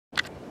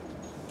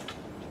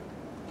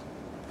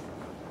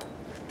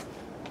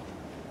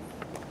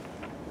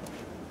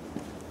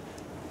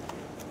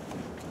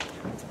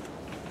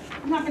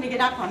not going to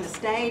get up on the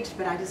stage,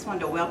 but I just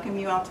wanted to welcome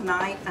you all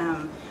tonight.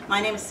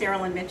 My name is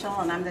Sarah Lynn Mitchell,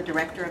 and I'm the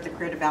director of the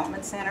Career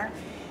Development Center.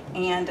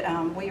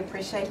 And we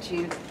appreciate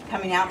you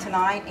coming out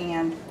tonight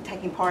and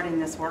taking part in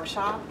this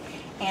workshop.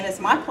 And it's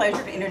my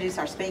pleasure to introduce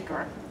our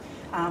speaker.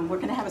 We're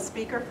going to have a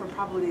speaker for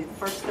probably the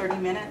first 30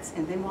 minutes,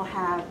 and then we'll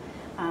have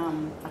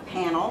a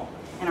panel.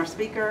 And our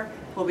speaker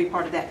will be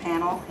part of that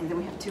panel. And then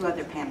we have two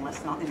other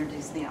panelists, and I'll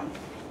introduce them.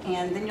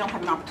 And then you'll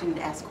have an opportunity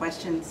to ask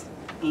questions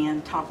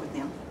and talk with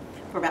them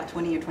for about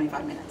 20 or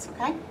 25 minutes,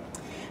 okay?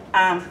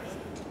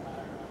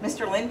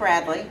 Mr. Lynn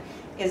Bradley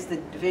is the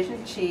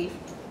Division Chief,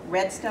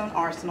 Redstone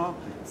Arsenal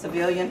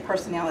Civilian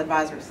Personnel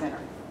Advisory Center.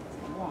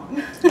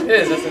 It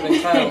is, that's a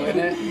big title, isn't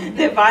it?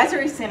 The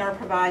Advisory Center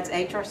provides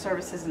HR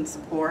services and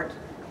support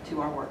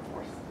to our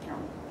workforce,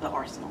 the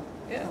Arsenal.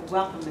 Yeah. So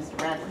welcome, Mr.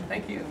 Bradley.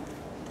 Thank you.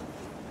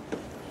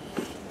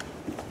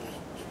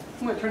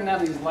 I'm going to turn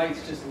down these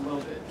lights just a little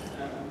bit,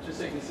 just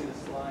so you can see the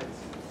slides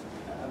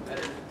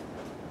better.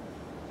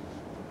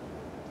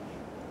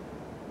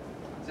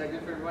 Is that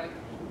good for everybody?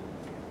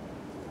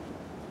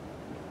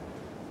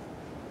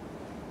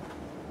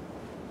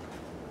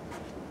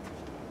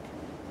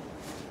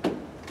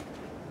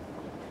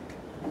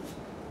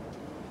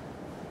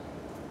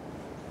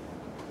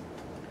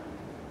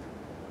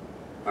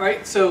 All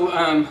right, so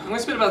I'm going to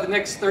spend about the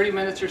next 30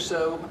 minutes or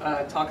so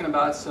talking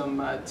about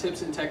some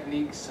tips and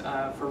techniques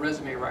for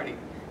resume writing,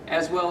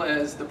 as well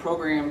as the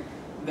program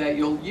that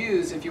you'll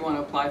use if you want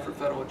to apply for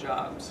federal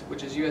jobs,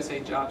 which is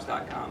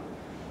usajobs.com.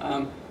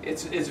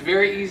 It's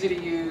very easy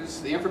to use.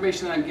 The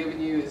information that I'm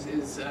giving you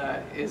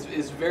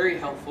is very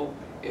helpful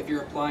if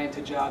you're applying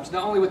to jobs,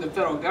 not only with the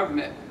federal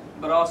government,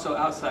 but also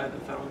outside of the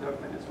federal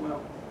government as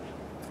well.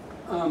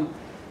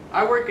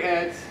 I work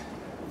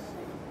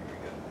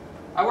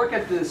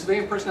at the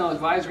Civilian Personnel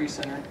Advisory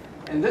Center,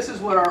 and this is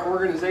what our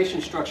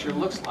organization structure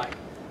looks like.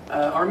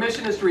 Our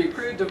mission is to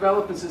recruit,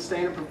 develop, and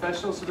sustain a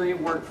professional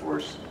civilian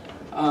workforce,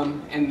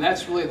 and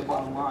that's really the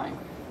bottom line.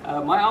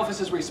 My office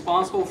is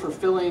responsible for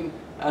filling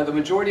the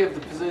majority of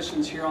the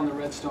positions here on the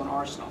Redstone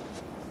Arsenal.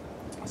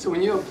 So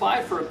when you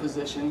apply for a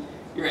position,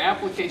 your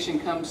application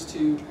comes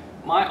to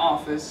my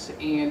office,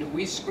 and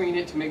we screen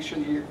it to make sure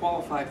that you're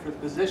qualified for the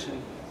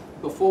position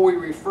before we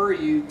refer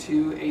you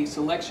to a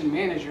selection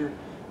manager,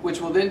 which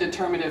will then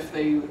determine if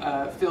they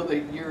feel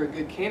that you're a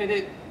good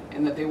candidate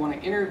and that they want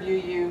to interview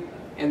you.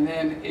 And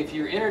then if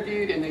you're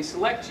interviewed and they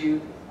select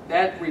you,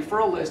 that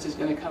referral list is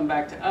going to come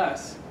back to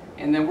us.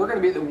 And then we're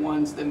going to be the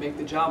ones that make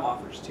the job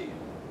offers to you.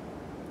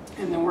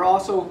 And then we're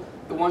also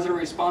the ones that are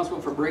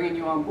responsible for bringing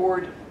you on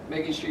board,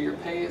 making sure your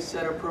pay is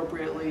set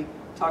appropriately,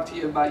 talk to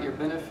you about your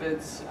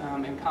benefits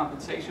and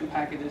compensation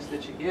packages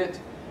that you get,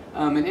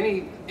 and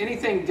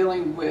anything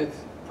dealing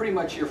with pretty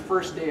much your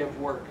first day of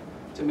work,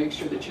 to make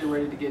sure that you're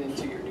ready to get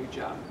into your new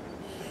job.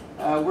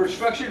 We're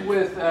structured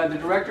with the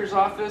director's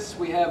office.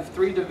 We have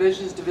 3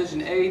 divisions,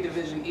 Division A,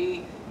 Division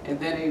E, and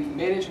then a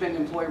Management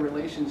and Employee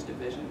Relations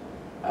division.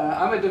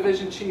 I'm a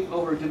division chief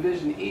over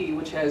Division E,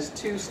 which has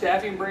 2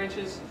 staffing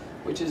branches,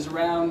 which is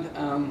around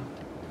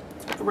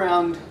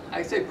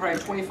I'd say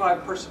probably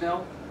 25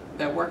 personnel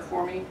that work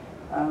for me,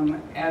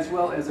 as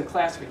well as a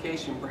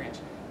classification branch.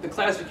 The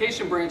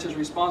classification branch is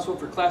responsible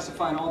for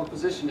classifying all the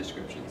position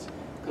descriptions,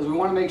 because we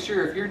want to make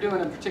sure if you're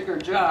doing a particular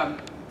job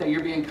that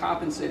you're being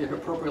compensated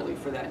appropriately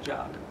for that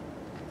job.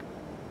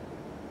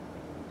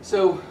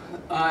 So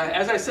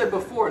as I said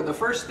before, the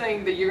first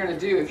thing that you're going to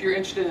do if you're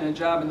interested in a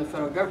job in the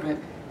federal government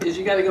is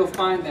you got to go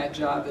find that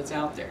job that's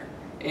out there.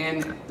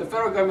 And the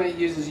federal government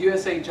uses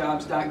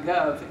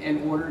usajobs.gov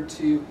in order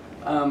to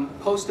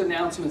post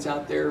announcements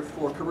out there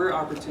for career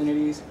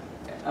opportunities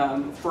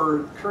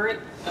for current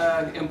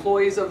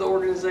employees of the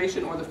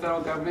organization or the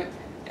federal government,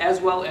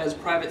 as well as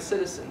private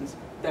citizens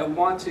that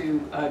want to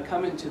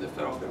come into the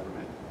federal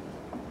government.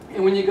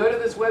 And when you go to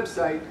this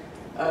website,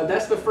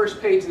 that's the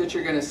first page that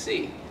you're going to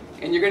see.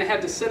 And you're going to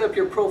have to set up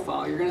your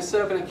profile. You're going to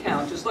set up an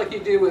account, just like you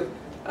do with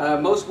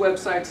most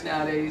websites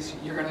nowadays.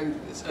 You're going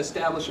to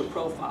establish a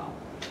profile.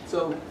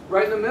 So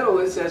right in the middle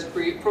it says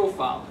create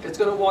profile. It's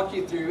going to walk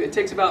you through. It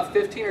takes about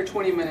 15 or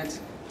 20 minutes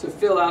to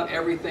fill out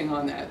everything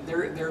on that.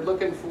 They're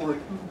looking for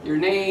your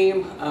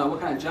name, what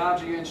kind of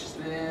jobs are you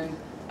interested in,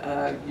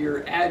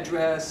 your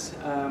address,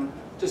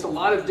 just a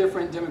lot of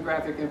different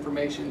demographic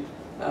information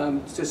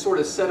to sort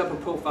of set up a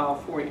profile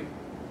for you.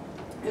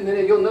 And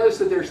then you'll notice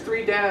that there's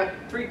three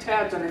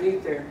tabs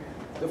underneath there.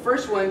 The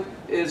first one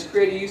is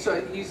create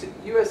a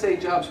USA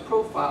Jobs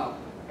profile,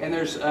 and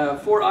there's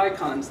 4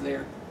 icons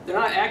there. They're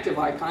not active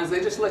icons,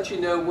 they just let you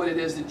know what it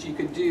is that you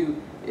could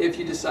do if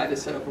you decide to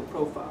set up a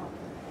profile.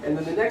 And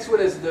then the next one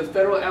is the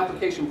federal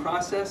application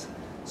process.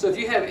 So if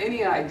you have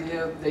any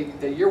idea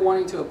that you're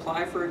wanting to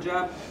apply for a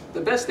job,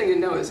 the best thing to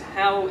know is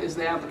how is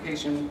the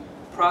application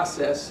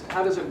process,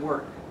 how does it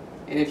work?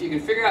 And if you can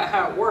figure out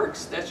how it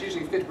works, that's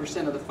usually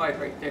 50% of the fight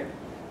right there.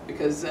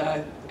 Because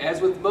as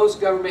with most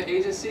government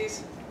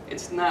agencies,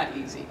 it's not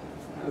easy,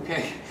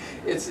 okay?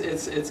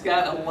 It's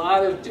got a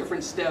lot of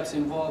different steps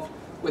involved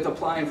with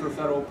applying for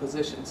federal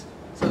positions.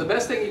 So the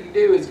best thing you can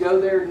do is go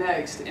there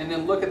next and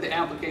then look at the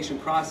application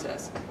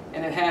process.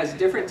 And it has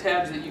different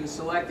tabs that you can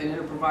select, and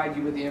it'll provide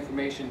you with the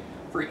information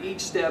for each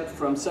step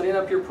from setting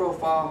up your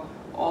profile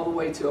all the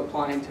way to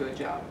applying to a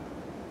job.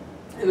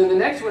 And then the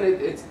next one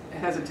it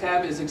has a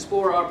tab is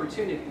Explore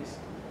Opportunities.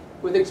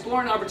 With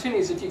Exploring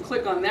Opportunities, if you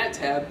click on that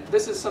tab,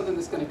 this is something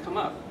that's going to come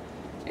up.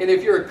 And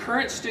if you're a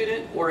current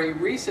student or a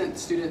recent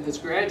student that's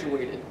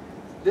graduated,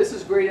 this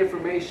is great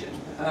information.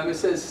 It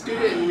says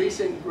student and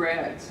recent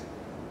grads,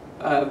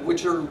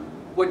 which are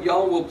what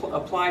y'all will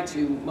apply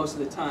to most of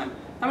the time.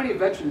 How many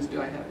veterans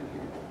do I have in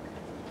here?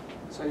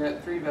 So I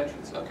got 3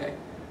 veterans, okay.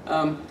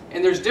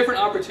 And there's different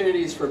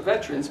opportunities for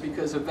veterans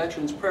because of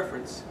veterans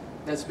preference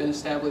that's been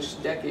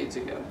established decades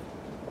ago.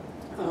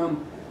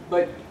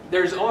 But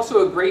there's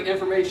also a great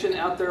information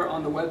out there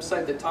on the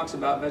website that talks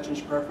about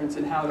veterans preference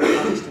and how it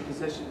applies to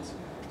positions.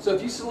 So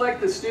if you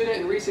select the Student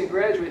and Recent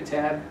Graduate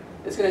tab,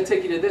 it's going to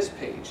take you to this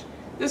page.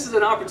 This is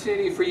an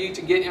opportunity for you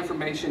to get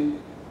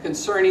information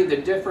concerning the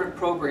different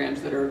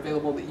programs that are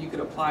available that you could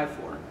apply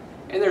for.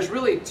 And there's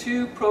really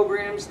 2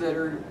 programs that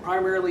are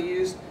primarily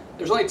used.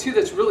 There's only 2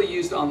 that's really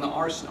used on the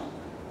Arsenal.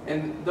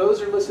 And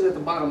those are listed at the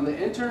bottom, the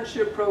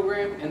internship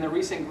program and the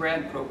recent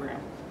grad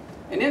program.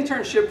 An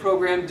internship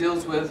program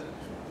deals with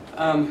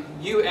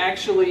you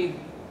actually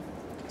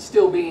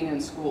still being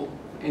in school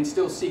and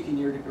still seeking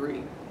your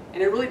degree.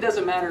 And it really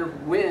doesn't matter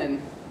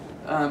when,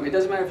 it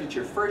doesn't matter if it's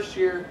your first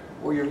year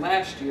or your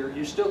last year,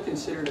 you're still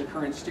considered a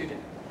current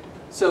student.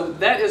 So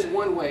that is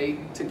one way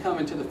to come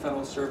into the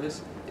federal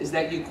service, is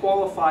that you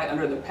qualify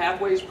under the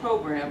Pathways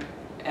program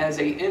as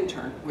an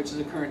intern, which is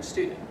a current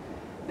student.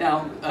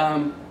 Now,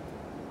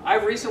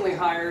 I've recently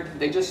hired,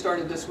 they just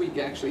started this week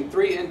actually,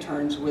 3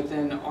 interns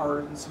within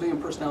our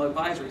Civilian Personnel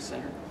Advisory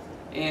Center.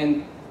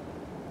 And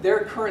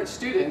they're current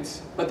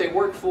students, but they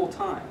work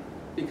full-time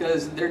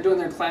because they're doing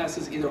their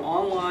classes either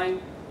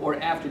online or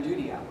after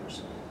duty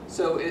hours.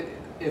 So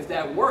if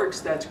that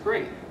works, that's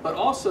great. But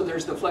also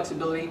there's the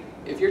flexibility,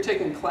 if you're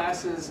taking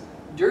classes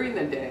during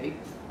the day,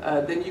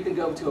 then you can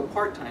go to a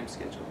part-time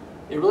schedule.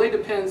 It really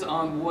depends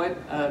on what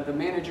the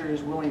manager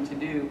is willing to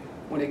do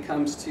when it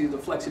comes to the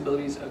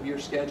flexibilities of your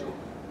schedule.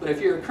 But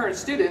if you're a current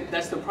student,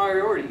 that's the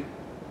priority.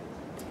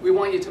 We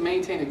want you to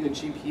maintain a good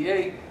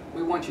GPA,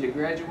 we want you to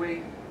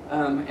graduate,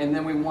 and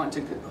then we want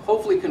to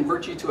hopefully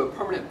convert you to a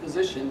permanent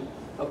position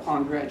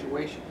upon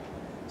graduation.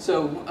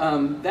 So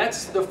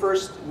that's the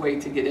first way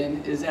to get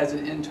in, is as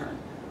an intern.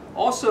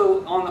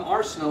 Also on the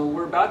Arsenal,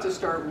 we're about to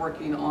start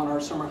working on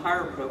our summer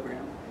hire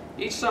program.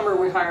 Each summer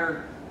we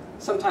hire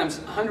sometimes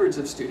hundreds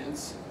of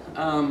students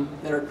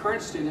that are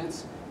current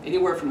students,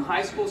 anywhere from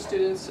high school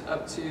students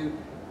up to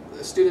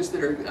students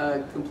that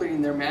are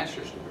completing their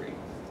master's degree.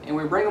 And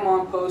we bring them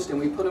on post and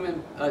we put them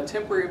in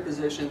temporary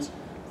positions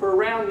for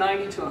around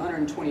 90 to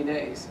 120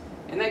 days.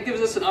 And that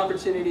gives us an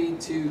opportunity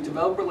to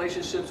develop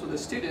relationships with the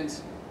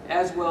students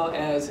as well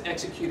as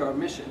execute our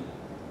mission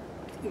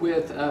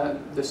with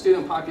the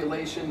student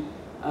population,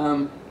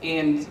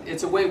 and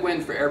it's a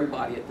win-win for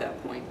everybody at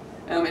that point.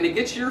 And it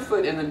gets your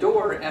foot in the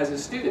door as a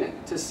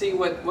student to see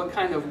what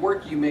kind of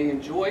work you may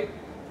enjoy,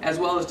 as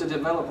well as to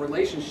develop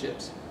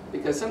relationships,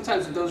 because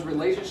sometimes those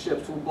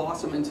relationships will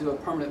blossom into a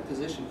permanent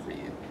position for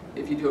you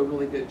if you do a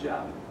really good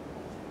job.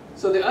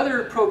 So the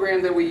other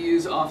program that we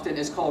use often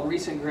is called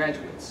Recent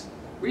Graduates.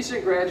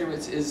 Recent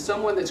Graduates is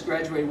someone that's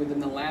graduated within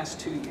the last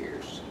 2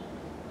 years.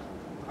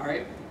 All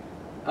right?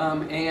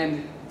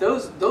 And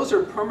those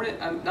are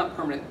permanent, not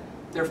permanent,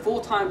 they're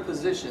full-time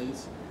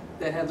positions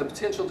that have the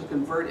potential to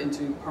convert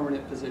into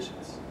permanent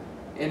positions.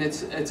 And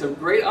it's a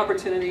great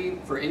opportunity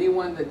for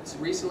anyone that's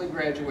recently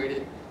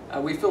graduated.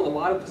 We fill a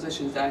lot of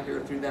positions out here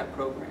through that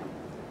program.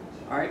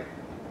 All right?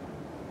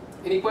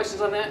 Any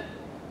questions on that?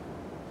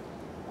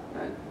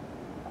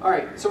 All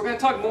right, so we're going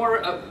to talk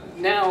more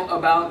now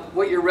about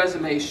what your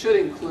resume should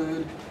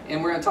include,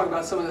 and we're going to talk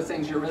about some of the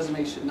things your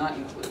resume should not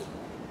include.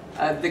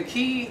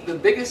 The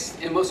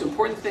biggest and most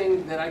important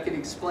thing that I could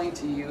explain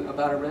to you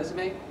about a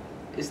resume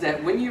is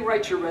that when you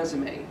write your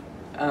resume,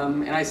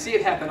 and I see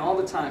it happen all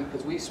the time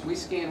because we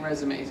scan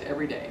resumes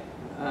every day,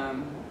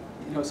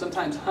 you know,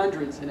 sometimes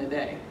hundreds in a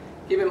day.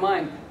 Keep in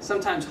mind,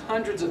 sometimes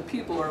hundreds of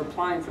people are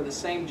applying for the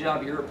same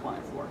job you're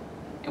applying for.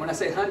 And when I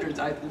say hundreds,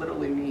 I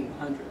literally mean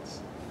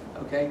hundreds.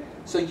 Okay?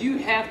 So you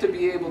have to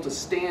be able to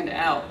stand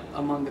out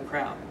among the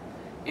crowd.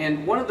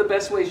 And one of the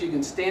best ways you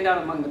can stand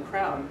out among the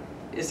crowd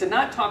is to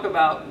not talk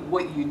about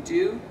what you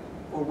do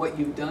or what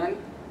you've done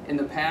in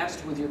the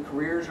past with your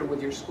careers or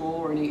with your school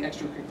or any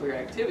extracurricular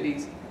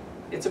activities.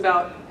 It's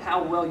about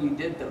how well you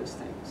did those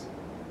things.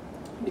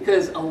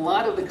 Because a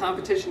lot of the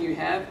competition you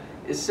have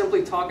is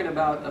simply talking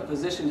about a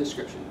position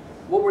description.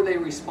 What were they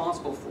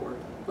responsible for?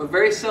 But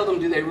very seldom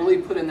do they really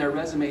put in their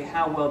resume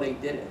how well they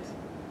did it.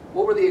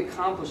 What were the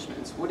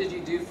accomplishments? What did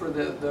you do for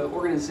the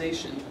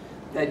organization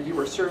that you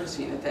were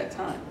servicing at that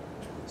time?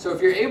 So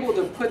if you're able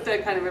to put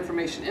that kind of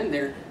information in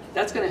there,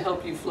 that's going to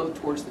help you float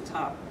towards the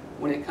top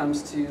when it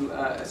comes to,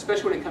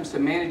 especially when it comes to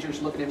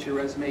managers looking at your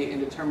resume and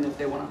determine if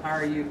they want to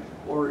hire you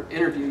or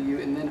interview you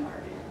and then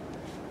hire you.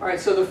 All right,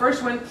 so the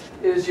first one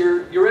is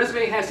your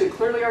resume has to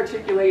clearly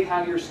articulate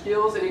how your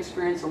skills and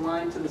experience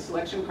align to the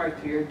selection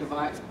criteria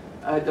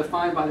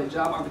defined by the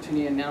job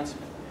opportunity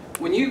announcement.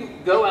 When you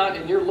go out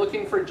and you're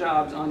looking for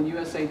jobs on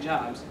USA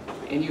Jobs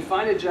and you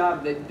find a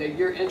job that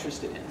you're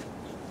interested in,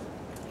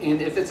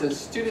 and if it's a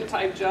student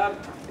type job,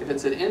 if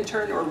it's an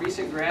intern or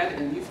recent grad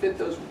and you fit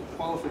those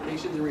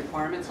qualifications and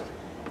requirements,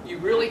 you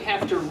really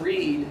have to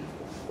read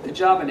the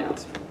job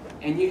announcement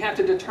and you have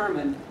to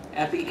determine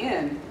at the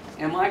end,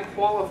 am I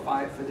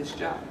qualified for this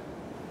job?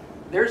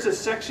 There's a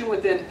section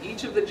within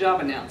each of the job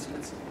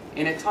announcements,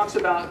 and it talks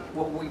about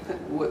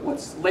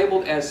what's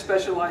labeled as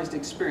specialized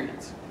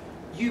experience.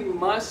 You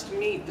must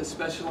meet the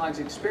specialized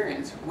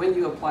experience when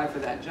you apply for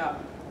that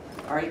job.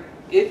 All right?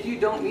 If you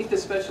don't meet the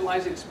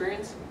specialized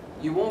experience,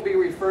 you won't be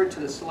referred to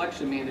the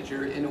selection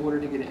manager in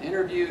order to get an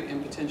interview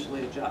and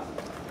potentially a job,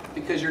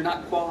 because you're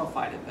not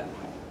qualified at that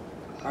point.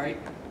 All right?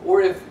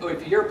 Or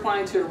if you're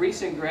applying to a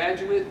recent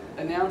graduate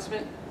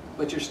announcement,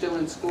 but you're still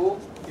in school,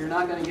 you're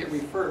not going to get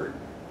referred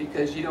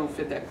because you don't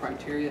fit that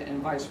criteria,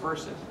 and vice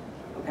versa.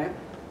 Okay?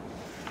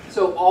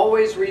 So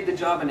always read the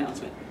job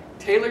announcement.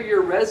 Tailor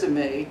your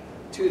resume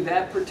to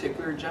that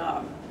particular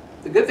job.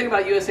 The good thing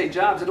about USA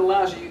Jobs, it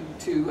allows you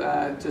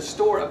to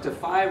store up to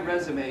 5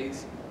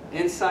 resumes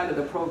inside of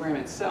the program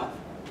itself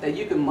that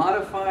you can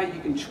modify, you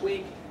can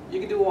tweak, you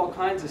can do all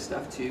kinds of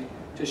stuff to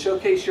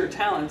showcase your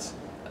talents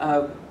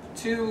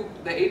to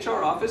the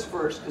HR office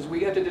first, because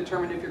we have to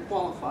determine if you're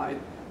qualified,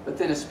 but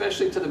then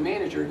especially to the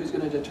manager, who's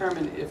going to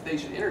determine if they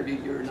should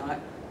interview you or not,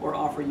 or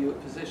offer you a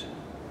position.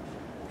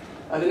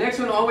 The next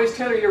one, always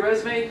tailor your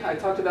resume. I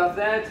talked about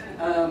that.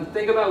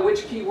 Think about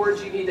which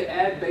keywords you need to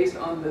add based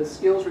on the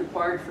skills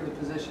required for the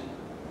position.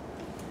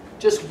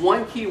 Just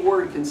one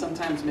keyword can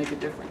sometimes make a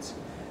difference.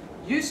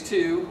 Used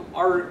to,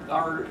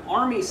 our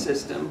Army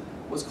system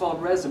was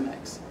called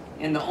Resumex,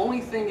 and the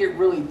only thing it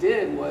really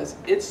did was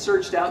it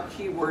searched out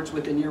keywords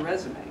within your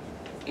resume.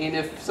 And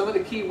if some of the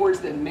keywords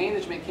that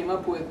management came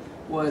up with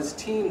was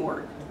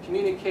teamwork,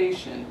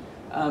 communication,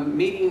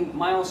 meeting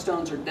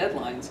milestones or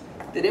deadlines,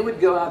 then it would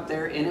go out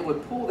there and it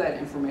would pull that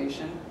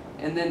information,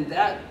 and then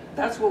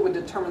that's what would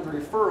determine the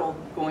referral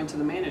going to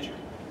the manager.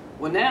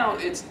 Well, now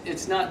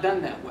it's not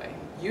done that way.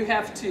 You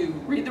have to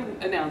read the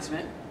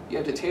announcement, you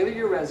have to tailor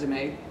your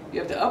resume, you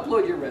have to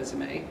upload your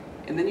resume,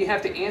 and then you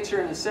have to answer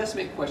an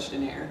assessment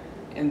questionnaire,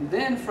 and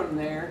then from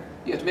there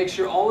you have to make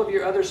sure all of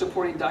your other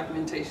supporting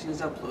documentation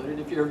is uploaded.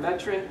 If you're a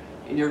veteran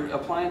and you're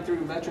applying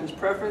through Veterans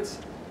Preference,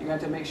 you're going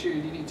to have to make sure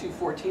your DD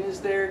 214 is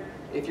there.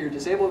 If you're a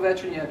disabled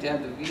veteran, you have to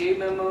have the VA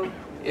memo.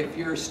 If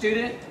you're a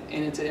student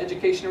and it's an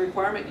education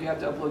requirement, you have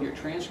to upload your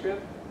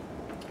transcript.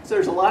 So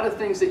there's a lot of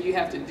things that you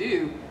have to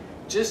do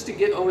just to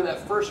get over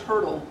that first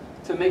hurdle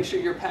to make sure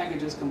your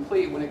package is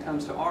complete when it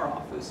comes to our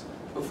office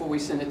before we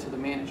send it to the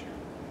manager.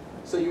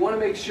 So you want to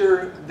make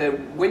sure that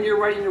when you're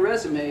writing your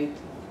resume,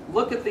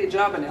 look at the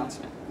job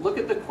announcement, look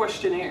at the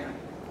questionnaire,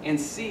 and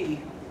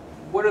see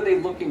what are they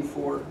looking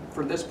for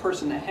this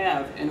person to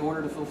have in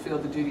order to fulfill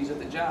the duties of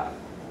the job.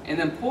 And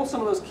then pull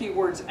some of those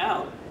keywords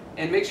out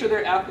and make sure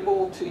they're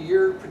applicable to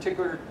your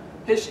particular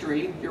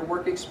history, your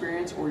work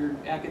experience, or your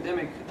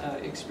academic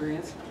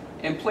experience,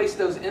 and place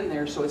those in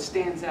there so it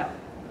stands out.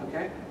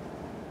 Okay?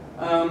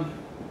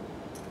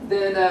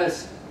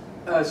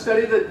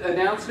 Study the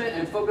announcement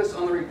and focus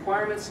on the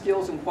requirements,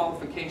 skills, and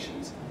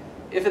qualifications.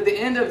 If at the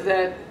end of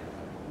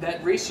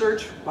that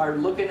research, by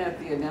looking at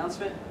the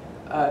announcement,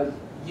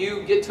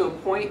 you get to a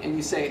point and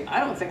you say, I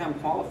don't think I'm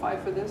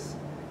qualified for this,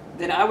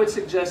 then I would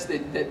suggest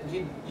that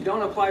you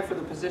don't apply for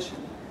the position.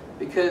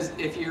 Because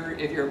if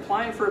you're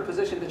applying for a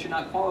position that you're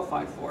not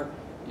qualified for,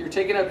 you're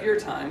taking up your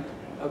time,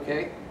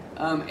 okay?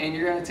 And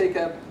you're going to take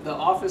up the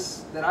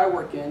office that I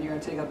work in, you're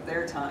going to take up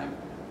their time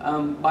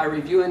by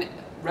reviewing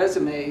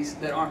resumes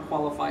that aren't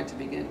qualified to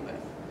begin with.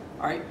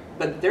 All right?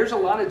 But there's a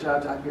lot of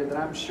jobs out here that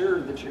I'm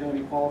sure that you're going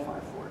to be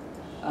qualified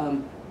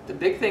for. The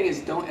big thing is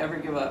don't ever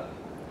give up.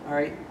 All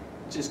right?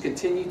 Just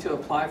continue to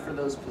apply for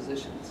those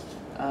positions.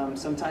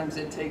 Sometimes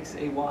it takes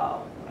a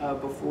while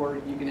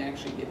before you can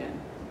actually get in.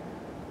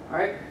 All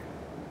right?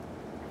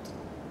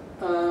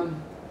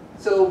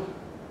 So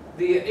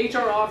the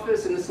HR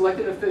office and the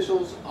selected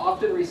officials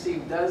often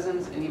receive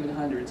dozens and even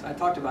hundreds. I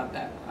talked about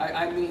that.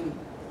 I mean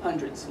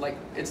hundreds. Like,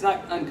 it's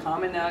not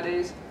uncommon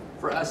nowadays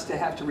for us to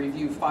have to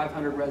review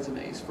 500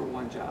 resumes for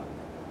one job.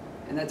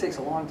 And that takes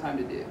a long time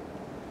to do.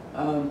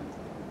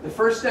 The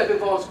first step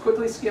involves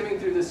quickly skimming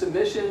through the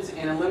submissions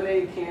and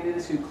eliminating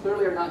candidates who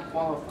clearly are not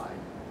qualified.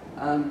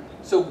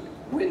 So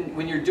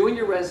when you're doing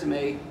your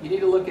resume, you need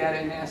to look at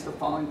it and ask the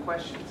following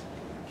questions.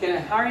 Can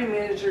a hiring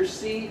manager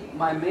see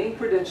my main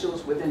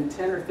credentials within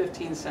 10 or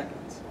 15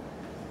 seconds?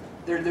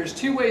 There's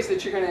 2 ways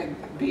that you're going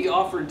to be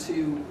offered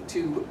to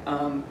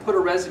put a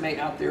resume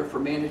out there for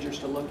managers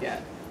to look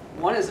at.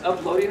 One is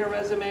uploading a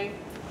resume,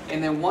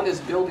 and then one is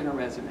building a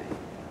resume.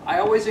 I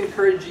always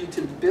encourage you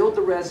to build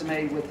the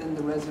resume within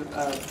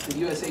the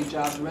USA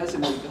Jobs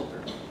Resume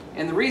Builder.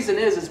 And the reason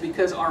is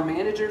because our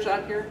managers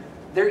out here,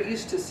 they're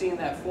used to seeing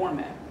that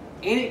format.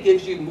 And it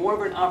gives you more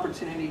of an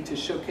opportunity to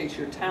showcase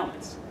your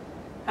talents.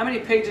 How many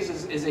pages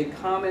is a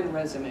common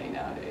resume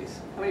nowadays?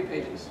 How many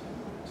pages?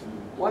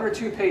 1 or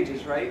 2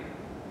 pages, right?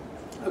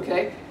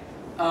 Okay.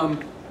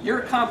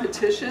 Your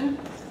competition,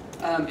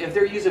 if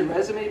they're using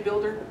Resume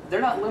Builder,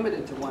 they're not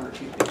limited to 1 or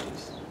 2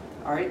 pages.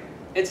 All right.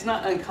 It's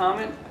not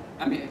uncommon.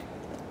 I mean,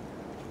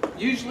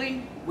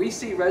 usually we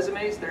see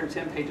resumes that are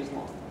 10 pages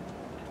long.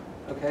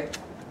 Okay.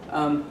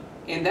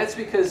 And that's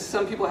because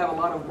some people have a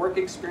lot of work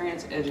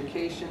experience,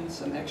 education,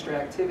 some extra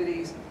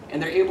activities,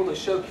 and they're able to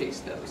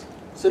showcase those.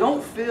 So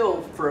don't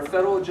feel for a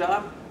federal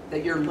job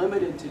that you're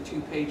limited to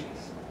 2 pages.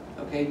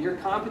 Okay, your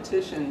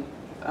competition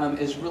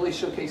is really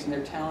showcasing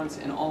their talents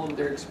and all of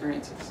their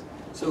experiences.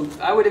 So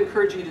I would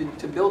encourage you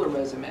to build a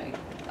resume.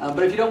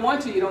 But if you don't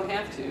want to, you don't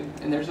have to.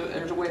 And there's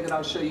a way that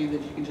I'll show you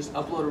that you can just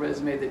upload a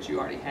resume that you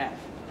already have.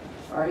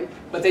 All right,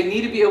 but they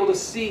need to be able to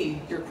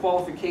see your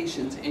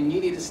qualifications, and you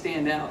need to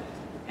stand out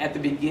at the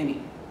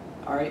beginning.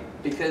 All right,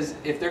 because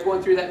if they're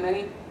going through that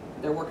many,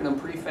 they're working them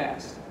pretty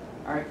fast.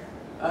 All right.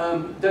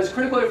 Does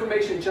critical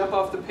information jump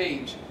off the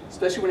page,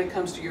 especially when it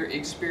comes to your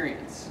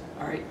experience?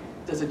 All right.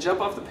 Does it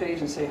jump off the page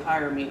and say,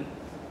 hire me?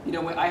 You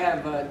know, I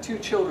have 2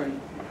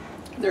 children.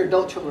 They're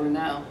adult children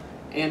now.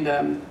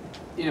 And,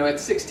 you know, at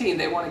 16,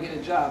 they want to get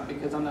a job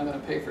because I'm not going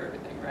to pay for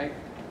everything, right?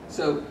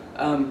 So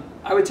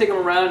I would take them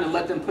around and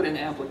let them put in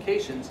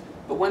applications.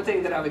 But one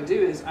thing that I would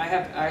do is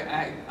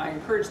I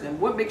encourage them,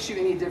 what makes you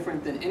any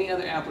different than any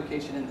other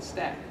application in the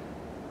stack?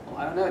 Well,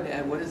 I don't know,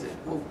 Dad, what is it?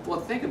 Well,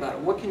 think about it.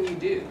 What can you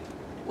do?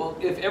 Well,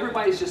 if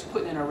everybody's just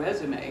putting in a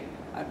resume,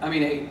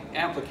 an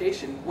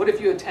application, what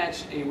if you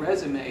attach a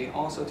resume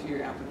also to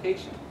your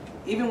application?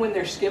 Even when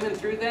they're skimming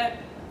through that,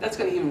 that's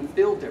going to even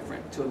feel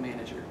different to a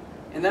manager.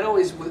 And that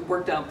always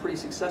worked out pretty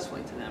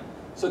successfully to them.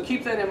 So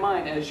keep that in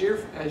mind as you're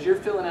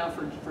filling out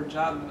for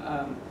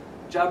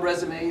job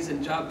resumes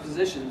and job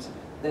positions,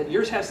 that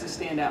yours has to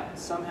stand out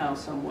somehow,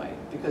 some way,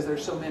 because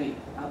there's so many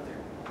out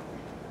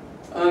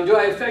there. Do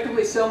I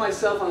effectively sell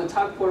myself on the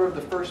top quarter of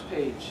the first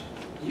page?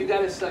 You got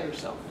to sell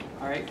yourself.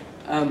 All right.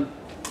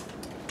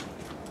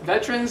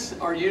 Veterans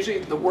are usually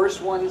the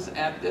worst ones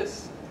at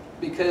this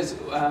because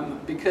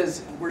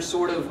we're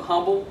sort of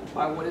humbled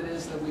by what it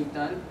is that we've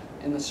done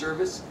in the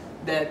service,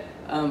 that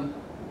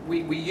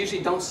we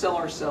usually don't sell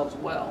ourselves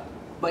well.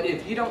 But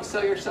if you don't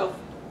sell yourself,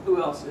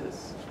 who else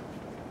is?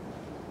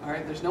 All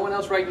right. There's no one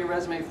else writing your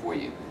resume for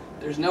you.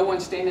 There's no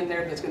one standing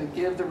there that's going to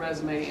give the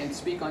resume and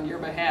speak on your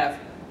behalf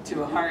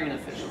to a hiring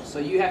official. So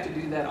you have to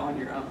do that on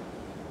your own.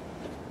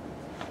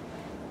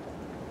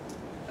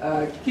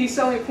 Key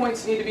selling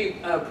points need to be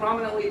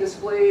prominently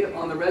displayed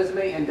on the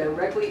resume and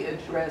directly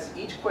address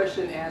each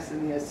question asked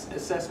in the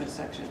assessment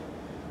section.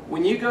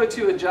 When you go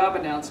to a job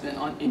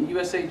announcement in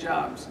USA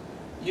Jobs,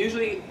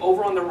 usually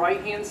over on the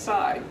right-hand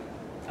side,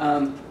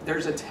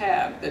 there's a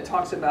tab that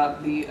talks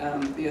about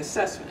the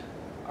assessment.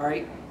 All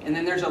right, and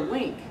then there's a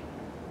link.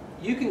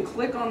 You can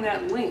click on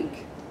that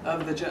link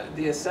of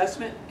the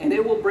assessment, and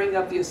it will bring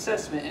up the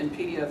assessment in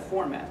PDF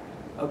format.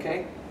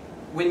 Okay.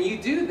 When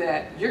you do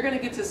that, you're going to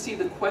get to see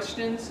the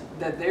questions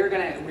that they're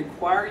going to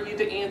require you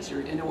to answer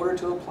in order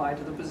to apply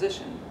to the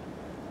position.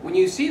 When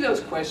you see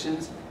those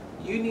questions,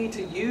 you need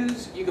to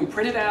you can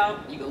print it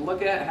out, you can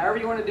look at it, however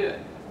you want to do it.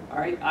 All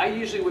right? I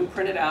usually would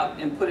print it out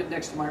and put it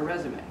next to my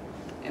resume.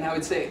 And I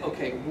would say,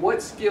 okay,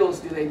 what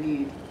skills do they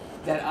need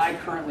that I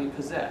currently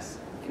possess?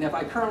 And if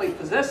I currently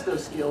possess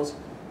those skills,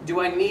 do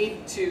I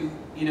need to,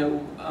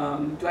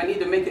 do I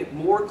need to make it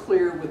more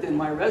clear within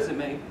my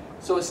resume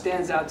so it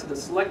stands out to the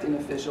selecting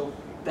official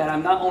that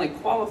I'm not only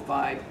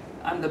qualified,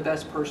 I'm the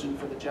best person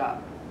for the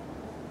job?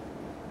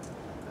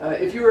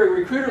 If you were a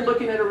recruiter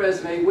looking at a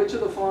resume, which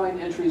of the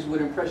following entries would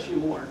impress you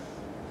more?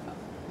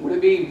 Would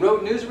it be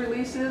wrote news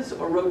releases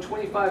or wrote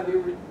 25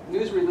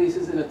 news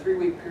releases in a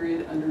 3-week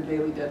period under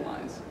daily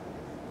deadlines?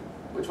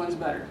 Which one's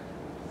better?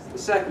 The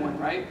second one,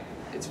 right?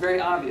 It's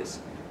very obvious.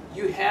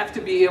 You have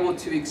to be able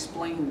to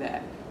explain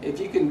that. If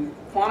you can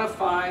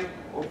quantify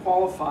or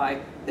qualify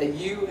that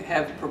you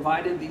have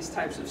provided these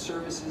types of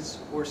services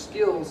or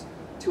skills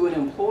to an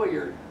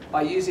employer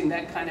by using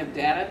that kind of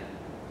data,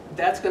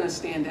 that's going to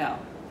stand out.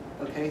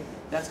 Okay?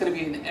 That's going to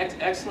be an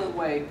excellent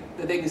way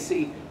that they can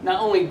see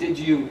not only did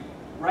you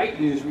write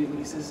news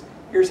releases,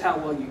 here's how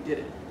well you did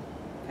it.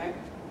 Okay?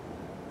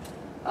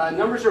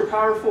 Numbers are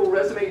powerful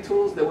resume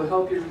tools that will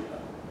help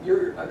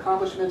your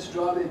accomplishments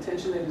draw the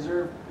attention they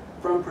deserve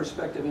from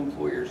prospective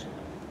employers.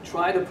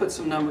 Try to put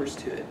some numbers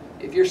to it.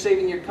 If you're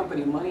saving your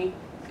company money,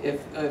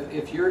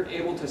 if you're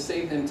able to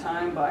save them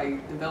time by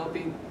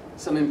developing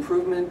some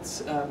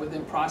improvements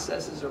within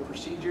processes or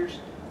procedures,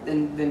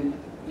 then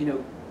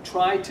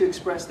try to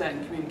express that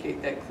and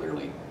communicate that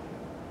clearly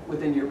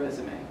within your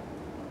resume.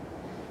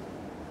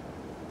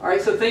 All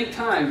right, so think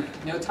time.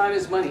 Time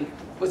is money.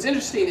 What's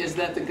interesting is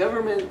that the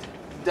government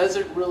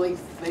doesn't really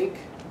think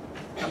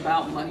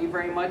about money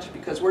very much,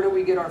 because where do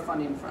we get our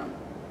funding from?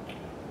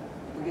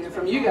 We get it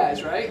from you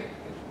guys, right?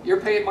 You're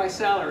paying my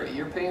salary.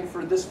 You're paying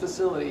for this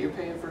facility. You're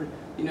paying for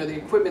the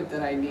equipment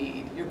that I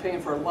need. You're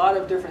paying for a lot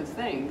of different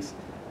things.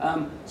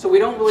 So we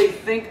don't really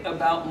think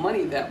about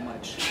money that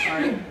much. All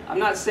right? I'm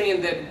not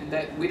saying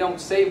that we don't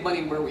save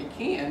money where we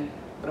can,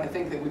 but I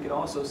think that we could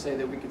also say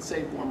that we could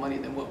save more money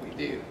than what we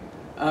do.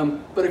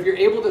 But if you're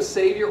able to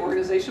save your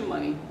organization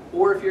money,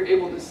 or if you're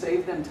able to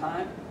save them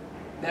time,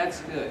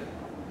 that's good.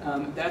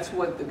 That's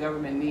what the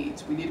government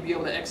needs. We need to be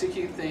able to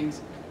execute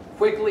things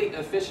quickly,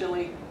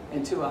 efficiently,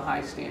 and to a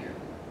high standard.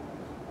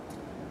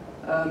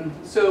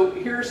 So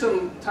here are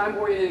some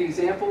time-oriented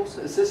examples.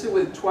 Assisted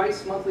with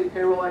twice monthly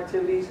payroll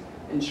activities,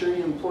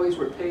 ensuring employees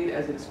were paid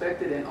as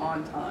expected and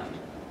on time.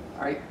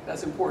 All right,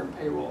 that's important,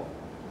 payroll.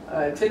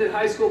 Attended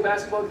high school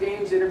basketball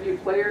games,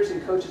 interviewed players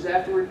and coaches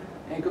afterward,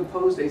 and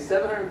composed a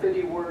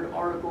 750-word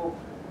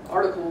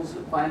articles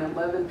by an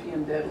 11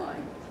 p.m.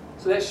 deadline.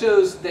 So that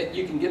shows that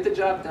you can get the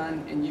job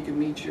done and you can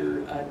meet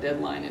your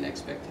deadline and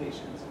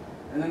expectations.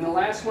 And then the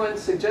last one,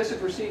 suggested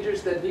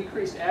procedures that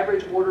decrease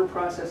average order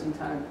processing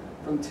time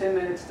from 10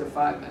 minutes to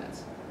 5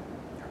 minutes.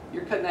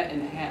 You're cutting that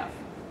in half.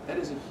 That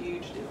is a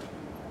huge deal.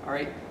 All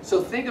right.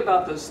 So think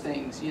about those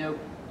things. You know,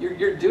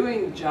 you're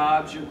doing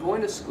jobs, you're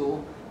going to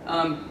school,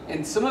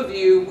 and some of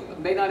you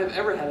may not have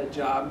ever had a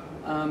job.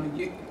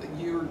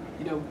 You're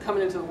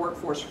coming into the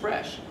workforce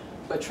fresh.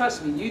 But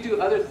trust me, you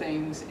do other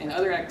things and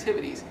other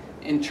activities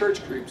in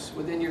church groups,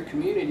 within your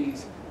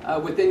communities,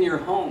 within your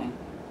home.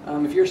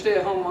 If you're a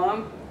stay-at-home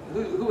mom,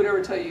 who would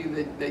ever tell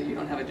you that you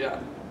don't have a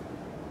job?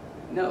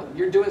 No,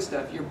 you're doing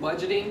stuff. You're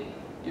budgeting.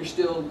 You're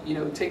still,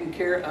 taking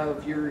care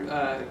of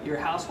your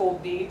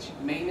household needs,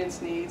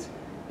 maintenance needs.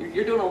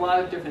 You're doing a lot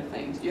of different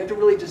things. You have to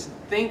really just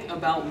think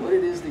about what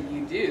it is that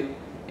you do,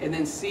 and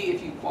then see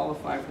if you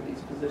qualify for these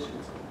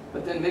positions.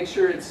 But then make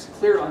sure it's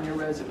clear on your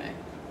resume.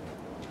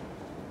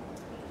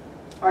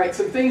 All right,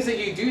 some things that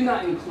you do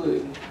not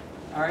include.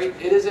 All right,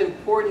 it is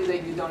important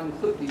that you don't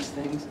include these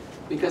things,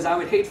 because I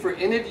would hate for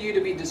any of you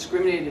to be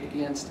discriminated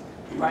against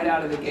right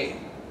out of the gate.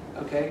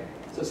 Okay,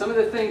 so some of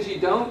the things you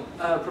don't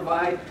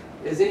provide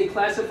is any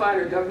classified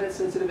or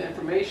government-sensitive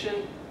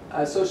information,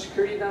 social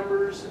security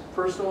numbers,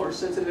 personal or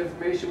sensitive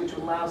information which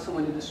would allow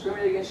someone to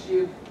discriminate against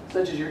you,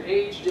 such as your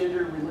age,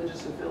 gender,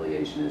 religious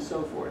affiliation, and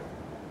so forth.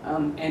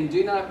 And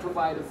do not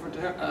provide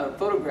a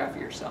photograph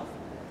of yourself.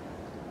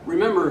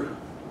 Remember,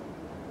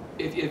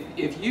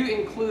 if you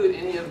include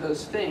any of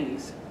those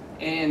things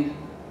and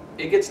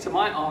it gets to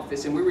my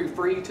office and we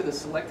refer you to the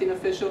selecting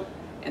official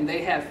and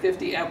they have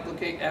 50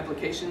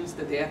 applications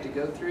that they have to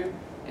go through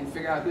and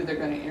figure out who they're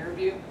going to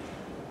interview,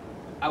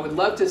 I would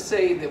love to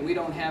say that we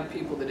don't have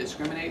people that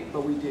discriminate,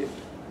 but we do.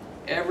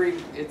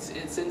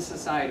 It's in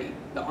society.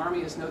 The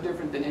Army is no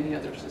different than any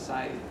other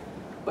society.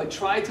 But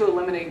try to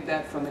eliminate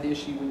that from an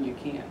issue when you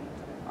can.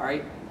 All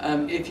right.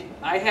 If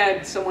I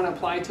had someone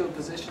apply to a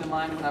position of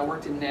mine when I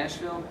worked in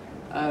Nashville,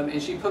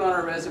 and she put on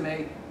her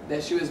resume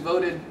that she was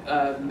voted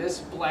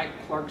Miss Black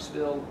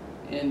Clarksville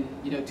in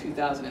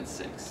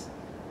 2006.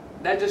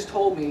 That just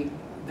told me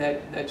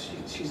that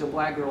she's a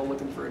black girl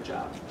looking for a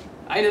job.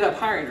 I ended up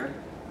hiring her,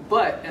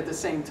 but at the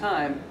same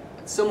time,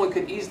 someone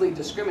could easily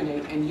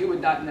discriminate and you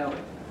would not know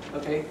it.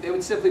 Okay, they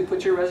would simply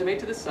put your resume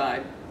to the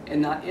side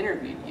and not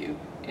interview you,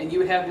 and you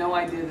would have no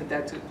idea that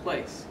that took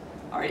place.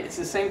 All right, it's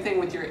the same thing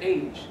with your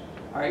age.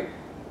 All right,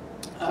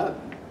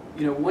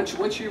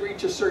 once you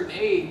reach a certain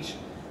age,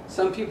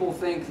 some people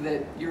think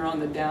that you're on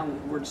the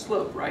downward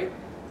slope, right?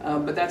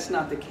 But that's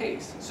not the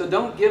case. So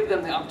don't give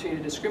them the opportunity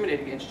to discriminate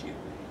against you.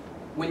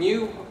 When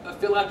you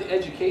fill out the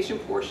education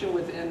portion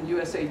within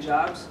USA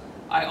Jobs,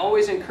 I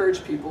always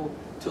encourage people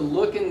to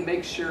look and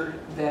make sure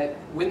that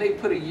when they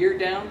put a year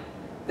down,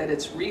 that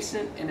it's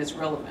recent and it's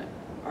relevant.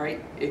 All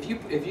right. If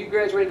you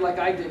graduated like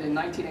I did in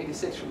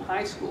 1986 from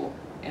high school,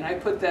 and I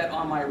put that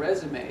on my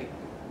resume,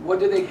 what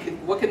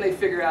can they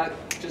figure out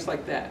just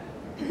like that?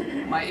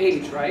 My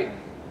age, right?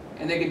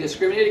 And they can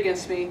discriminate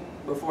against me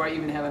before I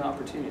even have an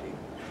opportunity.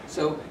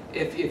 So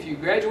if you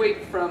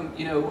graduate from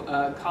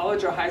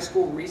college or high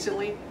school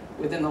recently,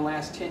 within the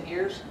last 10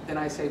 years, then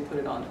I say put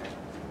it on there.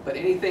 But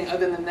anything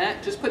other than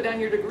that, just put down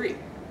your degree.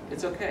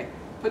 It's okay.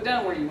 Put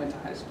down where you went to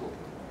high school.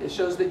 It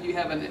shows that you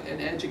have an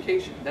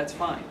education. That's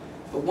fine.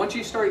 But once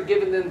you start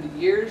giving them the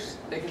years,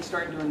 they can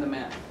start doing the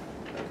math.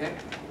 Okay?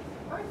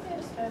 Aren't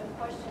those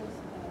questions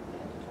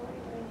mandatory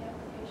during the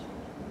application?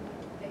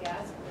 They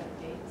ask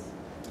the dates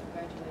of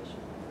graduation.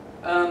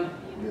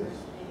 Yes.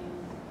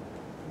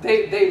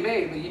 They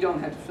may, but you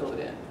don't have to fill it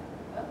in.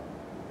 Oh.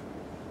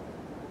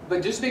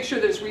 But just make sure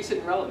that it's recent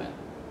and relevant.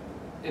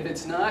 If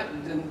it's not,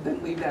 then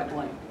leave that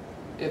blank.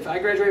 If I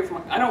graduated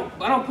from, I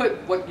don't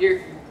put what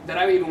year that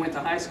I even went to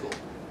high school,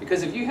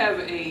 because if you have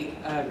a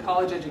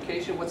college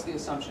education, what's the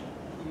assumption?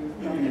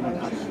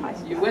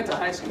 You went to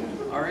high school,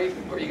 all right,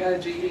 or you got a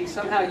GED.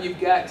 Somehow you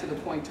got to the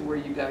point to where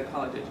you got a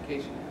college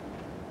education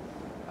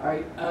now. All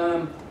right.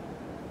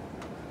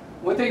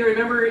 One thing to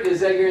remember is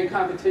that you're in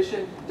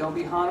competition. Don't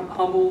be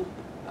humbled,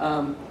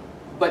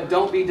 but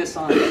don't be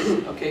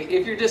dishonest. Okay,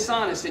 if you're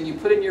dishonest and you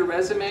put in your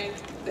resume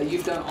that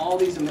you've done all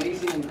these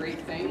amazing and great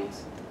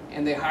things,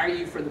 and they hire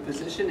you for the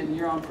position, and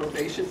you're on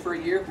probation for a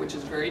year, which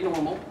is very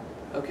normal.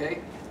 Okay,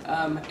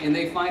 and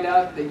they find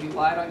out that you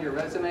lied on your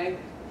resume,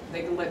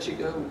 they can let you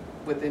go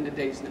within a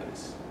day's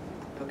notice.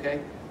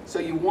 Okay, so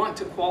you want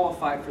to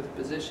qualify for the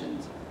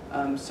positions,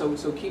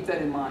 So keep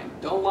that in mind.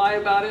 Don't lie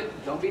about it.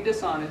 Don't be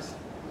dishonest.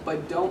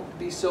 But don't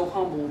be so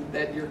humble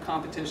that your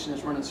competition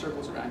is running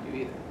circles around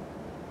you either.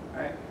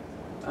 All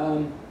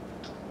right.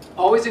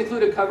 Always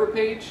include a cover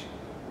page.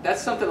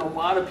 That's something a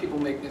lot of people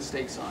make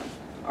mistakes on.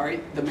 All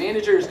right. The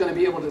manager is going to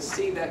be able to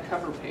see that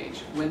cover page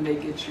when they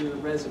get your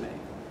resume.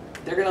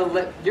 You're going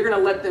to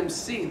let them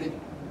see that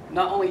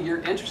not only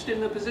you're interested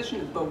in the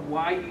position, but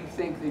why you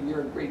think that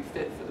you're a great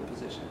fit for the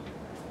position.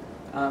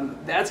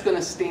 That's going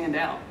to stand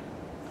out.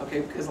 Okay,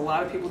 because a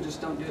lot of people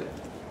just don't do it.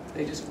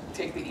 They just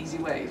take the easy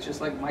way. It's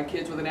just like my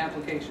kids with an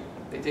application.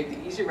 They take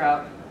the easy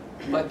route,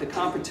 but the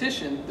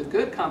competition, the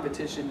good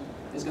competition,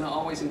 is going to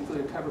always include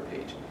a cover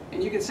page.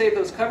 And you can save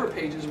those cover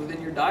pages within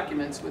your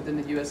documents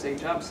within the USA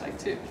job site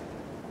too.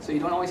 So you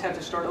don't always have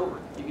to start over.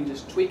 You can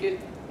just tweak it,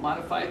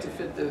 modify it to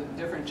fit the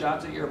different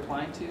jobs that you're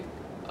applying to,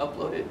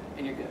 upload it,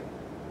 and you're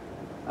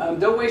good.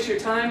 Don't waste your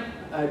time.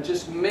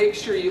 Just make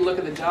sure you look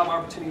at the job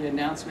opportunity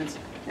announcements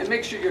and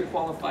make sure you're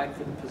qualified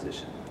for the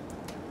position.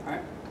 All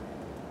right.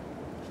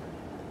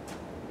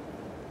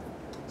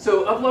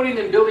 So uploading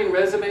and building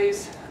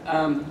resumes,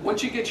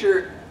 once you get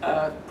your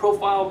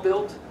profile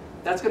built,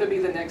 that's going to be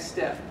the next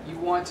step. You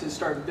want to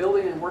start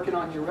building and working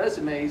on your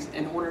resumes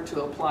in order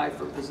to apply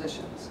for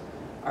positions.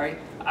 All right.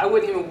 I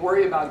wouldn't even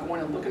worry about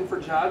going and looking for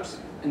jobs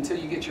until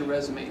you get your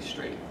resume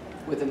straight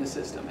within the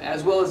system,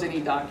 as well as any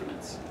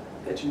documents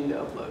that you need to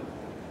upload.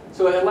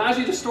 So it allows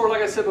you to store,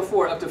 like I said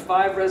before, up to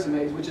 5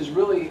 resumes, which is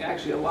really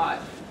actually a lot.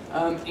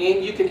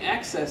 And you can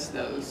access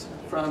those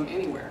from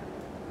anywhere.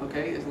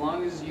 Okay, as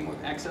long as you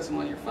access them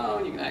on your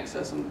phone, you can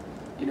access them,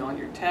 on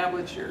your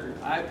tablets, your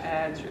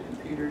iPads, your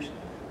computers.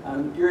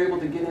 You're able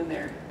to get in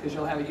there because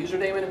you'll have a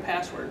username and a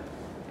password,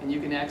 and you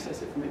can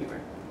access it from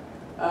anywhere.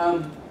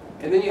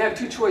 And then you have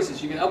 2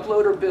 choices: you can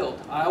upload or build.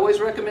 I always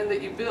recommend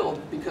that you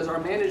build because our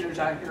managers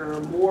out here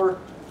are more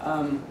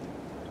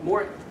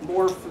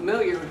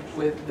familiar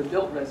with the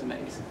built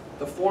resumes.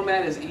 The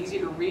format is easy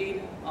to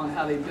read on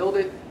how they build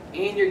it,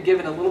 and you're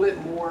given a little bit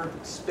more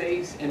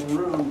space and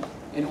room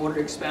in order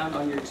to expound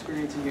on your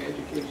experience and your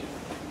education.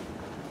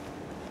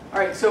 All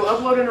right, so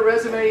uploading a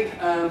resume,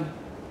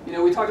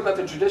 we talked about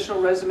the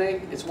traditional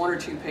resume. It's 1 or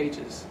 2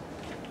 pages.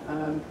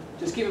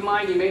 Just keep in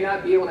mind you may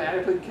not be able to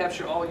adequately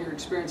capture all your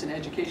experience and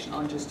education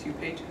on just 2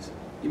 pages.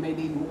 You may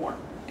need more,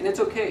 and it's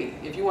okay.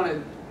 If you want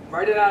to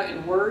write it out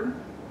in Word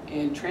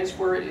and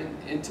transfer it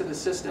into the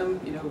system,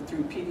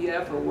 through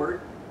PDF or Word,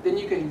 then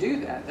you can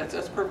do that.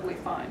 That's perfectly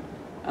fine.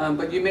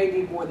 But you may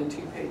need more than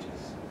 2 pages.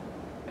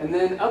 And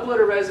then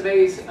uploaded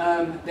resumes,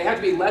 they have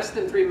to be less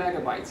than 3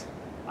 megabytes.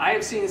 I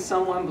have seen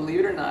someone, believe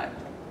it or not,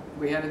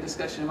 we had a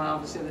discussion in my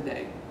office the other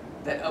day,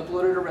 that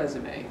uploaded a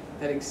resume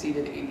that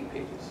exceeded 80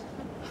 pages.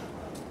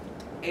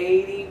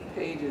 80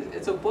 pages.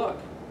 It's a book.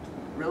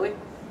 Really?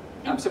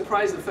 I'm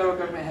surprised the federal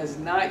government has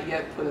not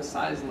yet put a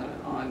size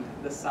limit on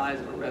the size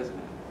of a resume.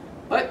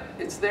 But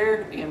it's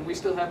there, and we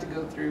still have to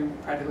go through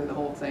practically the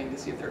whole thing to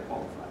see if they're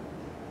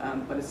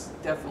qualified. But it's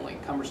definitely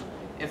cumbersome.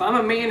 If I'm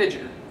a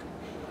manager,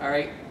 all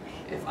right,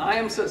 if I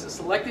am a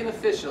selecting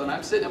official and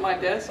I'm sitting at my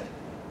desk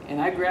and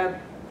I grab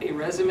a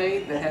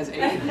resume that has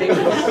 80 pages,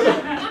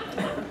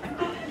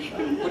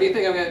 what do you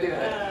think I'm going to do?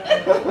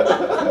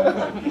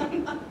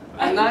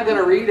 I'm not going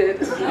to read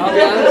it, I'll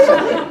be honest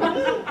with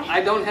you.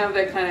 I don't have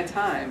that kind of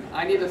time.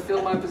 I need to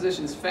fill my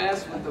positions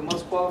fast with the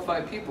most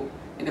qualified people.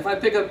 And if I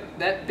pick up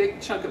that big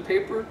chunk of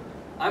paper,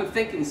 I'm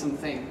thinking some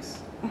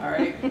things. All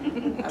right?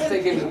 I'm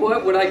thinking,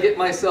 what would I get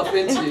myself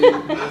into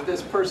if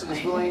this person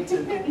is willing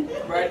to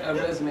write a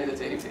resume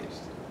that's 80 pages?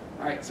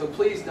 All right, so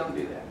please don't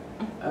do that.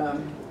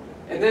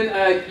 And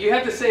then you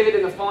have to save it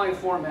in the following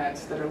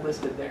formats that are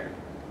listed there.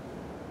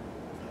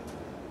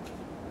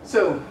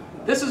 So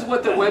this is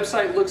what the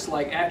website looks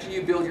like after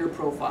you build your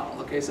profile.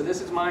 Okay, so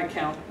this is my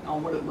account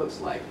on what it looks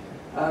like.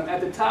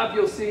 At the top,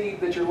 you'll see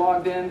that you're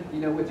logged in,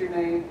 with your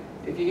name.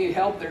 If you need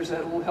help, there's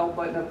that little help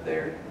button up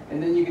there,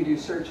 and then you can do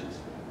searches.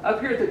 Up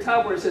here at the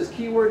top where it says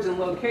keywords and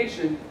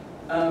location,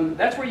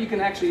 that's where you can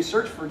actually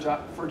search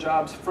for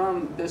jobs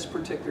from this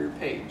particular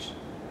page.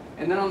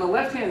 And then on the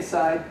left-hand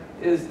side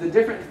is the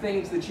different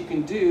things that you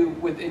can do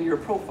within your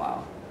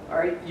profile. All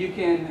right, you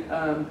can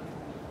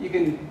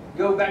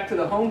go back to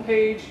the home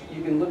page,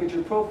 you can look at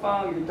your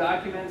profile, your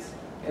documents,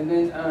 and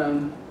then,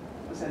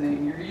 what's that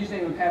name? Your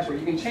username and password.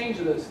 You can change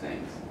those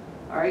things.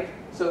 All right,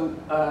 so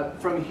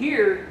from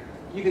here,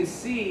 you can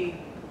see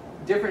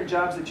different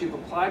jobs that you've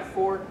applied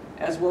for,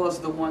 as well as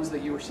the ones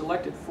that you were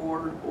selected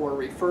for or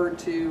referred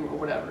to or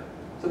whatever.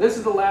 So this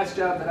is the last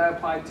job that I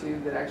applied to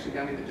that actually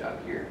got me the job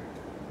here.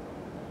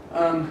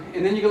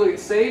 And then you can look at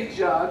saved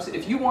jobs.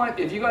 If you go out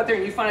there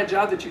and you find a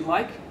job that you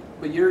like,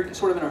 but you're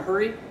sort of in a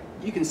hurry,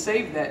 you can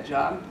save that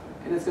job,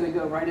 and it's going to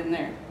go right in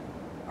there.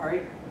 All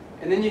right.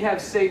 And then you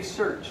have saved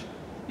search.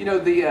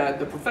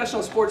 The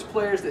professional sports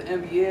players, the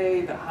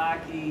NBA, the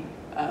hockey,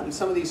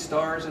 some of these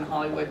stars in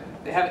Hollywood,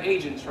 they have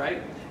agents,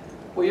 right?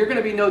 Well, you're going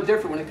to be no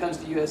different when it comes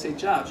to USA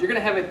Jobs. You're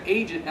going to have an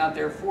agent out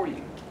there for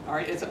you. All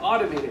right. It's an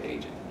automated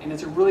agent, and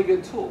it's a really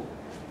good tool.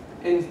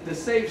 And the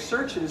saved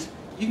searches,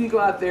 you can go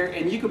out there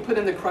and you can put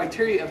in the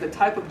criteria of the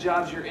type of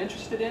jobs you're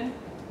interested in,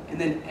 And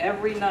then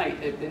every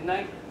night at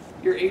midnight,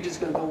 your agent's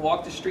going to go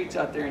walk the streets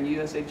out there in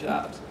USA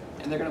Jobs,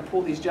 and they're going to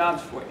pull these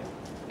jobs for you.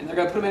 And they're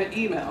going to put them in an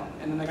email,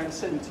 and then they're going to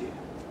send them to you.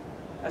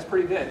 That's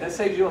pretty good. That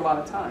saves you a lot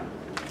of time.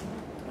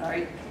 All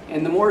right?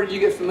 And the more you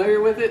get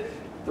familiar with it,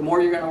 the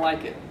more you're going to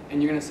like it.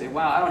 And you're going to say,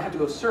 wow, I don't have to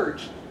go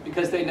search,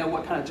 because they know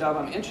what kind of job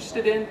I'm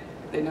interested in,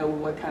 they know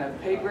what kind of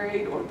pay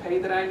grade or pay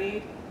that I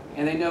need,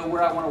 and they know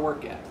where I want to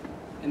work at.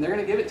 And they're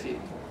going to give it to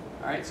you.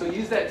 All right? So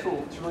use that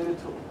tool. It's a really good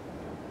tool.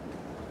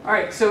 All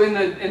right, so in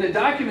the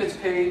documents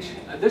page,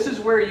 this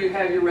is where you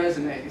have your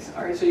resumes.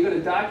 All right, so you go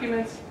to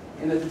documents,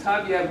 and at the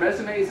top you have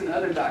resumes and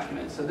other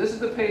documents. So this is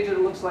the page that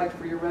it looks like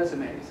for your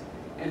resumes.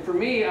 And for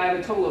me, I have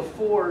a total of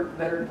 4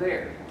 that are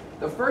there.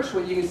 The first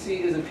one you can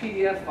see is a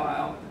PDF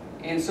file,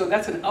 and so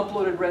that's an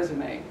uploaded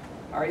resume.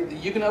 All right,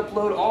 you can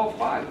upload all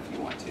 5 if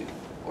you want to,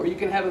 or you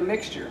can have a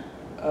mixture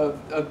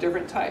of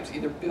different types,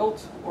 either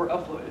built or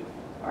uploaded.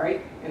 All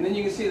right, and then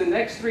you can see the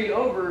next 3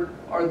 over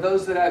are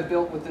those that I've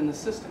built within the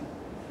system.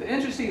 The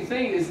interesting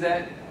thing is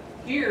that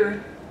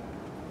here,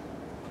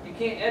 you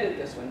can't edit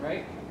this one,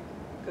 right?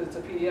 Because it's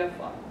a PDF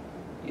file.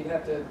 You'd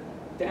have to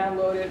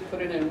download it,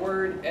 put it in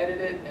Word, edit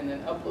it, and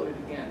then upload it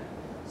again.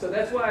 So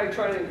that's why I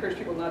try to encourage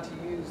people not to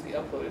use the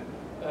uploaded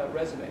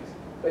resumes.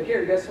 But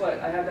here, guess what?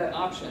 I have that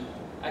option.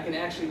 I can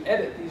actually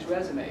edit these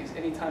resumes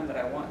anytime that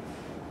I want.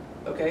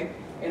 Okay?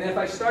 And if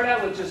I start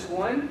out with just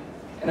one,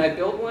 and I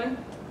build one,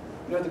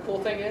 you know what the cool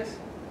thing is?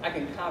 I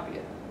can copy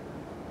it.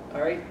 All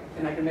right?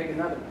 And I can make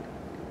another one.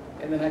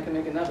 And then I can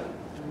make another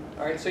one.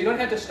 All right, so you don't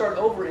have to start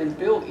over and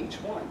build each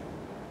one,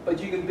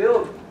 but you can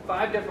build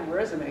 5 different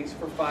resumes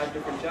for 5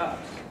 different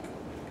jobs.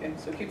 Okay,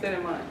 so keep that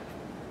in mind.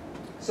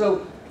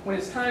 So when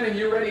it's time and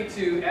you're ready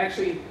to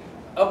actually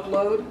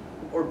upload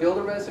or build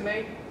a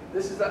resume,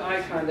 this is the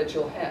icon that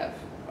you'll have.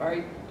 All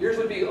right, yours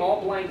would be all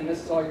blank, and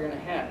this is all you're going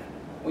to have.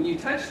 When you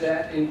touch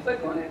that and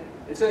click on it,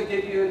 it's going to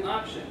give you an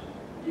option.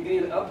 You can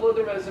either upload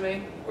the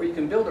resume or you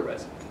can build a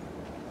resume.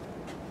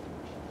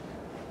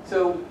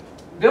 So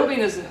building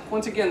is,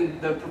 once again,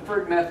 the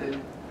preferred method.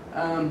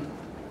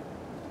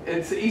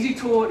 It's an easy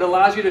tool. It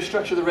allows you to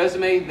structure the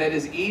resume that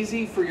is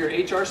easy for your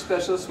HR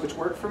specialists, which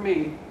work for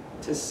me,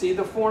 to see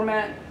the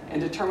format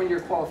and determine your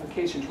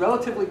qualifications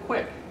relatively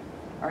quick.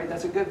 All right,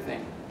 that's a good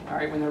thing. All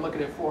right, when they're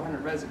looking at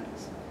 400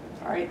 resumes.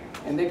 All right,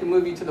 and they can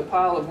move you to the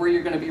pile of where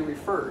you're going to be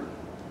referred.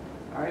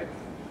 All right,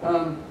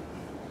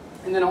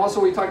 and then also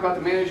we talked about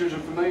the managers are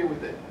familiar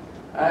with it.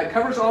 It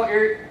covers all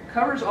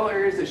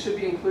areas that should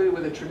be included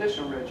with a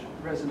traditional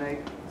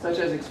resume, such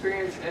as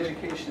experience,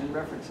 education, and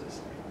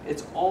references.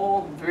 It's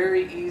all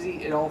very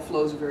easy, it all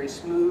flows very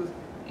smooth,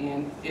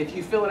 and if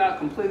you fill it out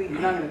completely, you're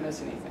not going to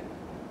miss anything.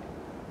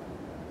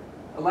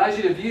 Allows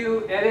you to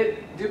view,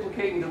 edit,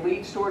 duplicate, and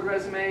delete stored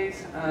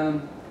resumes.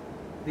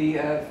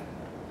 The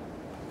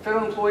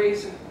federal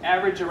employees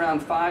average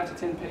around 5 to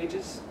 10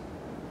 pages.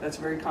 That's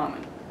very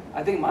common.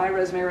 I think my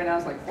resume right now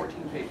is like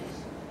 14 pages.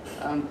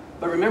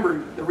 But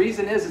remember, the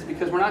reason is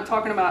because we're not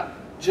talking about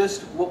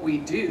just what we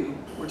do,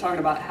 we're talking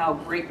about how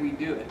great we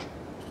do it.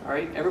 All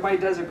right? Everybody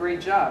does a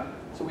great job,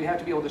 so we have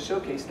to be able to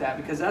showcase that,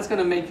 because that's going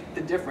to make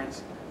the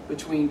difference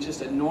between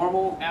just a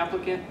normal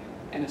applicant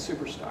and a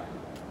superstar.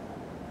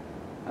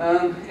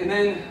 And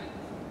then,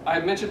 I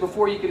mentioned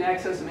before, you can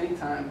access them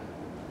anytime.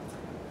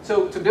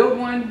 So to build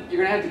one,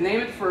 you're going to have to name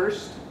it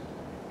first,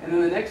 and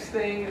then the next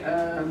thing,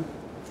 let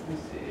me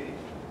see.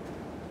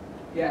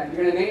 Yeah,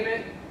 you're going to name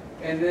it,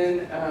 and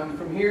then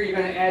from here you're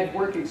going to add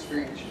work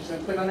experience. You're just going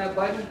to click on that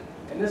button,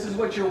 and this is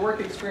what your work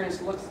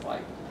experience looks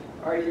like.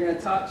 All right, you're going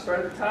to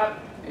start at the top,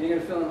 and you're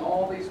going to fill in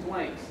all these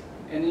blanks,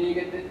 and then you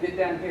get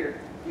down here.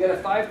 You got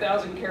a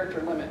 5,000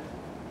 character limit.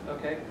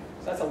 Okay,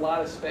 so that's a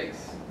lot of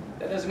space.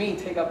 That doesn't mean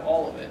take up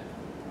all of it.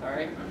 All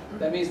right,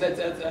 that means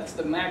that's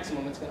the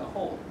maximum it's going to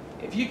hold.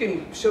 If you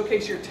can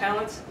showcase your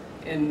talents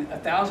in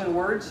 1,000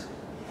 words,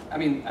 I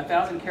mean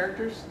 1,000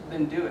 characters,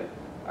 then do it.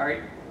 All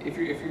right, if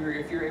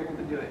you're able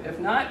to do it. If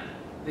not,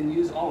 then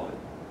use all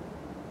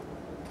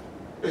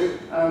of it.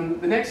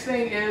 The next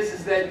thing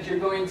is that you're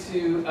going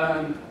to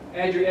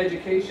add your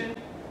education,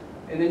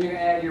 and then you're going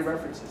to add your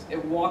references.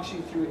 It walks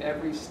you through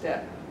every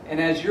step. And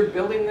as you're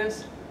building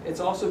this, it's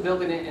also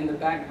building it in the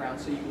background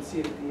so you can see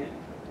it at the end.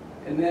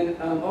 And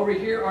then over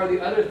here are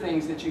the other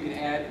things that you can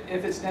add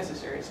if it's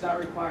necessary. It's not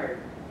required.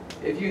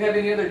 If you have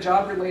any other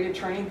job-related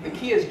training, the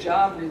key is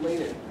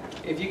job-related.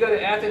 If you go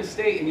to Athens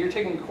State and you're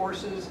taking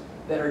courses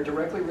that are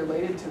directly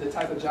related to the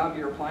type of job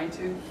you're applying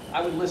to,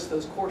 I would list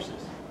those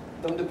courses.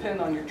 Don't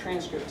depend on your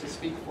transcript to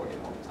speak for you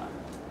all the time.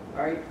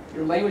 All right?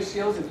 Your language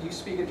skills, if you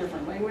speak a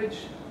different language,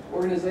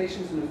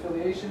 organizations and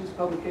affiliations,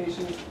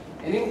 publications,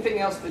 and anything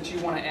else that you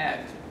want to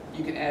add,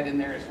 you can add in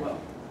there as well.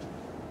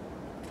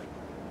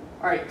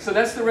 All right, so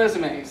that's the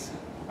resumes.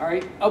 All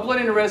right,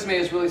 uploading a resume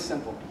is really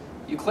simple.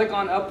 You click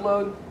on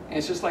upload, and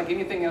it's just like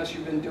anything else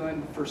you've been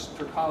doing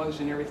for college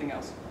and everything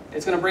else.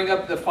 It's going to bring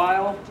up the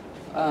file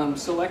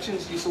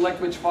selections. You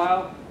select which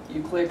file,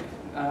 you click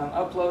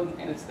upload,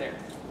 and it's there.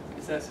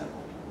 It's that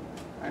simple.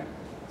 All right.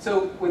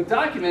 So with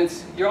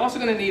documents, you're also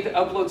going to need to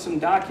upload some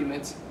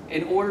documents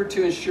in order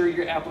to ensure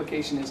your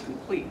application is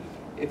complete.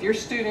 If you're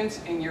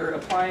students and you're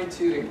applying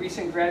to a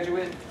recent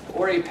graduate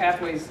or a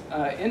Pathways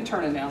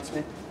intern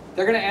announcement,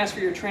 they're going to ask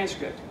for your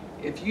transcript.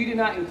 If you do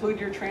not include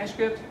your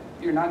transcript,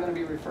 you're not going to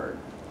be referred.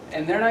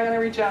 And they're not going to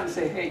reach out and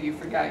say, hey, you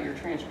forgot your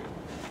transcript.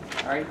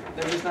 All right?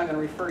 They're just not going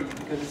to refer you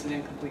because it's an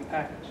incomplete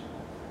package.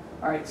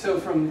 All right, so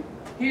from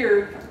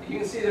here, you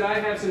can see that I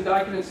have some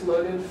documents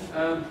loaded.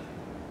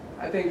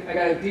 I think I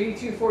got a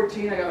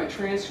DD-214, I got my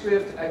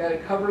transcript, I got a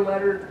cover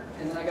letter,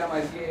 and then I got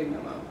my VA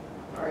memo.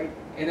 All right,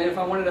 and then if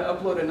I wanted to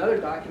upload another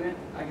document,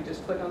 I can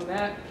just click on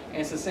that, and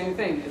it's the same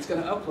thing. It's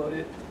going to upload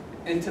it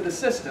into the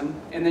system,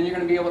 and then you're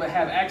going to be able to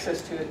have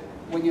access to it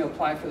when you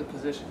apply for the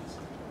positions.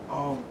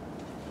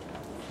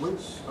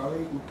 Which are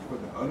they for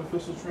the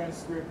unofficial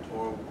transcript,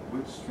 or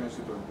which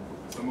transcript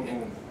are some of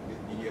them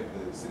you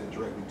have to send it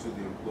directly to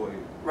the employee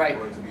Right. in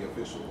order to be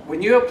official?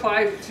 When you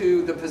apply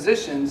to the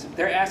positions,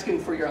 they're asking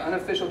for your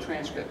unofficial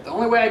transcript. The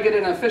only way I get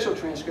an official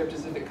transcript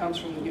is if it comes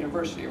from the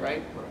university,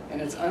 right?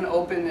 And it's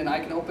unopened, and I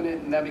can open it,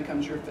 and that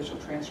becomes your official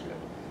transcript.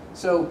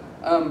 So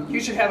you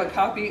should have a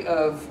copy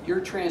of your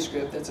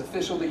transcript that's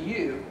official to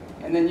you,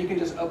 and then you can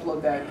just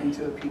upload that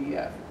into a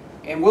PDF.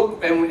 And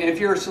if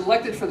you're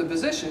selected for the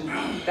position,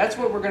 that's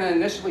what we're going to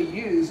initially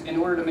use in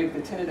order to make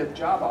the tentative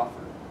job offer.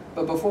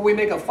 But before we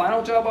make a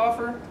final job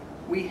offer,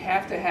 we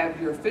have to have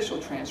your official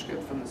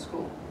transcript from the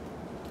school.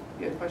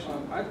 You have a question?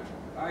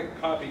 I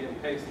copied and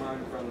pasted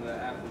mine from the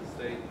Athens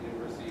State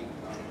University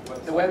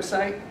website. The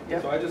website?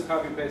 Yep. So I just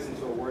copy and paste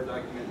into a Word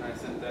document and I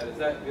sent that. Is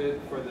that good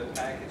for the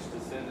package to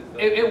send?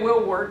 It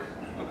will work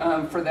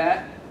for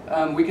that.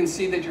 We can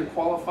see that you're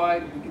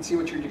qualified, we can see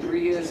what your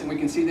degree is, and we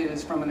can see that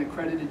it's from an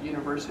accredited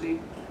university.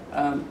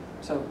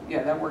 So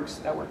yeah, that works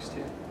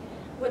too.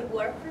 What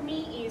worked for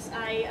me is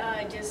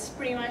I just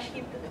pretty much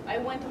I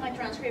went to my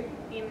transcript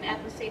in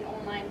Athens State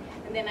Online,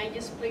 and then I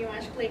just pretty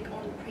much click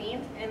on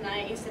print, and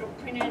instead of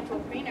printing it to a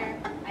printer,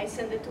 I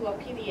send it to a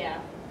PDF.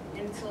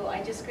 And so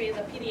I just created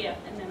a PDF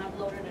and then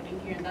uploaded it in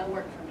here, and that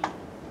worked for me.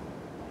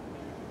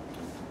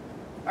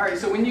 All right,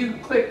 so when you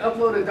click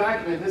upload a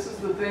document, this is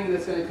the thing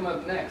that's going to come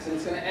up next, and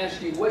it's going to ask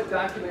you what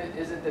document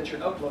is it that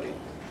you're uploading.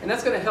 And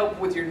that's going to help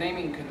with your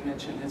naming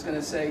convention. It's going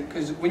to say,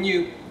 because when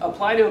you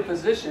apply to a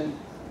position,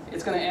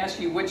 it's going to ask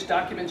you which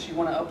documents you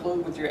want to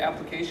upload with your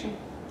application.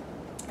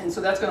 And so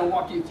that's going to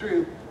walk you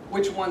through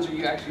which ones are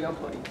you actually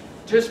uploading.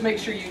 Just make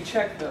sure you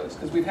check those,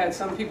 because we've had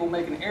some people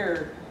make an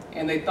error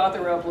and they thought they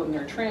were uploading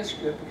their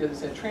transcript because it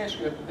said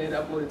transcript, but they had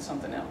uploaded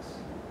something else.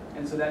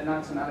 And so that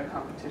knocks them out of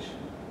competition.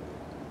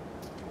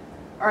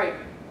 All right,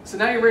 so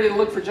now you're ready to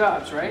look for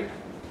jobs, right?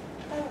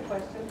 I have a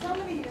question. How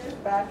many years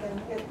back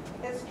in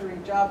history,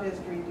 job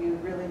history, do you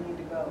really need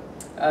to go?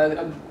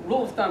 A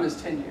rule of thumb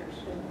is 10 years.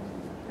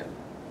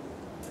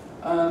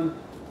 Yep.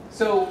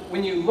 So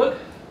when you look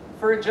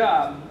for a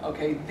job,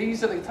 okay,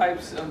 these are the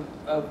types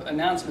of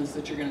announcements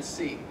that you're going to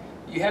see.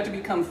 You have to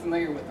become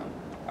familiar with them.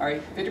 All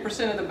right,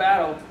 50% of the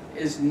battle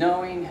is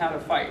knowing how to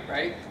fight,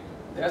 right?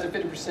 The other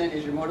 50%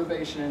 is your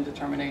motivation and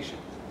determination.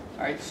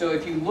 All right, so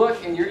if you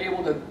look and you're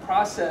able to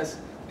process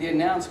the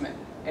announcement,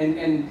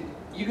 and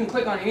you can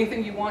click on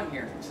anything you want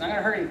here. It's not going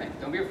to hurt anything.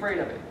 Don't be afraid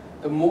of it.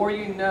 The more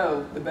you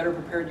know, the better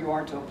prepared you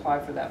are to apply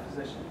for that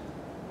position.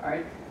 All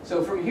right,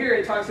 so from here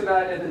it talks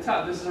about at the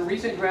top, this is a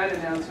recent grad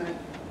announcement.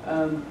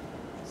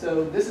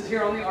 So this is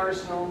here on the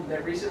Arsenal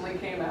that recently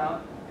came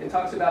out. It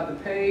talks about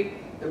the pay,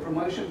 the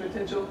promotion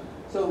potential.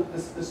 So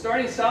the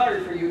starting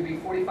salary for you would be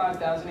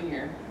 $45,000 a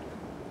year.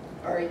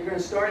 All right, you're going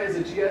to start as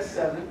a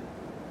GS7.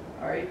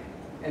 All right,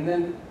 and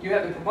then you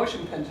have the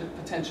promotion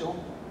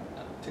potential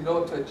to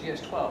go up to a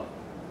GS12. All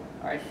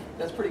right,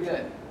 that's pretty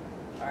good.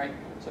 All right,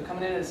 so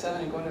coming in at a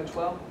 7 and going to a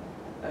 12,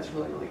 that's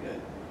really, really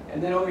good.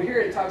 And then over here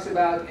it talks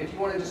about if you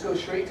want to just go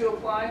straight to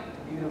apply,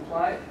 you can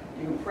apply it.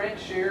 You can print,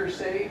 share,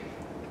 save,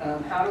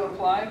 how to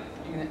apply.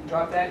 You can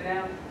drop that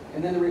down.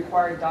 And then the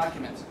required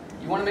documents.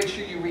 You want to make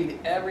sure you read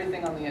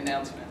everything on the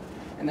announcement,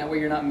 and that way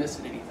you're not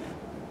missing anything.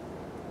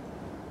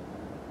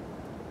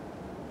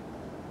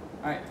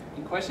 All right,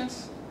 any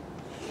questions?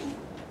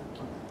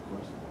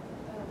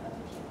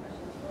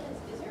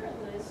 Is there a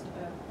list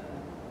of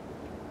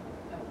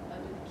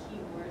under the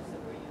keywords that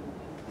where you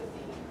put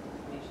the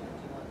information that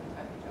you want, the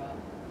type of job?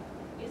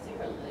 Is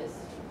there a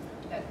list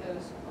that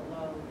goes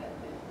below that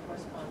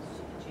corresponds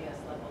to the GS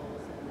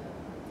levels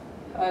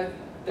and the?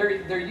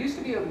 There used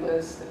to be a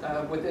list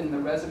within the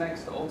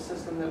Resumex, the old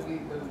system that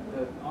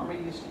the Army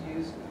used to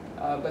use,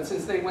 but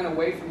since they went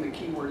away from the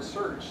keyword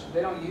search,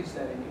 they don't use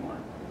that anymore.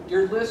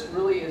 Your list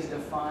really is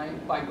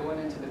defined by going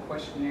into the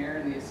questionnaire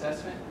and the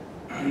assessment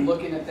and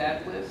looking at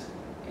that list,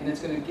 and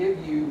it's going to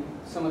give you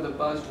some of the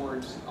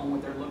buzzwords on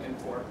what they're looking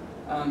for.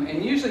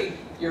 And usually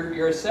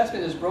your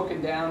assessment is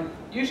broken down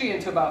usually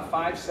into about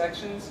 5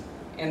 sections,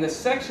 and the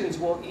sections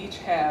will each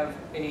have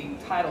a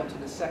title to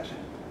the section.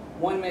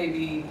 One may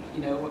be,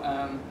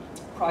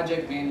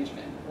 project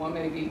management. One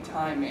may be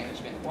time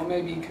management. One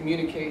may be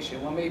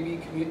communication. One may be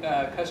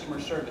customer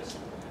service.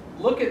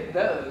 Look at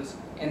those,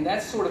 and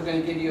that's sort of going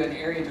to give you an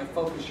area to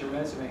focus your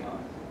resume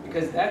on,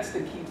 because that's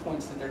the key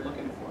points that they're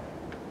looking for.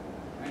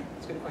 All right,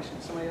 that's a good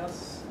question. Somebody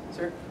else,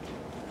 sir?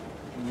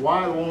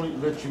 why only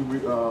let you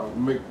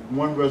make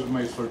one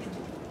resume searchable?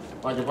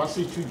 Like if I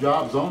see 2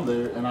 jobs on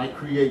there and I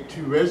create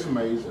 2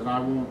 resumes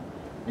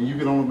and you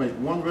can only make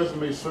one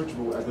resume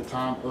searchable at the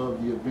time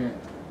of the event.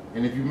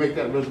 And if you make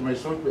that resume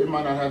searchable, it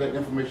might not have that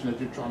information that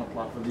you're trying to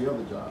apply for the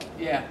other job.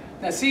 Yeah.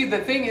 Now see, the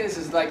thing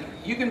is like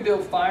you can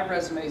build 5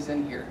 resumes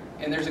in here,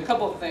 and there's a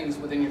couple of things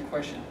within your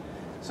question.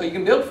 So you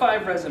can build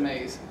 5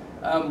 resumes.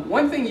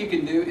 One thing you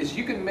can do is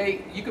you can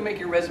make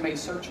your resume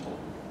searchable.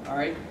 All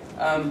right.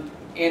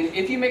 And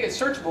if you make it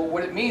searchable,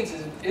 what it means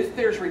is if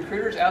there's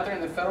recruiters out there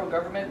in the federal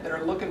government that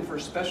are looking for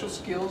special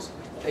skills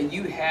that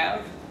you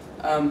have,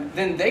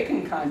 then they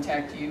can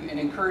contact you and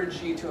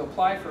encourage you to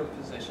apply for a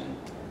position.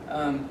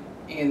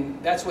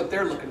 And that's what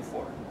they're looking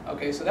for.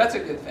 Okay, so that's a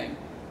good thing.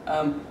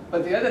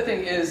 But the other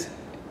thing is,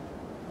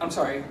 I'm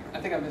sorry, I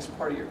think I missed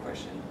part of your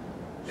question.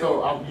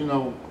 So, you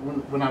know,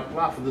 when I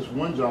applied for this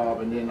one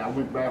job and then I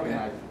went back and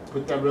I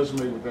put that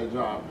resume with that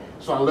job,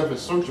 so I left it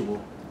searchable.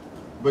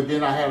 But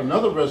then I had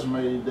another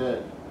resume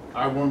that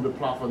I wanted to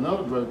apply for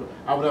another resume.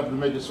 I would have to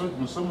make it searchable.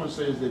 When someone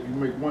says that if you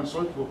make one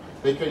searchable,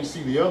 they can't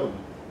see the other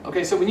one.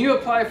 Okay, so when you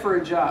apply for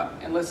a job,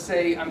 and let's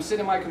say I'm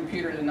sitting at my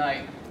computer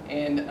tonight,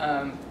 and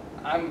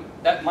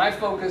my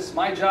focus,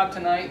 my job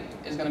tonight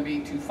is going to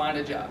be to find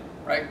a job,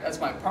 right? That's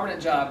my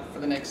permanent job for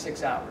the next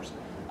 6 hours.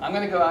 I'm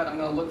going to go out, I'm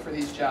going to look for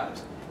these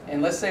jobs.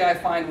 And let's say I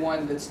find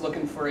one that's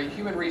looking for a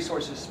human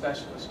resources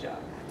specialist job,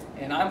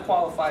 and I'm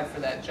qualified for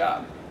that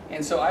job.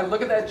 And so I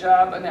look at that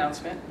job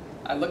announcement,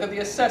 I look at the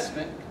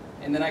assessment,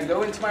 and then I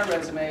go into my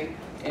resume,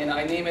 and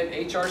I name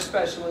it HR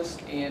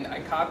specialist, and I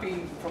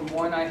copy from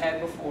one I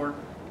had before,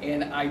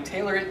 and I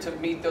tailor it to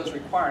meet those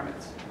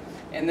requirements.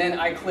 And then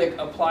I click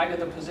apply to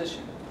the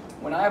position.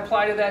 When I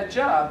apply to that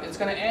job, it's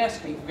going to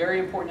ask me very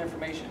important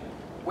information.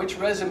 Which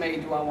resume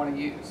do I want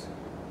to use?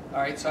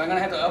 All right, so I'm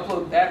going to have to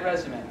upload that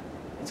resume.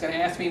 It's going to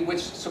ask me which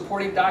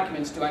supporting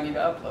documents do I need to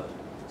upload.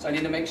 So I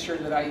need to make sure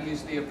that I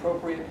use the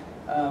appropriate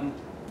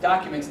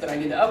documents that I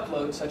need to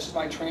upload, such as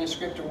my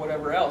transcript or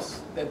whatever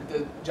else that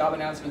the job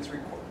announcement's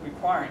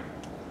requiring.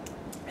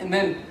 And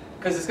then,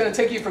 because it's going to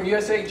take you from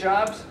USA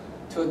Jobs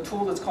to a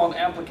tool that's called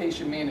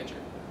Application Manager.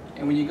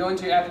 And when you go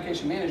into your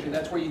Application Manager,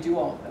 that's where you do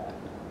all of that.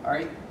 All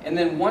right? And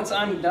then once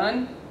I'm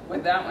done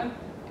with that one,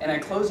 and I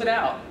close it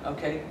out,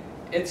 okay,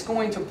 it's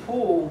going to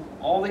pull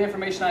all the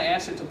information I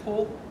asked it to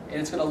pull,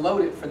 and it's going to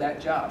load it for that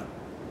job.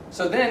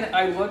 So then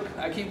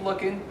I keep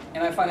looking,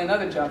 and I find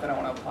another job that I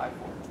want to apply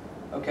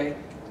for, okay?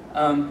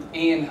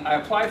 And I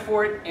apply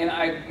for it, and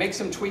I make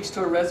some tweaks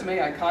to a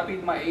resume. I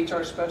copied my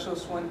HR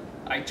specialist one,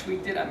 I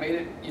tweaked it, I made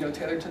it, you know,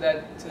 tailored to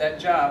that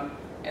job,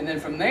 and then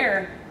from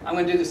there, I'm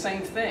going to do the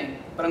same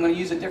thing, but I'm going to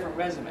use a different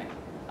resume.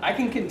 I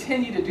can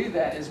continue to do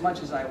that as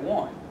much as I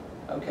want,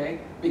 okay?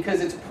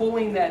 Because it's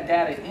pulling that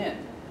data in.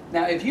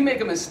 Now, if you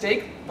make a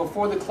mistake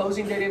before the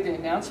closing date of the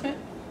announcement,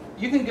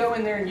 you can go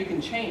in there and you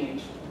can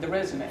change the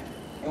resume.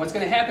 And what's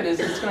going to happen is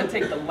it's going to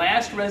take the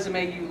last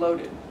resume you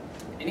loaded.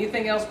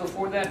 Anything else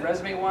before that,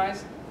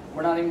 resume-wise,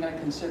 we're not even going to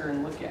consider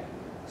and look at.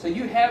 So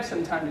you have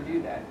some time to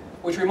do that.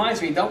 Which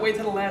reminds me, don't wait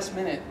till the last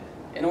minute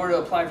in order to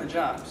apply for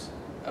jobs,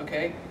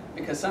 okay?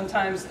 Because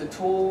sometimes the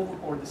tool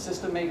or the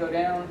system may go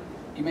down,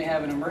 you may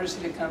have an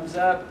emergency that comes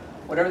up,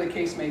 whatever the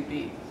case may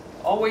be.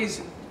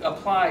 Always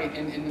apply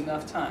in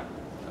enough time,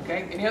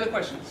 okay? Any other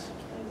questions?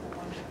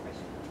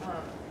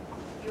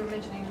 You were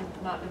mentioning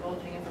not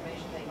divulging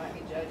information that you might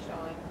be judged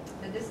on.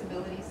 The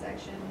disability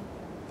section,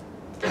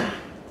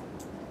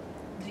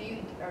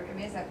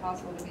 is that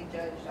possible to be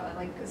judged on?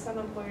 Like, because some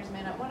employers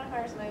may not want to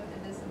hire somebody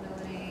with a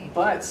disability.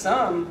 But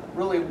some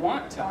really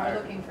want to hire.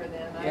 Are looking for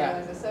them. I Yeah.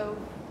 realize that. So,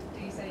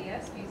 do you say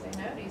yes? Do you say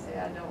no? Do you say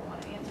I don't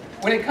want to answer?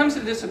 When it comes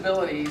to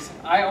disabilities,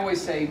 I always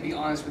say be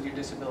honest with your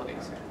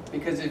disabilities.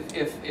 Because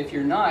if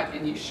you're not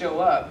and you show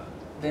up,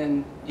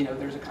 then you know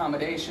there's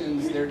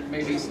accommodations, there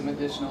may be some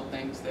additional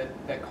things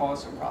that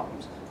cause some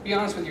problems. Be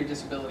honest with your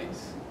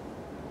disabilities.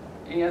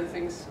 Any other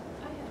things?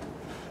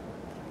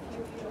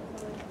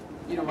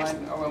 You don't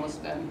mind? Oh,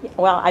 almost done.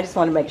 Well, I just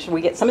want to make sure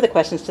we get some of the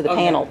questions to the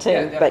Okay. panel too,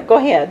 Yeah, but definitely. go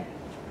ahead.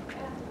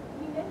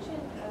 You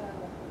mentioned you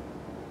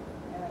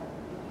can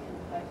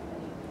apply to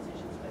many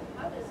positions,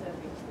 but how does a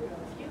recruiter,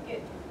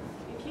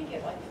 if you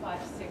get like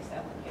 5, 6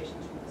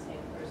 applications from the same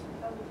person,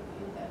 how would you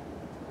view that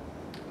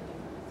for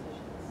different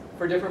positions?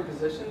 For different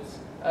positions?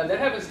 That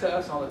happens to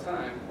us all the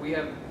time. We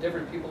have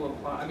different people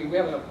apply. I mean, we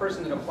have a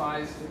person that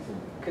applies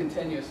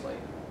continuously.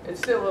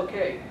 It's still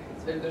okay.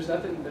 There's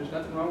nothing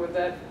wrong with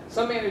that.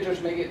 Some managers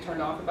may get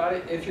turned off about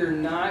it. If you're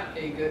not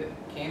a good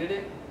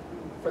candidate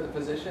for the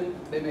position,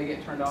 they may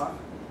get turned off.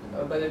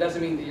 But it doesn't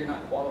mean that you're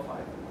not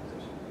qualified for the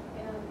position.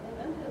 And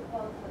under the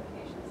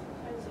qualifications,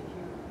 sometimes if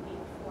you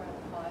meet 4 out of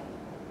 5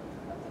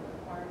 of the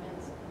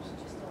requirements,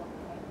 you just don't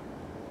apply.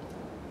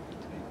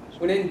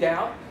 When in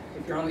doubt,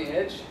 if you're on the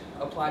edge,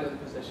 apply to the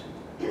position.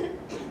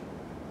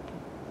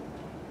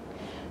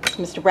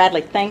 Mr.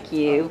 Bradley, thank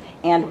you.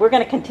 And we're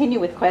going to continue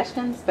with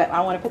questions, but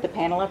I want to put the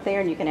panel up there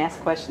and you can ask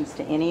questions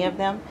to any of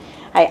them.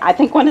 I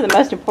think one of the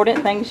most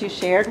important things you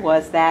shared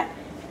was that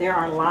there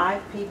are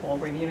live people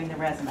reviewing the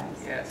resumes.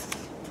 Yes.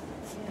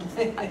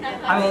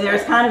 I mean,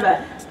 there's kind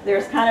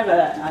of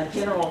a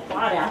general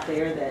thought out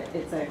there that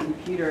it's a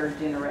computer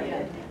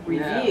generated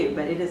review,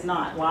 but it is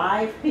not.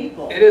 Live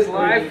people. It is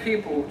live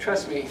people.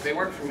 Trust me, they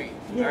work for me.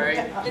 All right,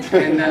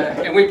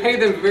 and we pay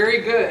them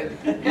very good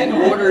in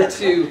order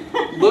to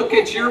look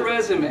at your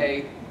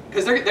resume,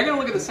 because they're going to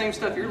look at the same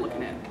stuff you're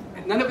looking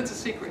at. None of it's a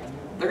secret.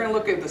 They're going to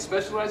look at the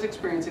specialized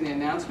experience in the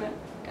announcement,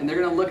 and they're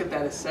going to look at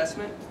that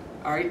assessment.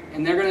 All right,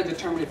 and they're going to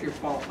determine if you're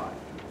qualified.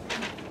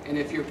 And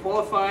if you're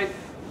qualified,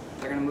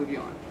 they're going to move you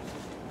on.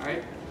 All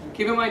right.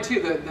 Keep in mind too,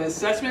 the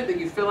assessment that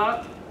you fill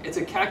out, it's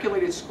a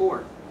calculated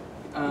score.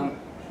 And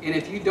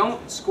if you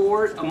don't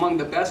score among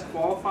the best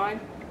qualified,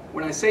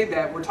 when I say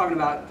that, we're talking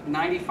about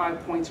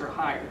 95 points or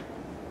higher.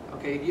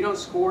 Okay, if you don't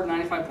score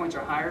 95 points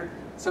or higher,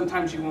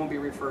 sometimes you won't be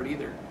referred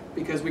either,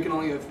 because we can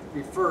only have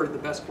referred the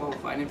best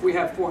qualified. And if we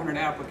have 400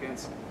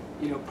 applicants,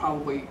 you know,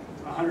 probably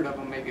 100 of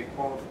them may get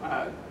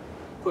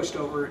pushed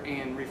over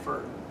and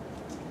referred.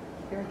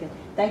 Very good.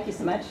 Thank you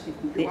so much.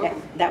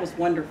 That was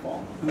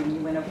wonderful. I mean,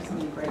 you went over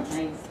some great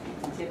things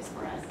and tips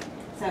for us.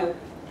 So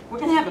we're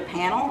going to have a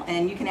panel,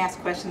 and you can ask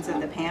questions of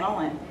the panel.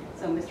 And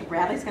so Mr.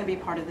 Bradley's going to be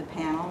part of the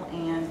panel.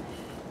 And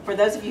for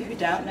those of you who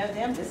don't know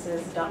them, this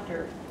is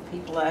Dr.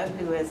 Pipolo,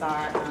 who is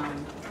our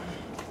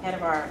head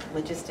of our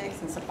logistics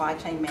and supply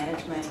chain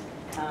management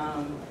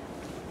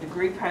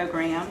degree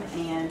program.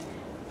 And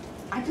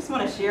I just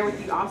want to share with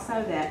you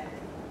also that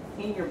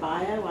in your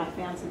bio, I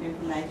found some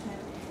information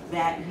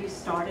that you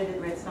started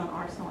at Redstone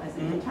Arsenal as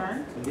an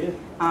intern. I did.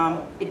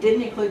 It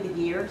didn't include the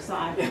year, so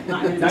I'm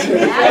not going to do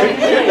that.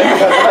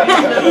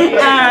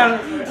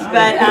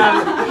 But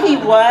he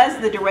was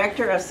the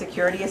Director of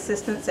Security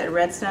Assistance at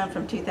Redstone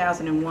from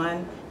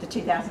 2001 to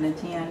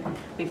 2010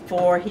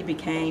 before he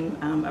became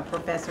a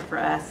professor for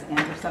us, and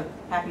we're so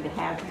happy to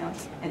have him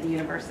at the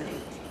university.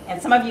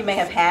 And some of you may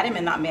have had him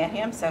and not met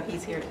him, so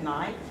he's here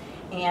tonight.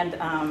 And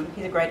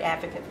he's a great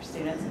advocate for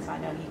students, and so I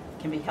know he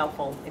can be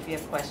helpful if you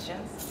have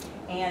questions.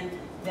 And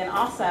then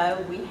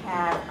also we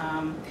have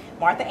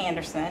Martha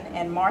Anderson,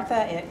 and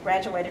Martha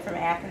graduated from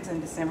Athens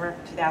in December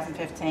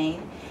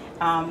 2015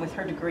 with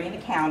her degree in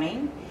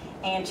accounting,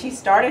 and she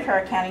started her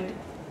accounting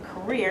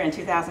career in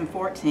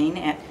 2014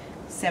 at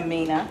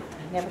Semina, I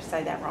never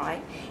say that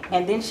right,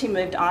 and then she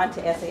moved on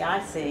to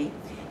SAIC,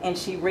 and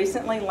she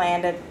recently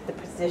landed the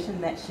position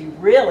that she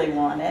really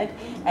wanted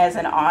as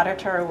an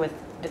auditor with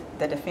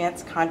the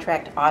Defense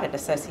Contract Audit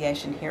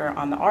Association here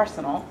on the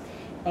Arsenal,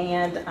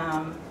 and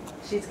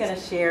she's going to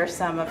share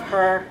some of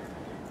her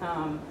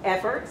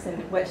efforts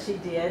and what she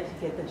did to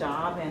get the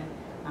job. And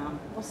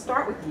we'll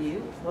start with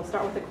you. We'll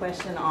start with a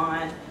question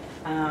on,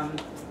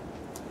 and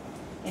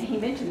he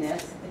mentioned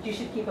this, that you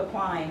should keep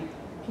applying.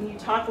 Can you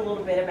talk a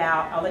little bit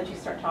about, I'll let you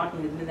start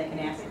talking and then they can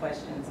ask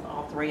questions,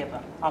 all three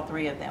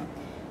of them.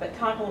 But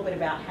talk a little bit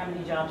about how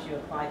many jobs you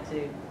applied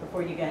to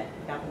before you got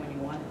the one you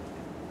wanted.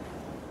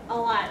 A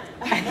lot.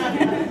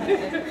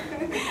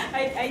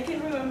 I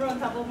can remember on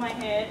top of my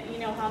head, you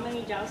know, how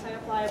many jobs I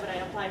applied, but I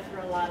applied for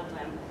a lot of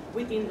them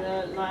within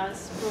the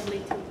last probably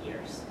 2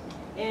 years.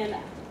 And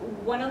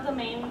one of the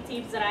main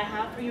tips that I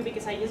have for you,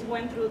 because I just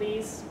went through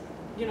these,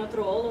 you know,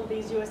 through all of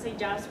these USA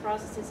jobs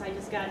processes, I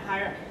just got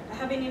hired. I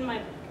have been in my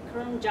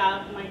current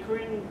job, I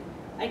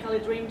call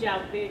it dream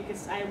job,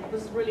 because I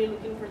was really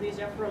looking for this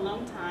job for a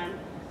long time,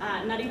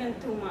 not even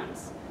 2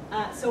 months.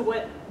 So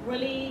what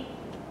really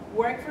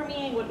worked for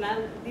me and what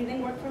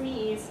didn't work for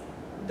me is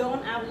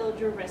don't upload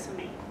your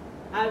resume.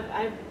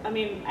 I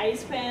mean, I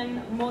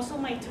spent most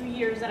of my 2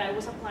 years that I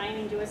was applying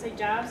in USA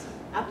jobs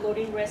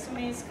uploading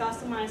resumes,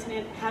 customizing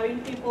it, having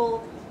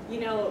people,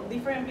 you know,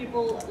 different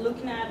people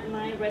looking at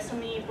my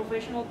resume,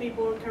 professional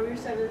people, career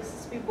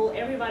services people,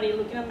 everybody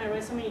looking at my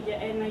resume,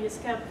 and I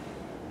just kept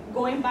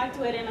going back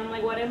to it, and I'm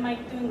like, what am I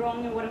doing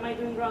wrong and what am I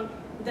doing wrong?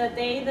 The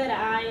day that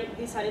I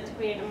decided to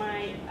create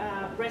my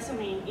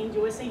resume in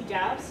USA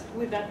jobs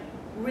with that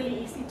really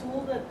easy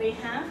tool that they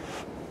have,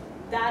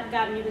 that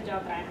got me the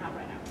job that I have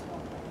right now.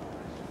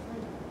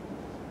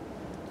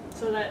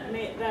 So that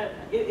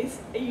it's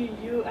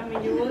you I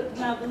mean, you would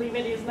not believe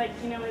it. It's like,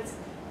 you know, it's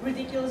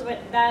ridiculous,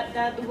 but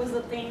that was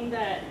the thing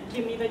that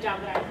gave me the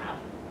job that I have.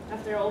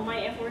 After all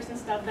my efforts and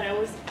stuff that I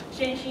was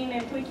changing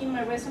and tweaking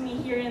my resume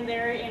here and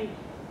there, and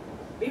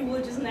it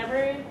will just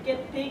never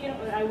get picked, it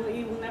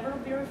will never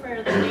be referred.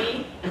 The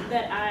day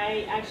that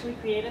I actually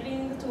created it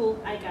in the tool,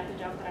 I got the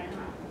job that I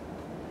have.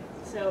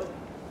 So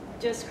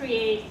just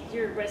create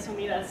your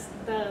resume. That's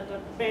the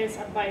best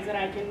advice that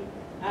I can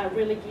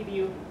really give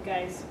you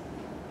guys.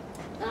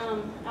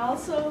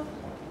 Also,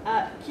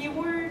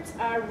 keywords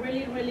are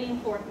really, really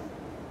important.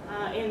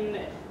 And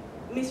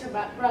Mr.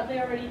 Bradley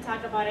already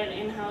talked about it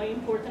and how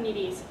important it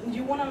is.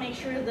 You want to make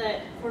sure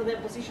that for the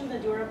position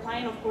that you are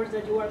applying, of course,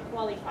 that you are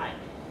qualified.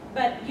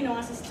 But, you know,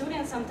 as a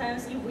student,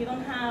 sometimes if we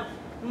don't have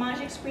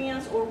much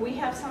experience, or we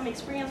have some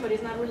experience but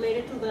it's not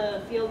related to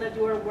the field that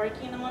you are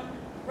working on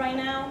right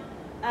now,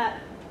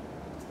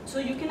 so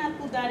you cannot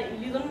put that,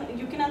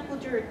 you cannot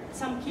put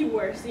some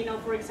keywords, you know,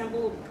 for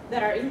example,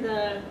 that are in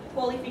the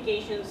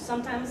qualifications.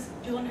 Sometimes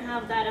you don't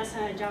have that as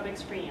a job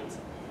experience.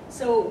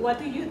 So what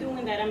do you do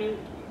in that? I mean,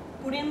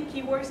 putting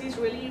keywords is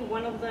really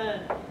one of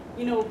the,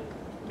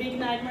 big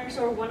nightmares,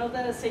 or one of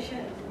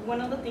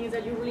the things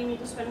that you really need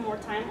to spend more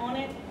time on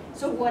it.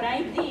 So what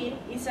I did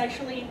is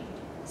actually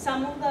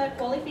some of the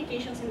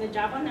qualifications in the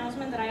job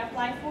announcement that I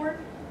applied for,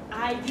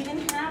 I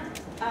didn't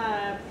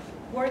have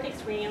work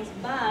experience,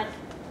 but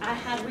I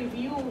had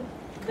reviewed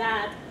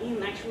that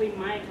in actually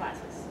my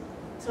classes.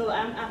 So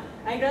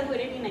I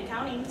graduated in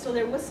accounting, so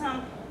there was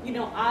some,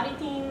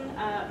 auditing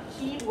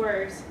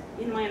keywords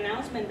in my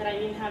announcement that I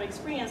didn't have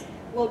experience.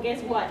 Well,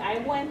 guess what? I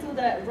went to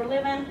the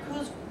relevant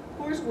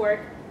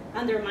coursework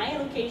under my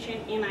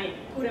education and I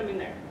put them in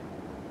there.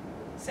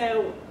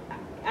 So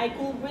I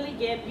could really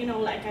get,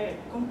 like a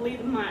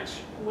complete match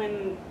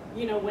when,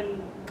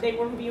 when they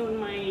were reviewing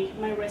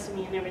my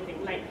resume and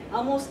everything. Like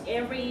almost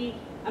every,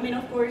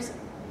 of course,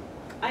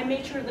 I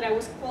made sure that I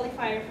was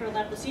qualified for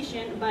that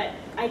position, but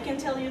I can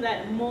tell you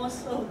that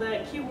most of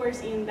the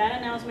keywords in that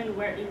announcement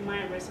were in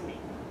my resume.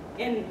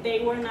 And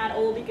they were not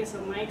all because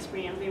of my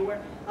experience. They were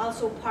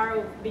also part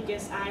of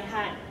because I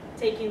had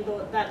taken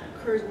that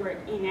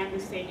coursework in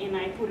Athens State and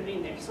I put it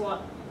in there.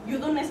 So you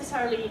don't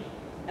necessarily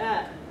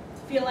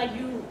feel like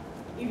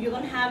if you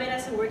don't have it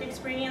as a work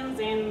experience,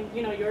 then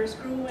you're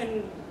screwed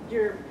and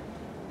your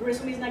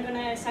resume is not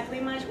gonna exactly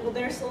match. Well,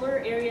 there's other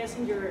areas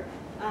in your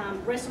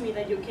resume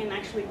that you can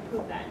actually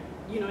put that,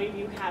 if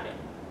you have it.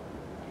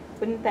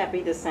 Wouldn't that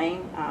be the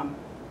same,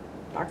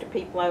 Dr.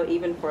 Peplo,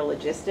 even for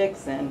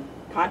logistics and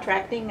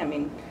contracting?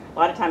 A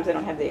lot of times they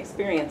don't have the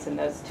experience in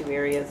those two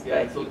areas,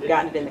 Yeah, but so you've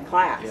gotten it in the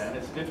class. Yeah, and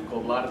it's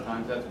difficult. A lot of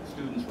times that's what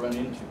students run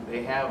into.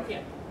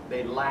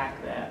 They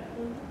lack that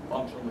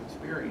functional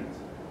experience.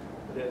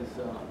 But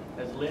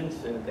as Lynn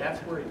said, that's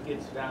where it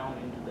gets down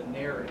into the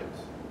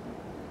narratives.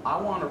 I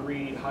want to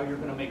read how you're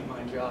going to make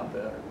my job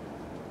better.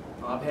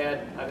 I've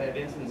had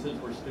instances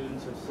where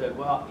students have said,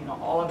 well,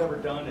 all I've ever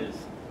done is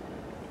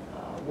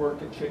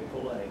worked at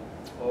Chick-fil-A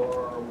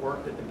or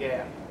worked at the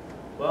Gap.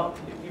 Well,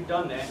 if you've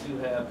done that, you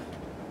have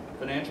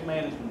financial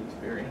management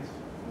experience,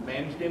 you've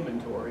managed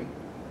inventory,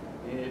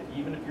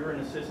 even if you're an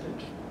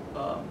assistant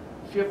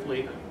shift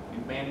leader,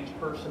 you've managed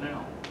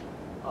personnel.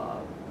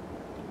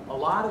 A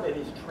lot of it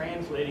is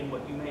translating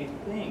what you may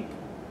think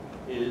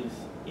is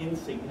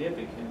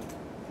insignificant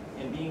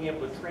and being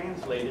able to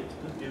translate it to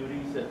the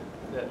duties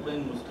that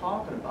Lynn was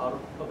talking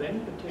about of any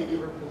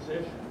particular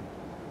position.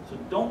 So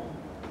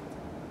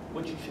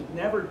what you should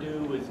never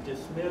do is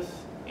dismiss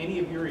any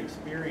of your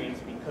experience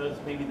because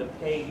maybe the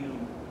pay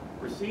you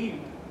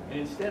received, and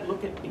instead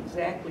look at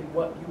exactly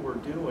what you were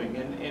doing.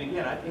 And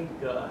again, I think,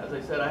 as I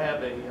said, I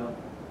have a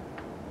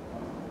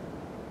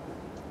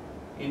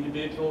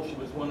individual, she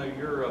was one of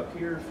your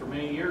peers for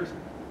many years.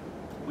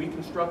 We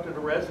constructed a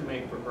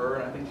resume for her,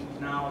 and I think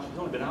she's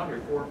only been out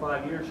here 4 or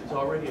 5 years. She's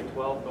already at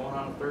 12, going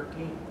on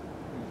 13,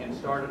 and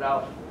started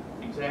out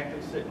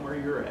exactly sitting where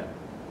you're at.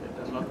 Had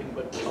done nothing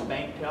but a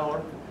bank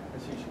teller.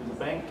 And so she was a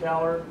bank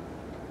teller,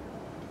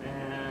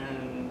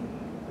 and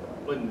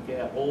wasn't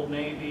Gap, Old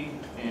Navy,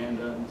 and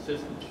an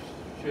assistant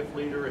shift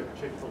leader at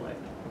Chick-fil-A.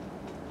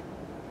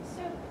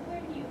 So where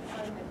do you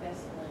find the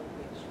best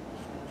language?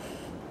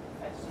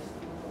 That's just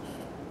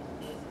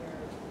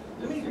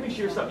Let me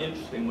share something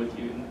interesting with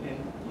you,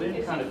 and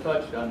Lynn kind of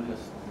touched on this.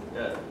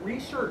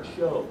 Research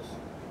shows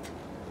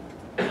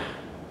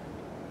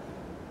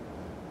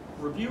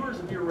reviewers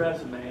of your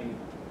resume,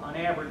 on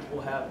average,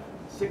 will have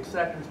 6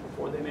 seconds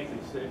before they make a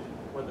decision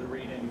whether to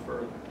read any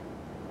further.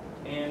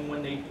 And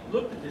when they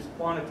looked at this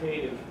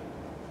quantitative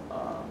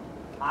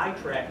eye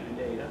tracking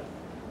data,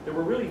 there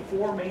were really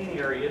 4 main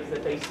areas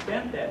that they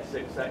spent that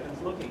 6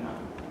 seconds looking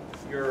on.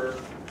 Your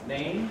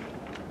name,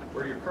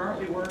 where you're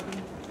currently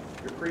working,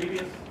 your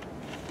previous,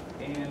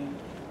 and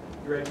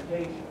your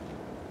education.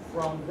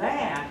 From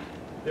that,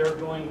 they're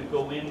going to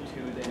go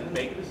into then and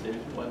make a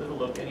decision whether to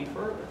look any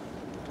further.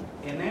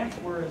 And that's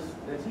where,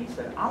 as he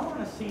said, I want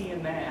to see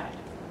in that,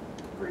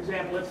 for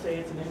example, let's say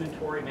it's an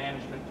inventory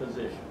management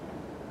position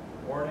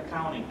or an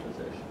accounting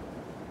position.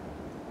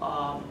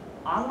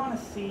 I want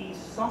to see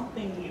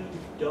something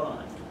you've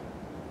done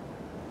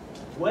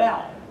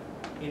well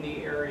in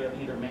the area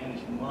of either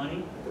managing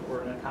money, if it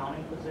were an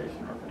accounting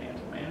position or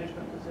financial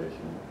management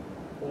position,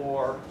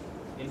 or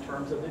in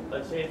terms of,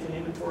 let's say it's an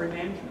inventory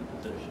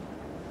management position.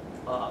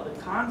 The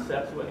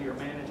concepts, whether you're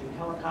managing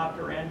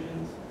helicopter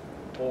engines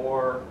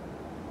or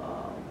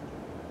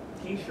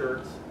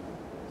t-shirts,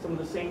 some of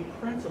the same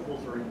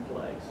principles are in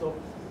play. So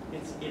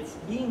it's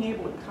being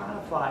able to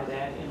codify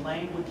that in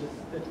language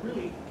that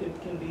really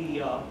can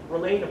be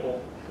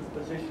relatable to the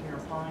position you're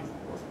applying for.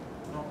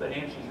 I don't know if that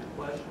answers your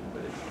question,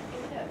 but it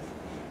does.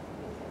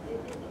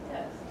 It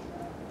does.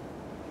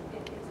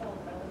 It's all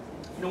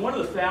relative. One of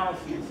the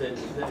fallacies that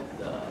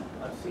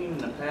I've seen in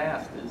the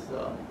past is,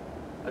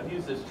 I've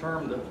used this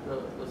term,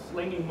 the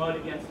slinging mud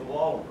against the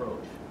wall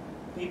approach.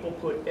 People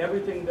put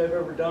everything they've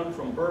ever done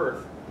from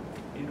birth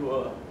into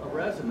a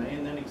resume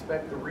and then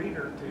expect the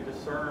reader to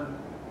discern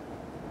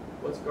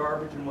what's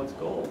garbage and what's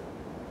gold.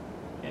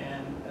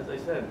 And as I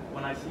said,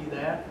 when I see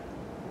that,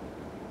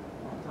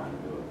 I don't have time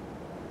to do it.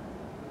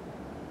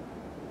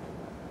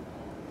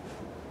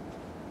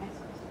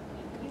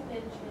 You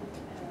mentioned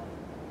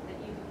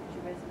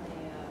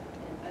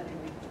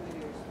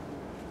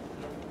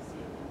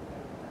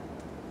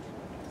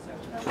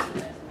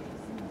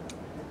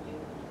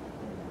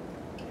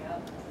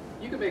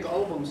make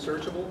all of them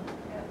searchable,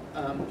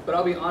 but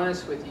I'll be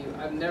honest with you,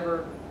 I've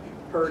never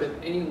heard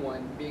of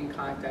anyone being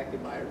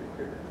contacted by a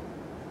recruiter.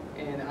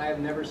 And I have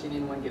never seen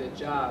anyone get a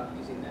job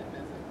using that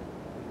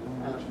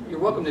method. You're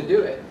welcome to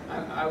do it.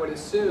 I would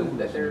assume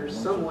that there's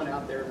someone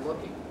out there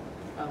looking,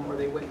 or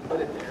they wouldn't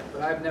put it there,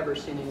 but I've never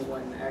seen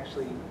anyone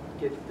actually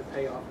get the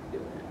payoff of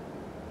doing it.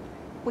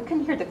 We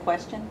couldn't hear the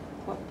question.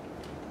 What?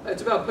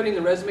 It's about putting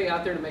the resume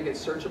out there to make it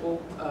searchable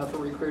for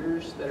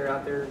recruiters that are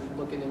out there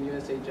looking in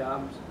USA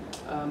Jobs.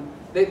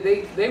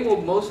 They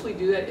will mostly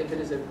do that if it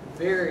is a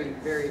very,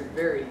 very,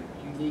 very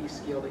unique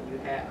skill that you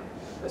have,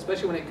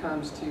 especially when it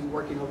comes to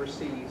working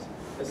overseas.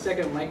 A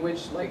second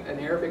language, like an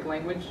Arabic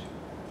language,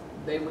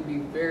 they would be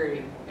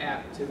very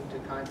apt to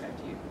contact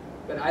you.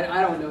 But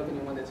I don't know of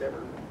anyone that's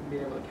ever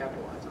been able to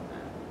capitalize on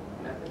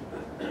that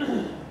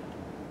method.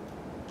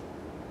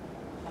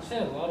 I see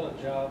a lot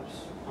of jobs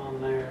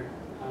on there.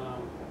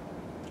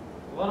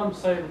 A lot of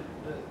them say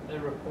that they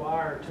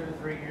require 2 to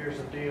 3 years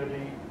of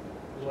DoD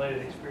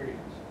related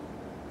experience.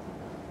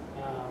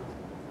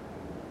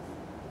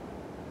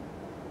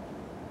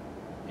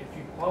 If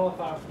you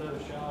qualify for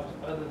those jobs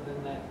other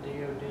than that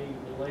DoD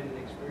related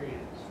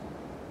experience,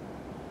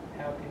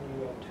 how can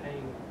you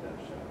obtain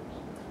those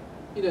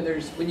jobs? You know,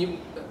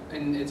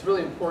 and it's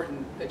really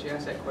important that you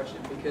ask that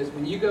question, because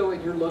when you go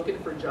and you're looking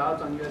for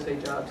jobs on USA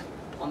Jobs,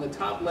 on the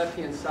top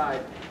left-hand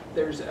side,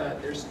 there's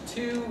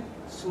 2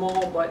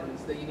 small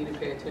buttons that you need to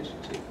pay attention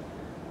to.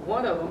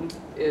 One of them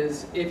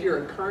is if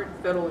you're a current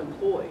federal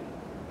employee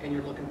and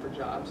you're looking for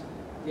jobs.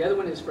 The other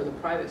one is for the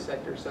private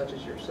sector, such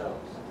as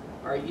yourselves.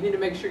 All right, you need to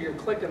make sure you're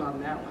clicking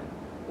on that one.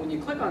 When you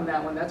click on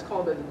that one, that's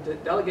called a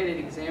Delegated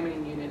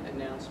Examining Unit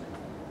announcement.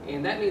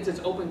 And that means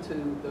it's open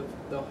to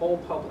the whole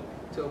public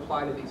to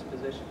apply to these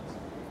positions.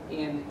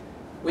 And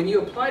when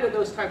you apply to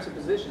those types of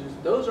positions,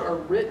 those are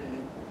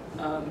written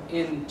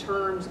in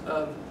terms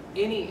of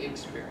any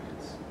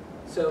experience.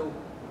 So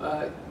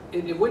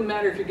it wouldn't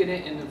matter if you're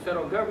getting it in the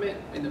federal government,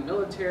 in the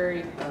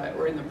military,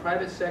 or in the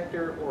private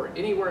sector, or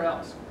anywhere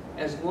else.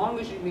 As long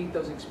as you meet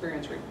those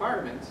experience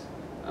requirements,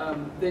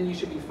 then you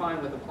should be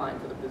fine with applying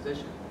for the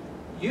position.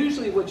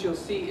 Usually what you'll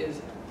see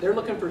is they're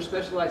looking for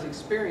specialized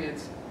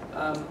experience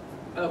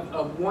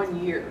of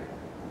 1 year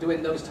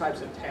doing those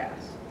types of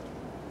tasks.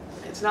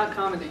 It's not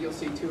common that you'll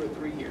see 2 or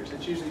 3 years.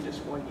 It's usually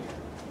just 1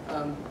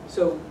 year.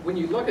 So when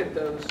you look at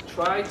those,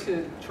 try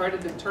to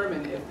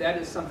determine if that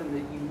is something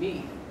that you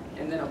need,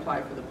 and then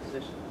apply for the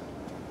position.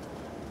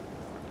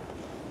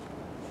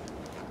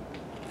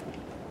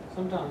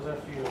 Sometimes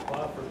after you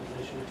apply for a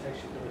position, it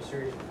takes you through a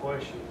series of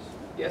questions.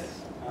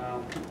 Yes.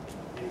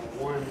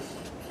 One's,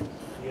 do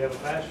you have a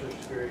bachelor's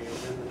degree? And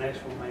then the next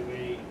one may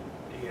be,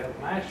 do you have a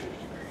master's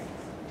degree?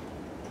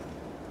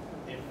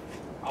 If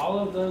all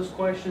of those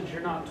questions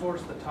you're not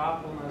towards the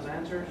top on those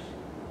answers,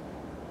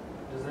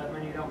 does that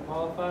mean you don't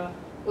qualify?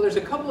 Well, there's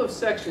a couple of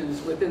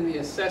sections within the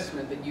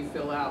assessment that you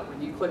fill out.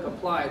 When you click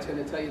apply, it's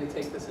going to tell you to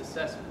take this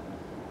assessment.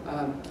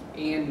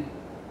 And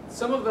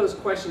some of those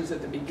questions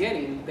at the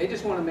beginning, they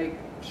just want to make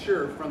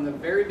sure from the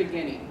very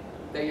beginning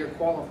that you're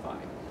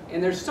qualified.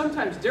 And there's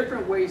sometimes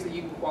different ways that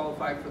you can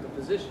qualify for the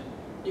position.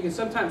 You can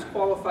sometimes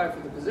qualify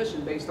for the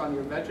position based on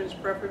your veteran's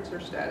preference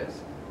or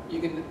status. You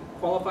can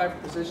qualify for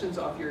positions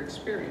off your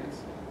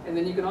experience. And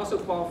then you can also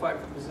qualify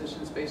for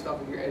positions based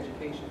off of your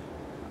education.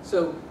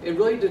 So it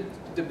really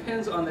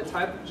depends on the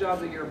type of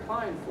job that you're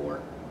applying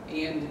for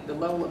and the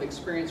level of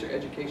experience or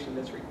education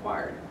that's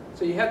required.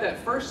 So you have that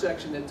first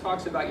section that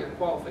talks about your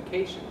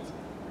qualifications.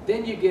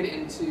 Then you get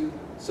into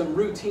some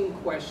routine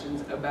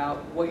questions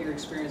about what your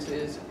experience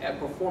is at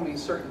performing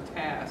certain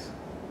tasks.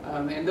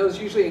 And those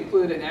usually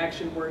include an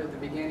action word at the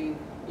beginning,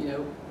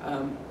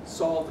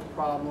 solve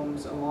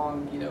problems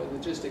along,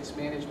 logistics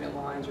management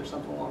lines or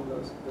something along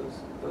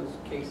those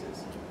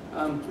cases.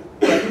 But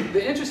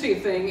the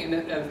interesting thing,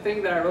 and a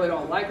thing that I really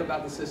don't like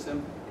about the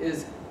system,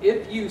 is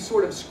if you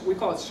we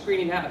call it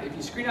screening out. If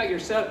you screen out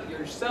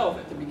yourself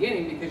at the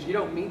beginning because you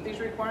don't meet these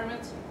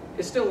requirements,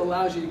 it still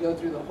allows you to go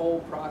through the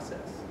whole process.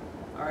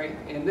 All right,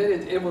 and then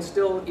it will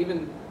still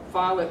even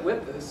file it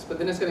with this, but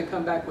then it's going to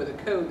come back with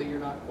a code that you're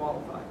not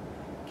qualified.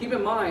 Keep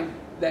in mind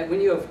that when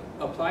you have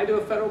applied to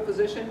a federal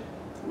position,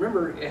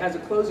 remember it has a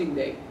closing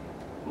date.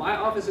 My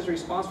office is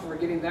responsible for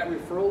getting that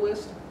referral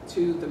list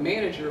to the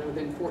manager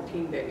within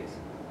 14 days.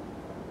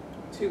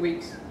 2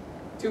 weeks.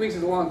 2 weeks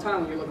is a long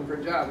time when you're looking for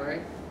a job,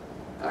 right?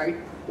 All right.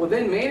 Well,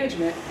 then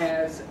management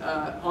has,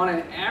 on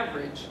an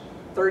average,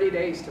 30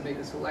 days to make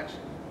a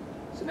selection.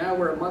 So now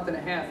we're a month and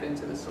a half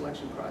into the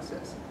selection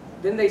process.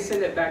 Then they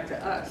send it back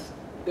to us.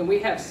 Then we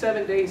have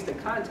 7 days to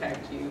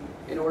contact you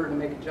in order to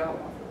make a job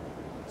offer.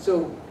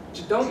 So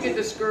don't get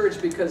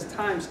discouraged because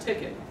time's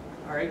ticking.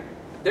 All right.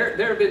 There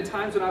have been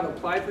times when I've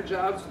applied for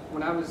jobs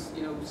when I was,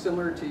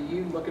 similar to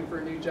you, looking for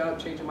a new job,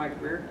 changing my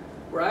career,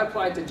 where I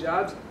applied to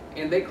jobs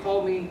and they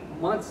call me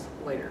months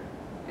later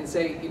and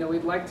say,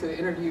 we'd like to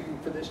interview you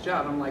for this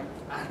job. I'm like,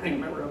 I don't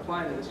even remember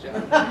applying to this job.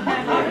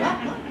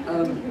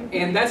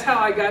 And that's how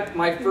I got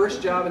my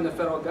first job in the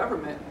federal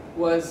government.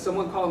 Was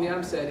someone called me up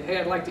and said, hey,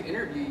 I'd like to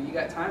interview you. You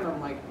got time? I'm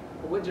like,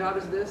 well, what job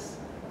is this?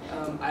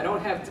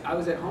 I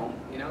was at home,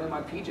 you know, in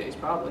my PJs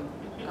probably,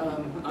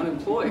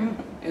 unemployed.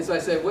 And so I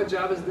said, what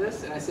job is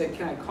this? And I said,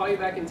 can I call you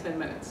back in 10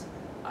 minutes?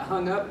 I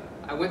hung up,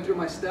 I went through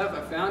my stuff,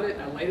 I found it,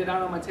 I laid it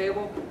out on my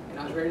table, and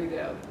I was ready to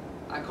go.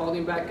 I called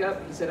him back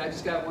up, he said, I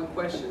just got one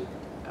question.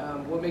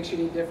 What makes you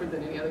any different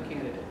than any other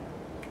candidate?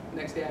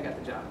 Next day I got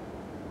the job,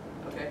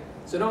 okay?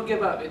 So don't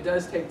give up, it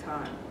does take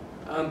time.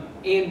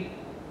 And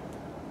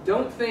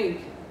don't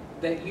think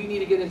that you need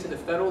to get into the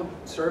federal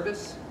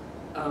service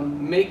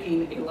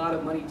making a lot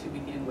of money to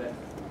begin with.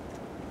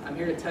 I'm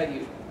here to tell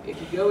you, if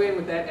you go in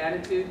with that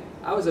attitude,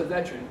 I was a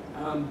veteran.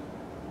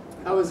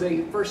 I was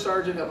a first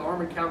sergeant of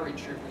Armored Cavalry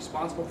Troop,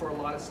 responsible for a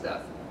lot of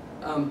stuff.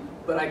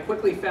 But I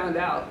quickly found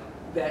out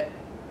that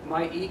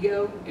my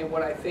ego and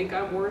what I think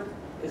I'm worth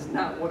is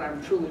not what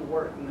I'm truly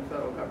worth in the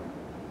federal government,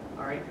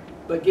 all right?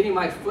 But getting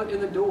my foot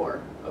in the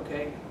door,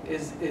 okay,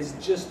 is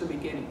just the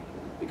beginning.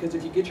 Because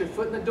if you get your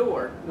foot in the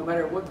door, no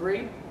matter what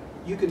grade,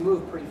 you can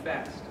move pretty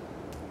fast,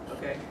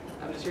 okay?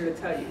 I'm just here to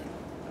tell you.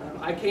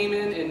 I came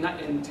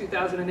in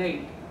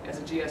 2008 as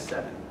a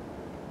GS7,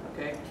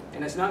 okay?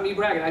 And it's not me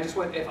bragging, I just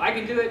went, if I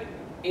can do it,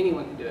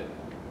 anyone can do it.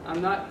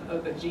 I'm not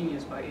a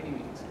genius by any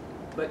means.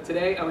 But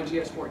today, I'm a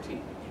GS14,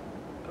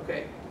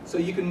 okay? So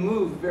you can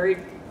move very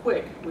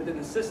quick within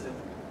the system.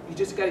 You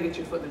just gotta get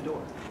your foot in the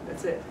door,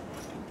 that's it.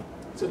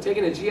 So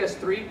taking a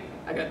GS3,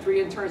 I got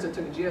 3 interns that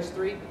took a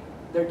GS3,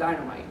 they're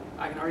dynamite,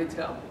 I can already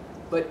tell.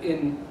 But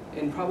in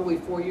probably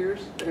 4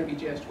 years, they're gonna be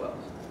GS12s.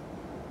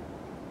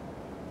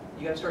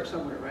 You gotta start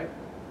somewhere, right?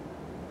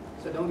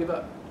 So don't give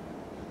up.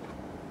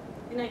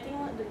 And I think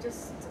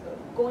just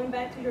going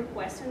back to your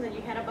question that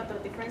you had about the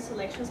different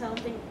selections, I don't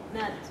think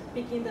that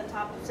picking the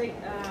top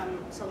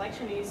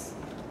selection is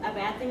a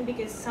bad thing,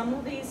 because some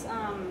of these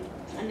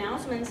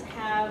announcements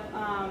have,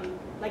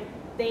 like,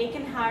 they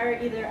can hire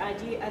either at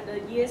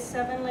the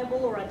GS7 level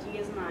or a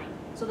GS9.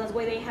 So that's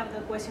why they have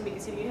the question,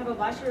 because if you have a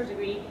bachelor's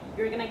degree,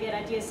 you're gonna get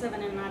a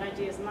GS7 and not a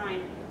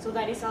GS9. So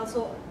that is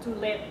also to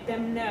let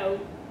them know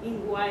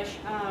in which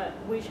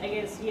I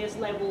guess GS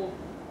level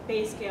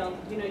pay scale,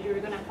 you know, you're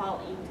gonna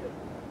fall into.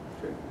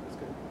 True, that's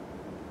good.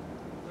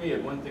 Let me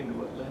add one thing to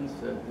what Lynn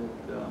said,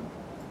 that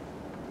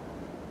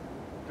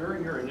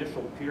during your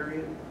initial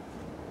period,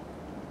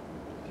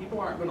 people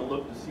aren't going to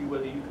look to see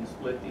whether you can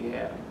split the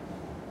atom.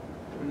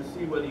 They're going to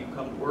see whether you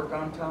come to work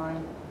on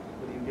time,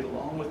 whether you get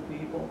along with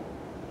people,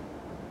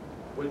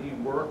 whether you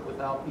work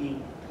without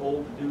being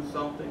told to do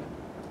something,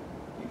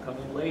 you come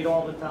in late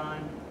all the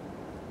time,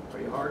 are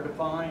you hard to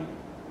find?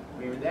 I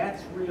mean,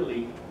 that's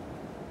really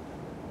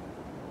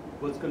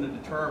what's going to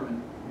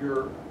determine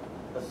your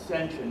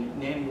ascension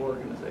in any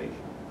organization.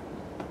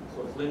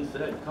 So as Lynn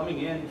said,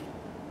 coming in,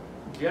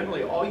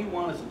 generally all you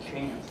want is a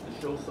chance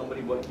to show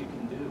somebody what you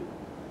can do.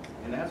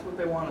 And that's what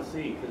they want to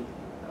see. Cause,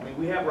 I mean,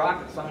 we have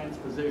rocket science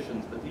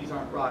positions, but these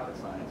aren't rocket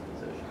science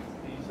positions.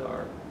 These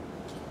are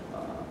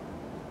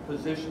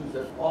positions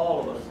that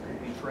all of us can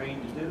be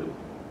trained to do.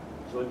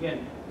 So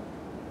again,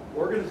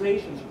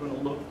 organizations are going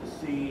to look to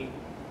see,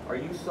 are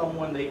you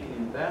someone they can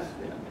invest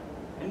in?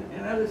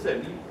 And as I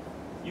said,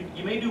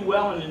 you may do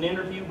well in an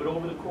interview, but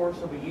over the course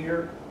of a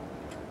year,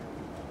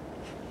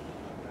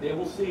 they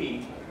will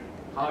see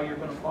how you're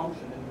going to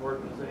function in the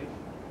organization.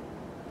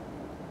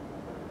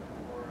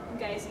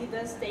 Guys, it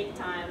does take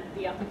time.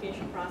 The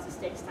application process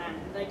takes time.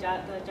 The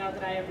job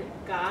that I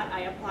got,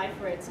 I applied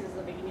for it since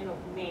the beginning of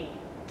May,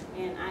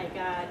 and I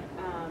got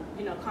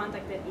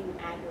contacted in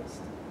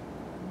August.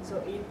 So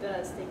it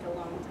does take a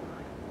long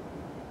time.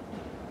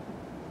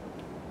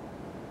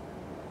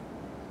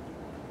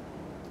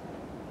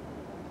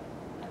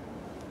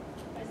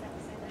 What does that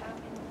say? That I've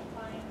been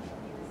applying for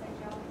USA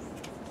jobs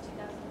since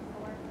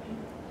 2004.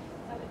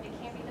 So if it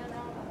can't be done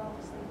wrong, I've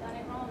obviously done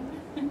it wrong.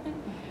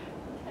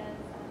 Because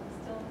I'm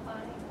still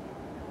applying.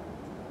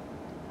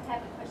 I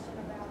have a question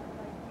about,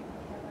 like, you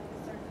have like a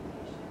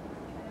certification,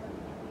 kind of a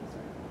PMP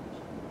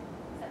certification.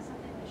 Is that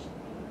something that should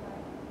be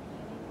like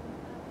beginning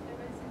of the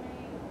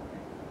resume or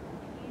at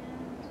the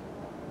end?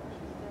 Or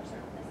is there a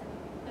certain place that you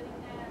be putting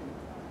that?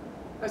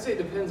 I say it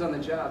depends on the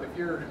job. If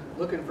you're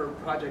looking for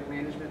project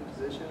management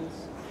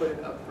positions, put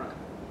it up front,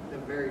 the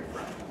very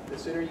front. The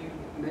sooner you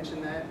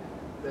mention that,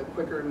 the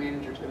quicker a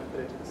manager's going to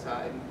put it to the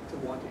side to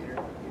want to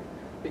interview you.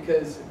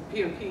 Because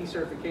PMP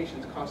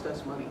certifications cost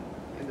us money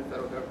in the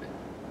federal government,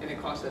 and it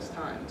costs us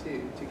time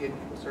too to get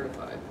people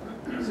certified.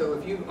 So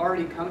if you've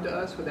already come to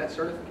us with that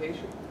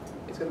certification,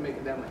 it's going to make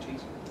it that much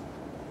easier.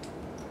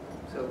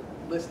 So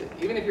list it.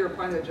 Even if you're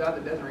applying to a job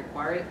that doesn't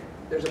require it,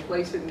 there's a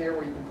place in there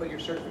where you can put your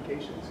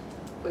certifications.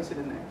 Place it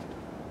in there.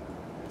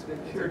 It's good.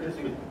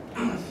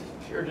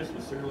 Shared just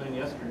with Sarah Lynn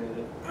yesterday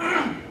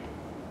that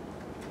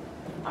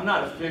I'm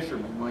not a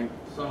fisherman, my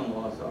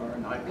son-in-laws are,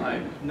 and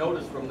I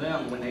noticed from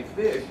them when they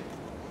fish,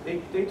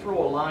 they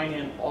throw a line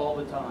in all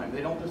the time.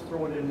 They don't just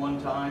throw it in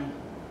one time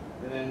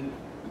and then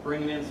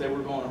bring it in and say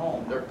we're going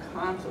home. They're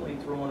constantly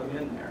throwing them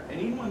in there. And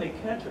even when they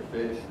catch a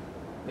fish,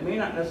 they may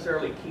not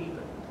necessarily keep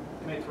it.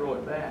 They may throw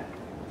it back.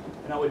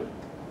 And I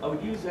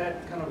would use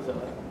that kind of as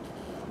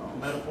a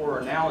metaphor or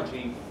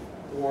analogy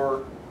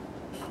for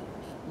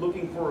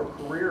looking for a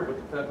career with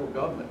the federal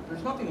government.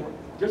 There's nothing,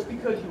 just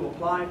because you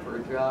apply for a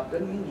job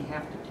doesn't mean you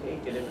have to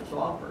take it if it's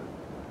offered.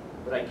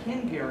 But I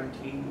can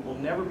guarantee you will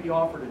never be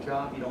offered a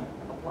job you don't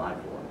apply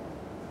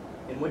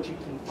for. And what you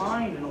can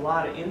find in a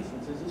lot of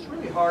instances, it's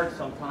really hard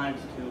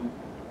sometimes to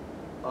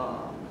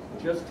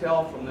just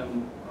tell from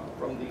them,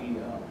 from the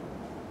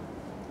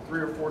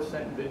 3 or 4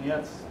 sentence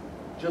vignettes,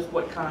 just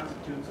what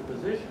constitutes a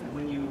position. And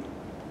when you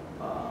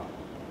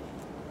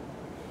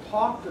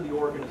talk to the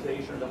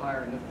organization or the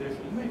hiring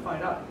official, you may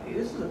find out, hey,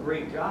 this is a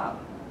great job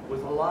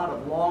with a lot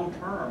of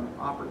long-term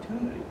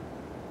opportunity.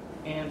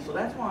 And so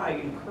that's why I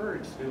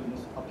encourage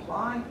students,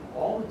 apply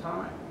all the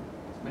time,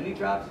 as many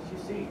jobs as you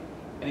see.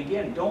 And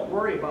again, don't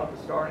worry about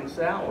the starting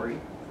salary,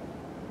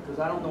 because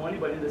I don't know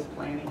anybody that's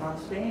planning on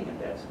staying at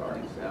that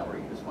starting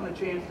salary. You just want a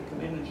chance to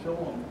come in and show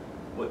them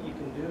what you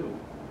can do.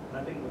 And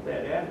I think with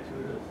that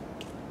attitude,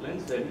 as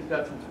Lynn said, he's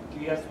got some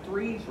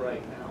GS3s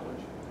right now,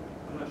 which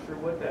I'm not sure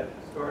what that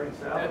starting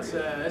salary is.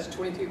 That's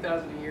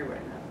 $22,000 a year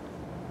right now.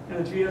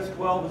 And a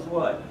GS12 is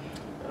what?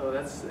 Oh,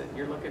 that's,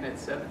 you're looking at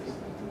 70.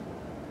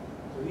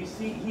 So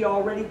he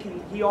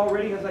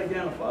already has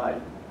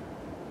identified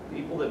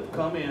people that have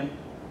come in,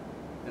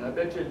 and I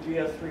bet you at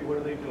GS3, what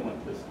are they doing?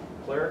 Just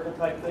clerical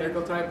type things?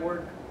 Clerical type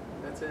work,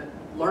 that's it.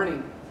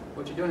 Learning.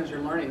 What you're doing is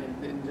you're learning,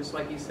 and just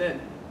like he said,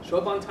 show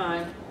up on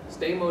time,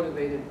 stay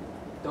motivated,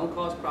 don't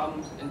cause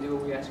problems, and do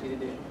what we ask you to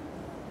do.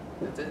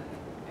 That's it.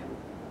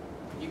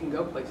 And you can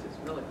go places,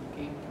 really.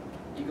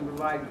 You can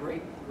provide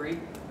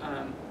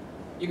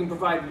you can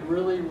provide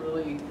really,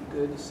 really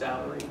good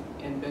salary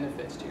and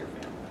benefits to your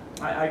family.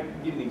 I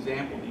give you an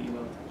example.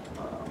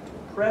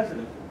 The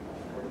president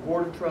or the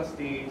board of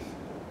trustees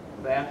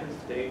of Athens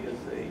State is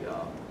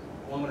a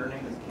woman. Her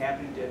name is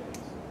Kathy Dickens.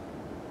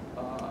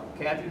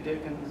 Kathy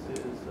Dickens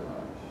is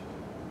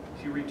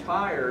she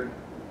retired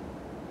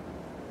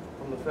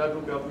from the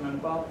federal government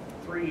about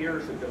 3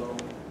 years ago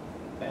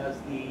as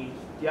the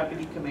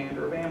deputy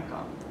commander of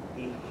AMCOM,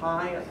 the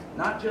highest,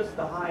 not just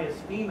the highest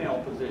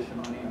female position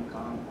on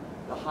AMCOM,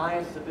 the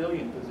highest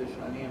civilian position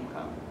on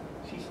AMCOM.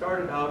 She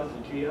started out as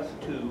a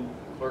GS2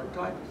 clerk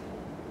typist.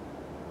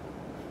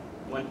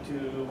 Went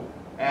to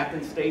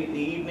Athens State in the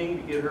evening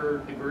to get her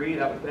degree.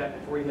 That was back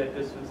before you had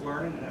distance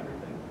learning and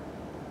everything.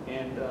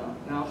 And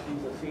now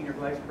she's a senior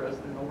vice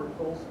president over at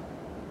Colson.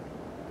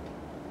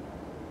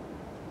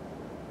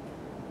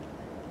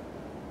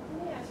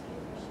 Let me ask you a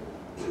question.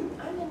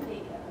 I'm in the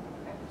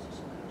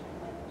acquisition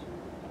contract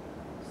management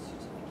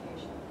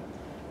certification.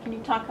 Can you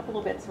talk up a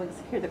little bit so we can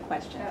hear the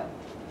question? Oh.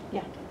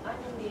 Yeah. I'm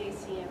in the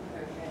ACM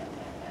program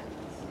at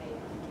Athens State,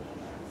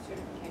 the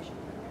certification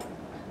program.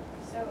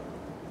 So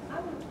I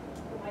would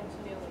like to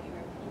know what your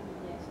opinion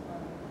is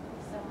on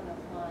someone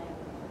applying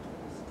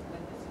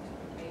with the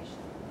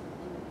certification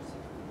in the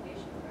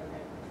certification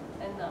program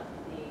and not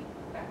the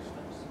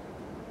bachelor's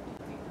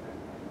degree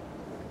program.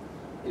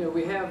 You know,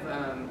 we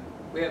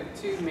have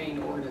 2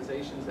 main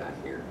organizations out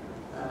here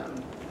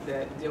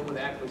that deal with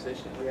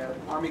acquisition. We have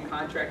Army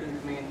Contracting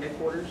Command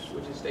Headquarters,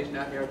 which is stationed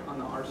out here on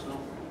the Arsenal.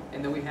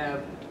 And then we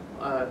have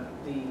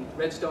the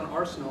Redstone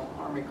Arsenal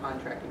Army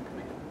Contracting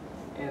Command.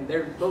 And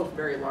they're both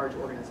very large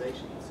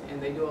organizations,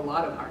 and they do a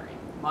lot of hiring.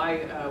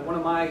 One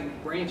of my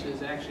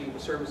branches actually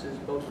services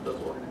both of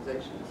those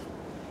organizations.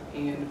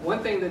 And one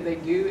thing that they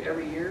do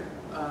every year,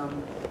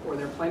 or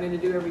they're planning to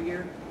do every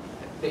year,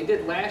 they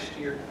did last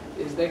year,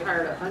 is they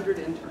hired 100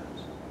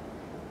 interns,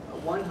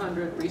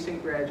 100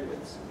 recent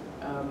graduates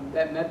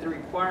that met the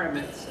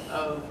requirements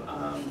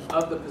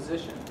of the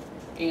position.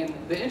 And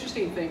the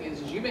interesting thing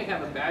is you may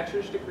have a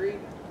bachelor's degree,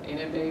 and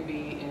it may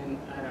be in,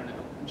 I don't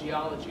know,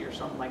 geology or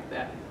something like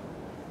that.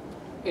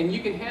 And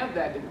you can have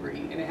that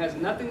degree, and it has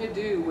nothing to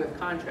do with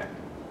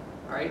contracting,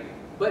 all right?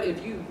 But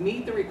if you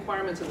meet the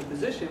requirements of the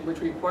position, which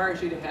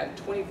requires you to have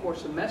 24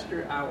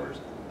 semester hours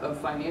of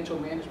financial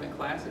management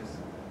classes,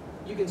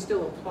 you can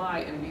still apply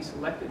and be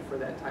selected for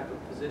that type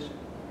of position.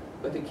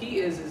 But the key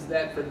is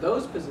that for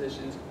those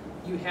positions,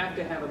 you have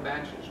to have a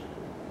bachelor's degree.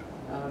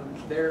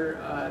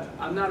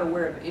 I'm not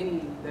aware of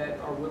any that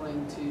are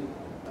willing to,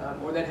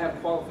 or that have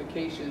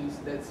qualifications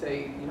that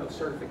say, you know,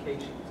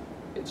 certifications.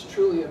 It's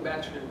truly a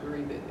bachelor's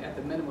degree that, at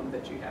the minimum,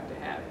 that you have to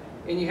have.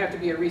 And you have to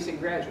be a recent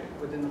graduate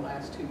within the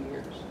last 2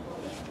 years. Well,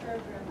 this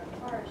program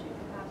requires you to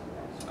have a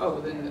bachelor's Oh,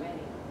 then degree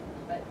already,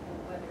 but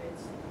whether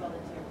it's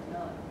relative or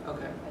not.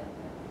 Okay.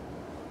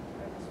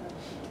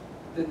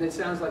 But Then it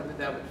sounds like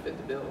that would fit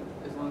the bill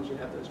as long as you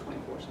have those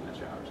 24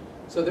 semester hours.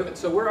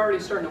 So we're already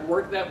starting to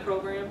work that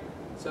program.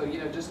 So, you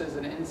know, just as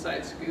an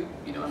inside scoop,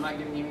 you know, I'm not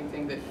giving you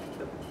anything that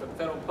the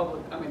federal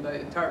public, I mean, the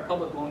entire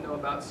public won't know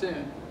about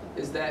soon,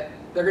 is that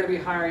they're going to be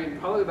hiring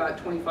probably about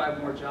 25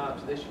 more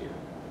jobs this year.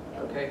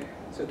 Okay?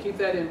 So keep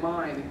that in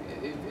mind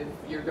if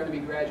you're going to be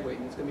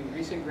graduating. It's going to be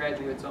recent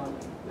graduates only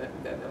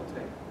that they'll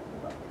take.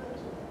 what goes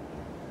with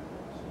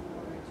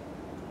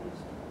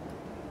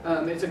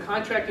keywords used? It's a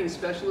contracting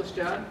specialist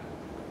job,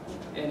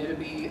 and it'll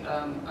be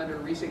under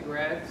recent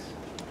grads,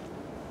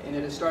 and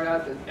it'll start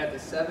out at the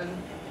 7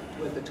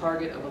 with the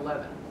target of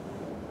 11.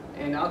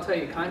 And I'll tell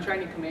you,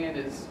 contracting command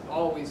is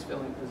always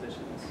filling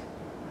positions.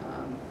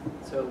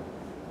 So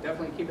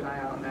definitely keep an eye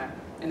out on that.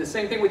 And the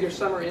same thing with your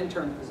summer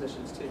intern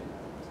positions too.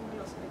 Somebody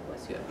else had a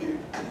question.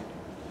 Yeah.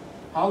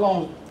 How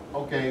long,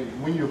 okay,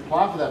 when you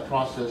apply for that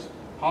process,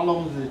 how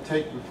long does it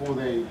take before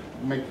they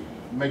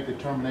make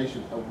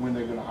determination of when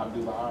they're gonna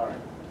do the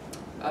hiring?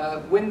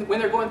 When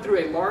they're going through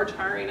a large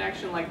hiring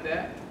action like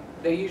that,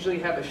 they usually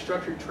have a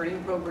structured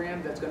training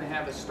program that's going to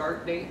have a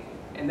start date,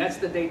 and that's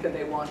the date that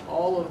they want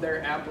all of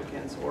their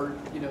applicants or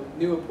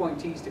new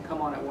appointees to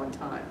come on at one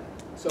time.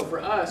 So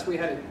for us, we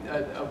had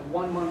a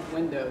 1 month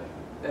window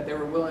that they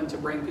were willing to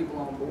bring people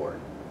on board.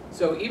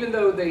 So even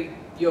though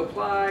you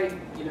apply,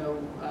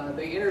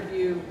 they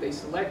interview, they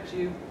select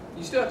you,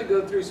 you still have to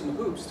go through some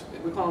hoops.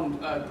 We call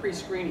them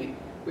pre-screening.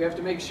 We have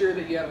to make sure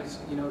that you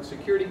have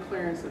security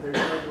clearance, that there's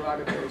no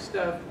derogatory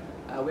stuff.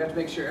 We have to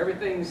make sure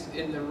everything's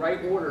in the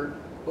right order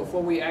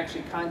before we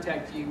actually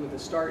contact you with a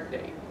start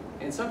date.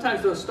 And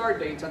sometimes those start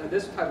dates under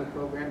this type of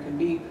program can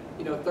be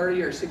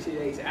 30 or 60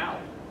 days out,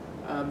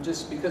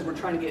 just because we're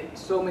trying to get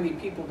so many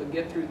people to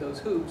get through those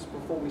hoops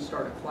before we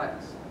start a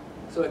class.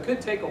 So it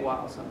could take a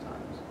while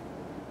sometimes.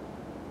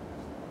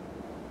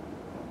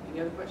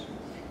 Any other questions?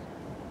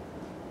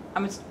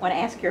 I just want to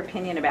ask your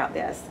opinion about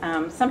this.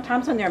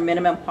 Sometimes when there are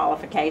minimum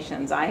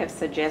qualifications, I have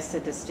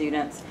suggested to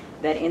students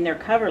that in their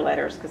cover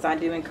letters, because I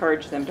do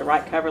encourage them to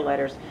write cover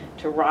letters,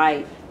 to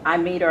write, I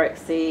meet or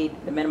exceed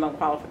the minimum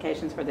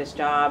qualifications for this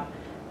job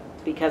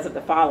because of the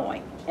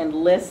following, and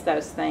list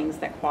those things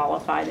that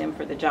qualify them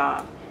for the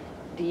job.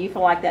 Do you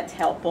feel like that's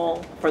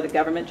helpful for the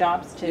government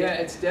jobs too? Yeah,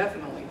 it's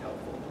definitely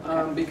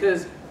helpful.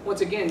 Because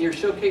once again, you're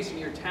showcasing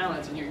your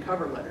talents in your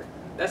cover letter.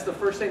 That's the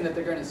first thing that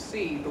they're going to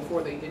see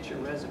before they get your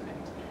resume.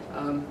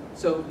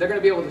 So they're going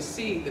to be able to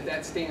see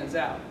that stands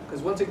out.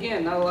 Because once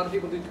again, not a lot of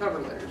people do cover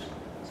letters.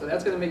 So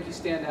that's going to make you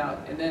stand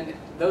out. And then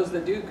those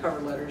that do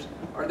cover letters,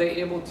 are they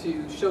able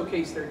to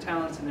showcase their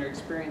talents and their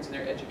experience and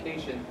their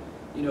education,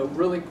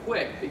 really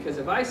quick? Because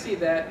if I see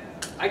that,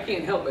 I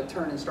can't help but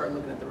turn and start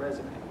looking at the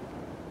resume.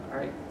 All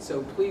right,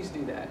 so please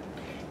do that.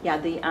 Yeah,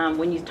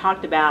 when you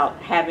talked about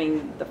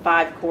having the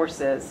 5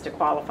 courses to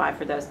qualify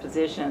for those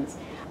positions,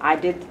 I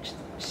did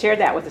share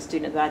that with the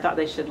students, that I thought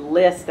they should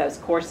list those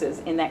courses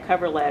in that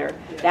cover letter.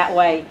 Yes. That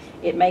way,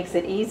 it makes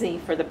it easy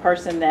for the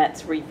person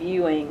that's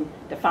reviewing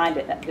to find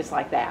it just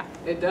like that.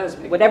 It does.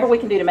 Whatever we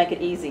can do to make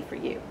it easy for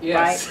you,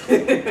 yes.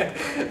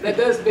 right? That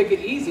does make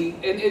it easy,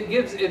 and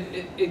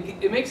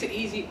it makes it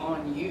easy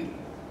on you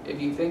if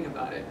you think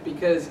about it.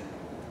 Because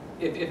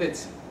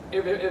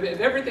if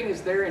everything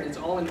is there and it's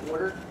all in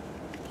order,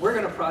 we're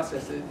going to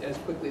process it as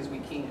quickly as we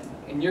can,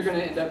 and you're going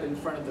to end up in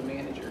front of the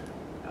manager.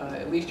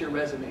 At least your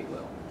resume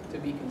will, to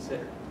be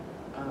considered.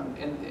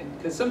 And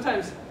because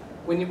sometimes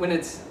when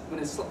it's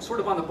sort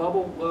of on the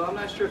bubble, well, I'm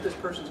not sure if this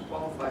person's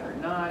qualified or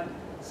not.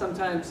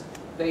 Sometimes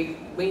they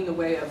lean the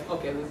way of,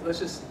 okay, let's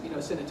just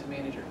send it to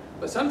manager.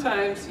 But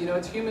sometimes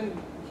it's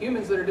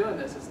humans that are doing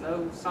this. It's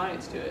no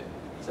science to it.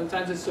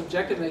 Sometimes it's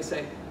subjective, and they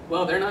say,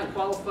 well, they're not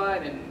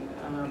qualified,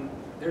 and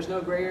there's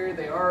no gray area.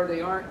 They are,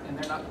 they aren't, and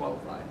they're not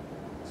qualified.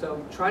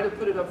 So try to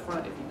put it up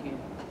front if you can.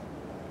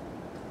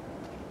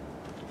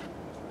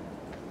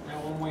 Now,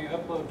 when we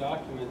upload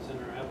documents in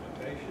our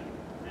application,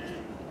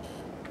 and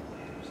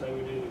say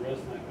we do the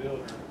resume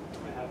builder,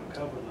 and we have a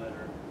cover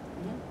letter,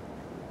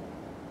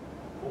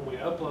 when we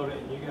upload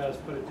it and you guys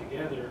put it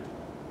together,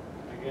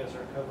 I guess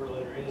our cover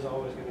letter is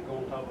always going to go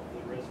on top of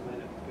the resume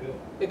that we built.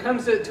 It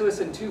comes to us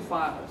in 2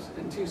 files,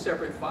 in 2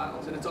 separate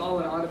files, and it's all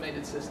an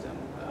automated system.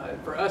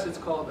 For us, it's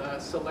called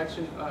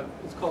selection.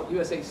 It's called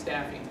USA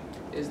Staffing,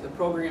 is the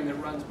program that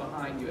runs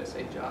behind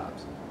USA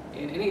Jobs.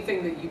 And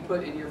anything that you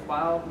put in your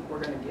file,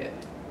 we're going to get.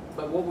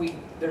 But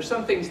there's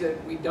some things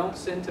that we don't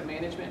send to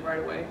management right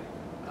away.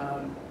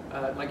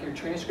 Like your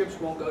transcripts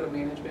won't go to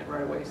management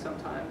right away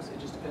sometimes. It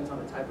just depends on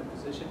the type of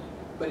position.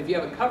 But if you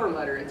have a cover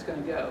letter, it's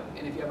going to go.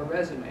 And if you have a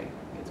resume,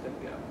 it's going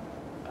to go.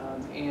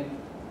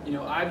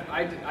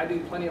 I do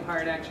plenty of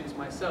hiring actions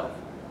myself.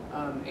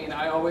 And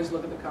I always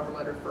look at the cover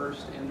letter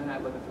first, and then I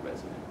look at the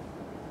resume.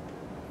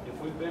 If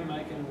we've been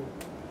making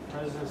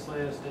president's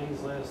list,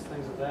 dean's list,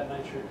 things of that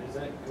nature, is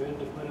that good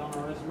to put on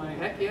a resume?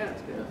 Heck yeah,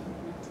 it's good.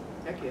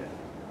 Heck yeah.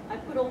 I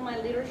put all my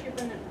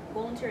leadership and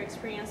volunteer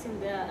experience in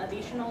the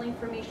additional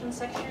information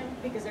section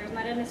because there's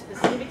not any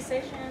specific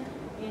section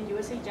in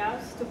USA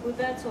Jobs to put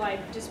that, so I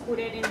just put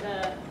it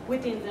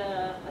within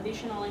the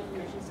additional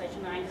information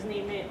section. I just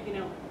name it,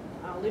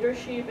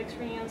 leadership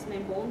experience and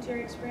then volunteer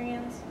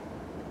experience.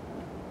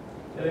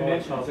 They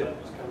mentioned that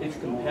it's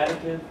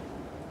competitive,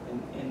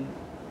 and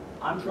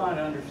I'm trying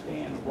to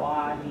understand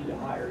why I need to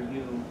hire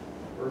you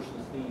versus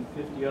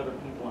the 50 other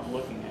people I'm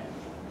looking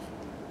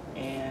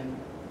at. And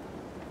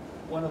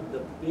one of the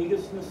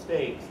biggest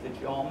mistakes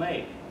that y'all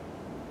make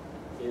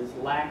is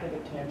lack of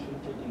attention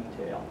to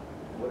detail.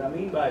 What I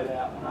mean by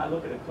that, when I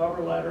look at a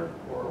cover letter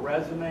or a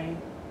resume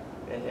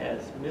that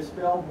has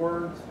misspelled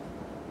words,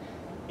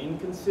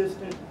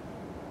 inconsistent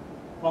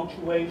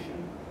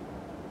punctuation,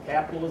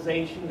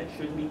 capitalization that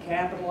shouldn't be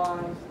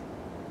capitalized,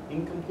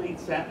 incomplete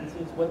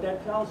sentences, what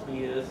that tells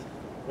me is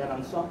that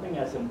on something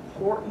as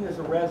important as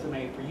a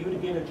resume for you to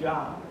get a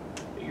job,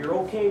 that you're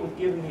okay with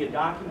giving me a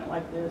document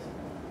like this,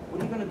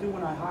 What are you gonna do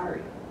when I hire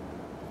you?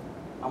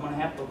 I'm gonna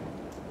have to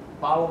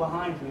follow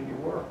behind you in your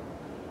work.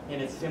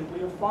 And it's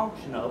simply a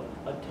function of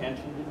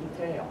attention to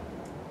detail.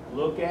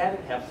 Look at it,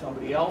 have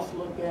somebody else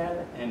look at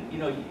it, and you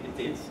know,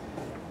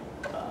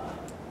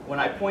 when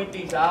I point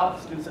these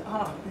out, students say,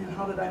 oh man,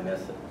 how did I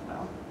miss it?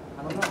 Well,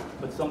 I don't know,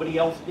 but somebody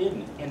else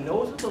didn't. And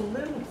those are the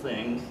little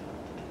things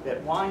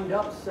that wind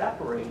up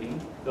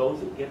separating those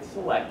that get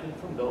selected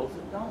from those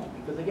that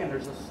don't. Because again,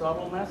 there's a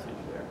subtle message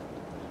there.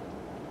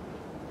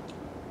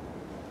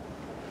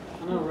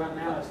 I know right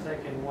now it's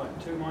taking, what,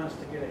 2 months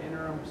to get an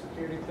interim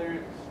security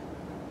clearance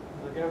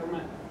for the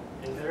government.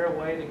 Is there a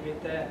way to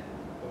get that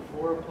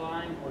before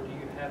applying, or do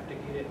you have to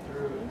get it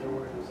through the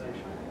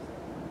organization?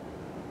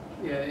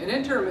 Yeah, an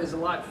interim is a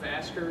lot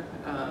faster.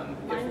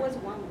 Mine was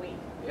 1 week.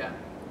 Yeah,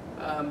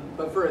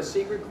 but for a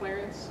secret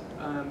clearance,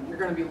 you're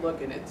going to be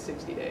looking at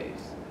 60 days.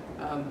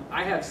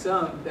 I have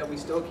some that we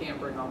still can't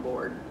bring on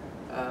board,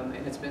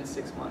 and it's been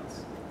 6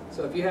 months.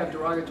 So if you have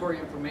derogatory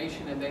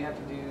information and they have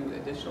to do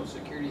additional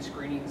security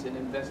screenings and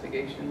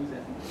investigations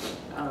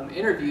and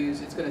interviews,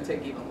 it's going to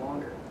take even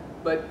longer.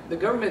 But the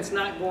government's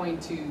not going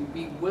to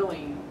be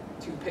willing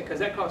to pay, because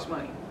that costs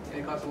money, and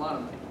it costs a lot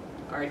of money.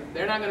 All right,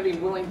 they're not going to be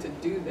willing to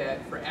do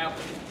that for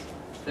applicants.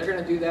 They're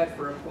going to do that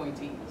for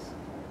appointees.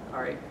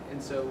 All right,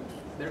 and so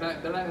they're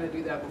not going to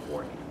do that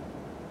beforehand.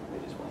 They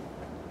just won't.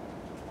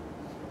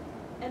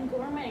 And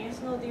government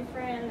is no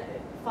different.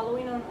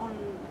 Following on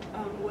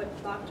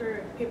what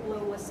Dr.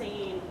 Piplo was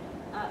saying,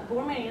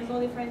 government is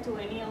no different to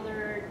any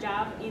other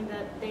job in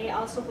that they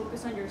also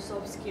focus on your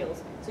soft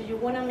skills. So you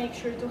want to make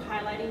sure to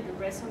highlight in your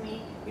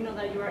resume, you know,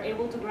 that you are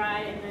able to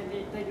write and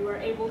that you are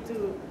able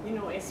to, you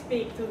know,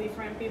 speak to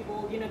different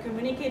people, you know,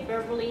 communicate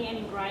verbally and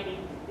in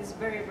writing is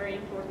very, very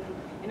important.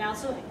 And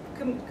also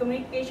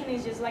communication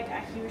is just like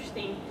a huge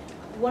thing.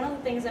 One of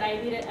the things that I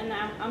did, and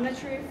I'm not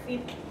sure if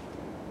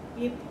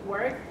it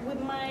worked with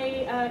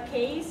my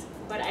case,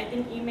 but I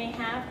think it may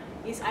have,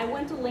 is I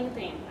went to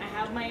LinkedIn. I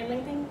have my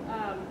LinkedIn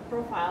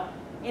profile,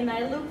 and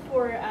I looked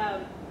for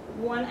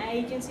one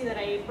agency that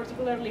I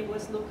particularly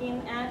was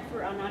looking at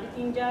for an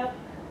auditing job.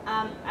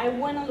 I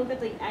went and looked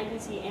at the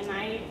agency, and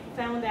I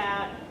found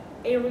out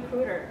a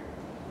recruiter,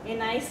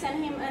 and I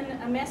sent him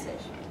a message.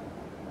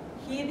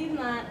 He did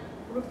not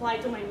reply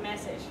to my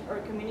message or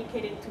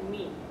communicate it to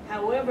me.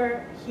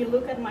 However, he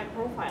looked at my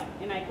profile,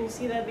 and I could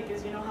see that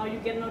because you know how you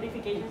get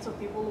notifications of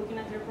people looking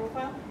at your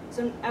profile.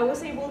 So I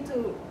was able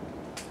to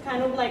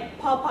kind of like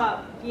pop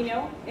up, you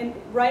know, and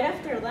right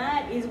after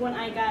that is when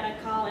I got a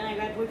call and I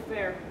got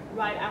referred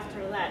right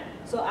after that.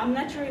 So I'm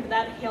not sure if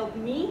that helped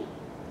me,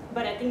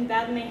 but I think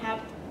that may have,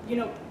 you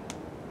know,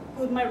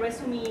 put my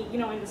resume, you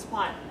know, in the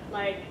spot.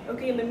 Like,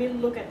 okay, let me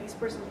look at this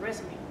person's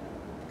resume,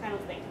 kind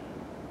of thing.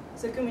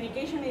 So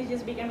communication is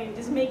just big. I mean,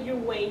 just make your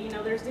way. You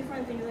know, there's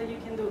different things that you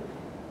can do.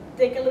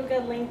 Take a look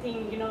at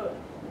LinkedIn. You know,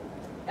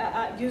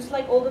 use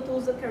like all the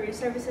tools that career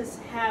services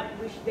have,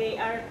 which they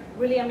are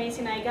really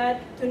amazing. I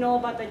got to know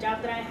about the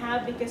job that I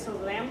have because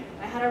of them.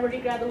 I had already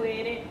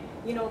graduated,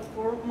 you know,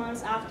 4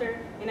 months after,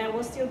 and I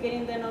was still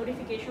getting the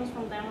notifications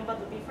from them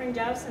about the different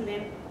jobs. And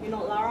then, you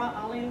know, Laura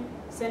Allen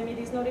sent me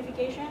this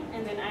notification,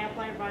 and then I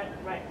applied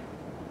right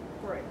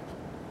for it.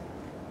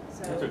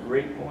 So that's a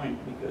great point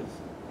because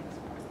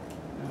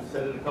I've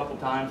said it a couple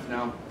times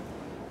now.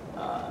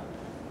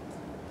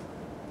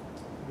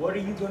 What are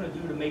you going to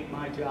do to make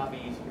my job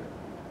easier?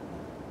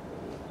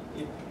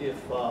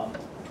 If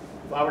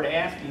I were to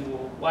ask you,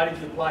 well, why did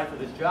you apply for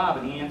this job?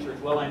 And the answer is,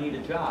 well, I need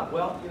a job.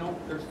 Well, you know,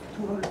 there's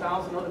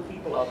 200,000 other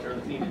people out there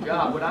that need a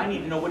job. What I need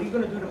to know, what are you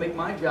going to do to make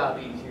my job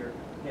easier?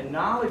 And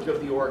knowledge of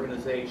the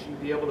organization,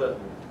 be able to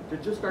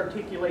just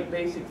articulate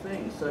basic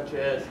things, such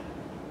as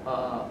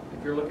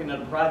if you're looking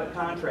at a private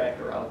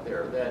contractor out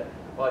there that,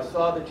 well, I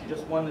saw that you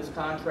just won this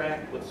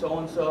contract with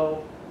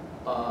so-and-so.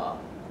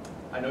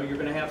 I know you're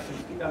going to have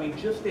some, I mean,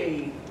 just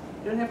it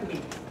doesn't have to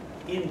be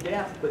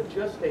in-depth, but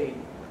just a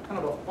kind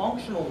of a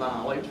functional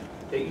knowledge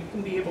that you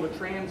can be able to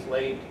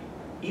translate,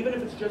 even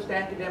if it's just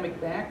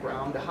academic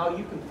background, to how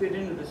you can fit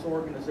into this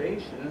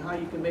organization and how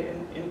you can make,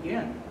 and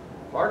again,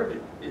 part of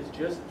it is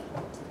just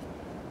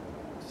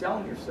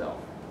selling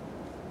yourself,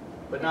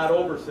 but not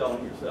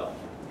overselling yourself.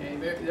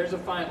 And there's a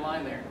fine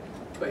line there.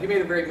 But he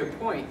made a very good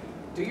point.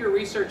 Do your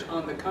research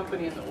on the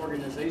company and the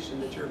organization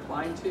that you're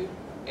applying to,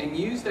 and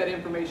use that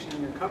information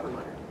in your cover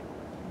letter.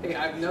 Hey,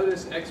 I've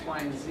noticed X, Y,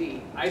 and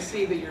Z. I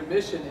see that your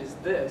mission is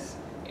this,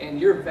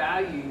 and your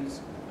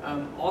values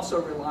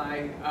also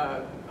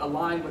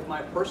align with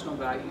my personal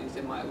values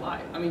in my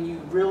life. I mean, you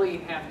really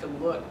have to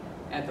look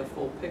at the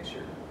full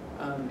picture.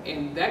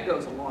 And that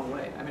goes a long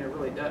way. I mean, it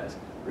really does.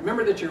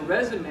 Remember that your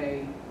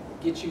resume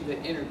gets you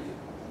the interview.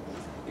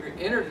 Your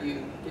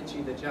interview gets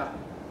you the job.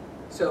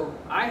 So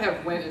I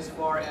have went as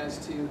far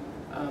as to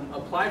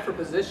apply for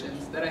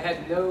positions that I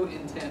had no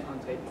intent on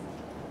taking.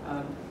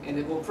 And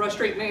it will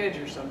frustrate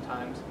managers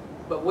sometimes.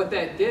 But what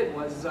that did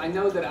was is I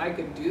know that I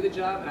could do the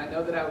job, and I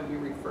know that I would be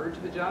referred to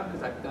the job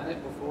because I've done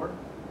it before.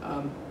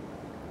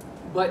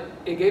 But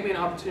it gave me an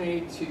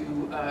opportunity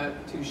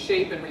to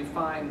shape and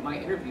refine my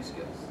interview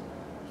skills.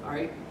 All All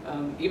right.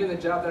 Even the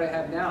job that I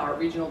have now, our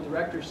regional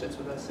director sits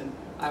with us, and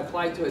I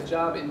applied to a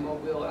job in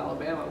Mobile,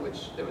 Alabama,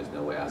 which there was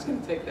no way I was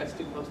going to take. That's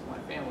too close to my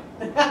family.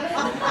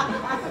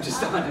 I'm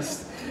just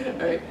honest. All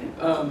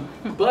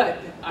right. But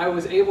I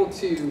was able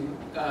to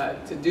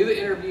do the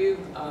interview,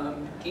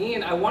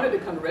 and I wanted to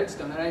come to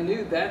Redstone, and I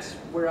knew that's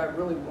where I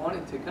really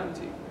wanted to come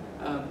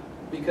to.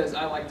 Because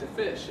I like to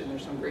fish, and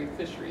there's some great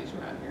fisheries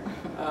around here.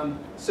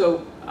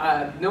 So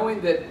knowing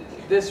that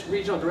this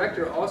regional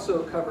director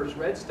also covers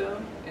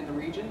Redstone in the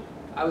region,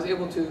 I was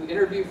able to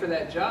interview for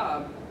that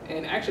job,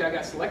 and actually I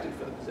got selected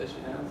for the position.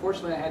 And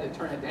unfortunately, I had to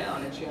turn it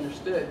down, and she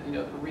understood, you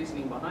know, the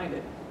reasoning behind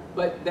it.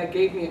 But that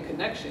gave me a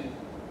connection,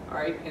 all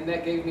right, and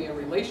that gave me a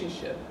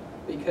relationship,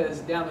 because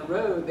down the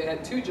road they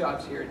had 2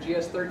 jobs here,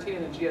 GS13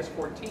 and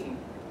GS14.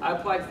 I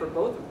applied for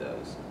both of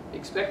those,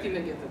 expecting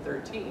to get the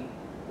 13.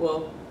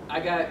 Well, I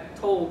got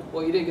told,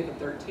 well, you didn't get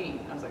the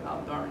 13. I was like,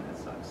 oh, darn, that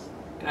sucks.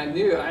 And I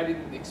knew I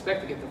didn't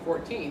expect to get the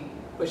 14,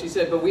 but she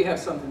said, but we have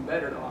something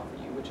better to offer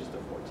you, which is the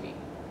 14.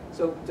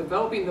 So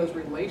developing those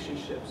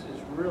relationships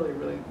is really,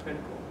 really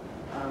critical.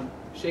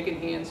 Shaking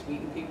hands,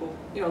 meeting people.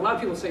 You know, a lot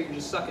of people say you're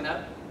just sucking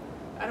up.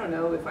 I don't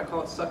know if I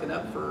call it sucking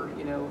up for,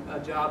 you know, a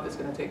job that's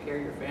going to take care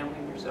of your family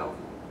and yourself.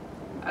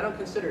 I don't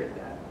consider it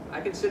that. I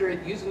consider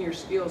it using your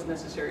skills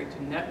necessary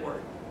to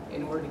network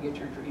in order to get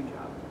your dream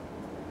job.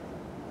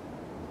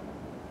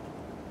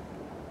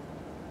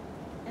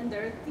 And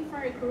there are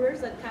different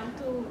recruiters that come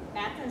to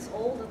Athens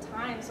all the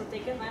time, so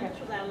take advantage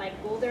of that.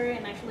 Like go there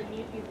and actually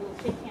meet people,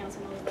 shake hands,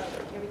 and all that,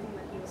 everything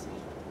that he was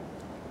saying.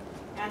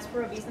 Ask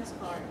for a business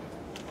card.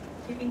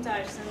 Keep in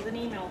touch. Send an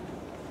email.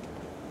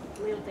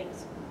 Little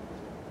things.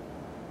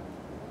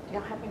 Do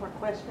y'all have any more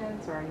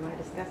questions, or you want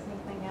to discuss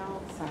anything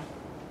else?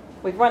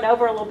 We've run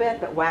over a little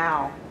bit, but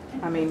wow,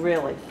 I mean,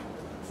 really,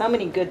 so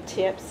many good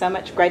tips, so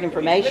much great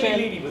information. Let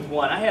me leave you with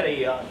one. I had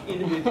a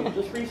individual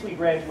just recently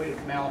graduated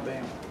from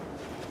Alabama.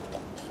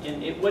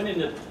 And it went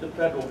into the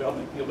federal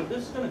government field, but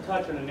this is going to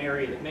touch on an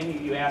area that many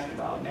of you asked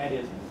about, and that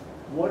is,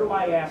 what do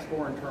I ask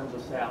for in terms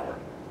of salary?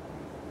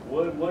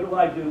 What do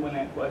I do when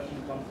that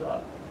question comes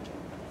up?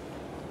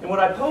 And what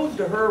I posed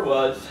to her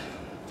was,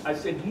 I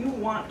said, do you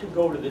want to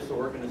go to this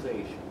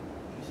organization?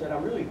 She said, I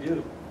really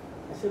do.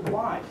 I said,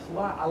 why? She said,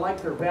 well, I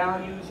like their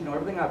values, you know,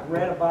 everything I've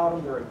read about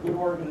them, they're a good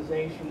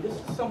organization, this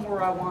is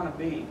somewhere I want to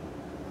be.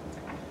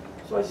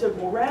 So I said,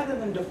 well, rather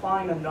than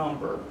define a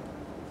number,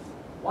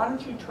 why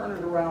don't you turn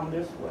it around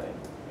this way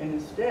and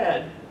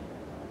instead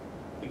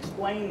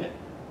explain that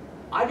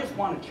I just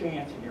want a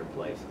chance in your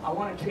place. I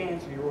want a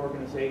chance in your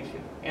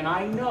organization. And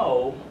I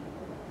know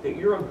that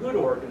you're a good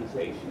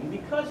organization. And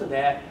because of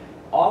that,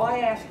 all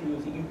I ask you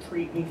is that you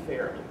treat me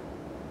fairly.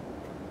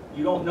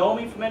 You don't know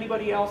me from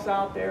anybody else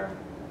out there,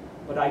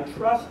 but I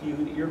trust you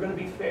that you're going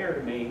to be fair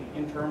to me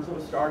in terms of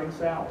a starting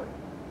salary.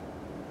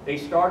 They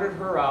started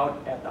her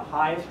out at the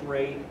highest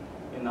rate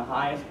in the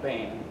highest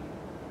band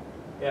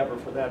ever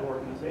for that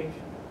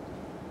organization.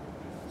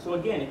 So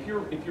again, if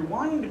you're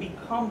wanting to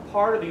become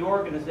part of the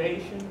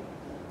organization,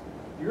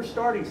 your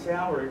starting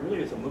salary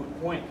really is a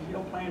moot point because you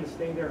don't plan to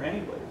stay there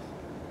anyways.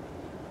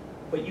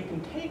 But you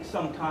can take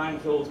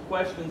sometimes those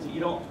questions that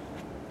you don't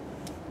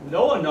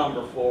know a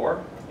number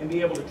for and be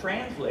able to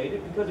translate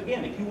it, because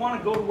again, if you want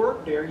to go to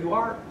work there, you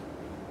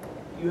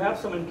have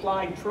some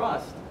implied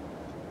trust.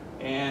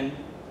 And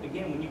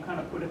again, when you kind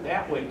of put it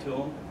that way to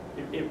them,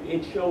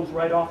 it shows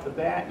right off the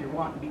bat you're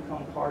wanting to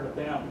become part of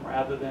them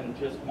rather than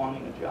just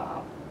wanting a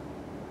job.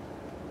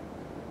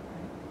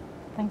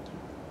 Thank you.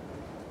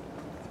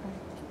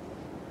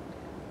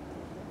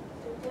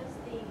 So does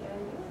the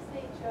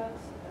USA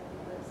Jobs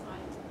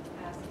website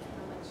ask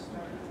how much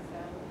starting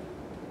salary?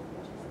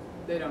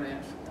 They don't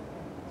ask.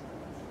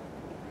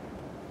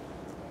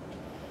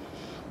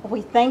 Well,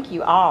 we thank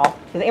you all.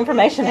 The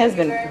information has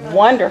been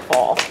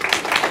wonderful.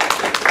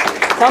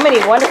 So many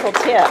wonderful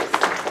tips.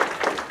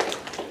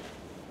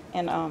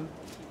 And I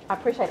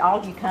appreciate all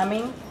of you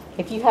coming.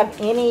 If you have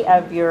any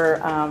of your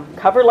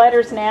cover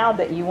letters now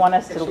that you want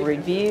us to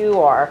review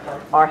or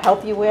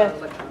help you with,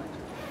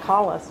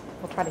 call us.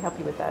 We'll try to help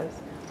you with those.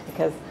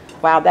 Because,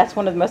 wow, that's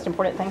one of the most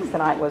important things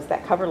tonight was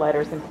that cover letter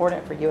is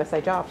important for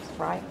USA Jobs,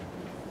 right?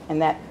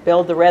 And that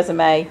build the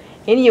resume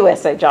in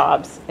USA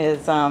Jobs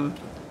is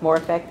more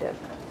effective.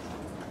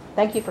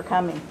 Thank you for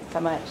coming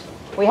so much.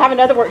 We have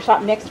another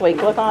workshop next week.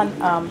 Look on,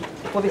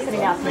 we'll be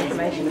sending out some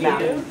information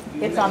about it.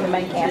 It's on the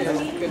main campus.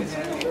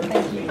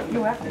 Thank you.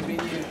 You're welcome.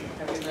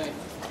 Have a good night.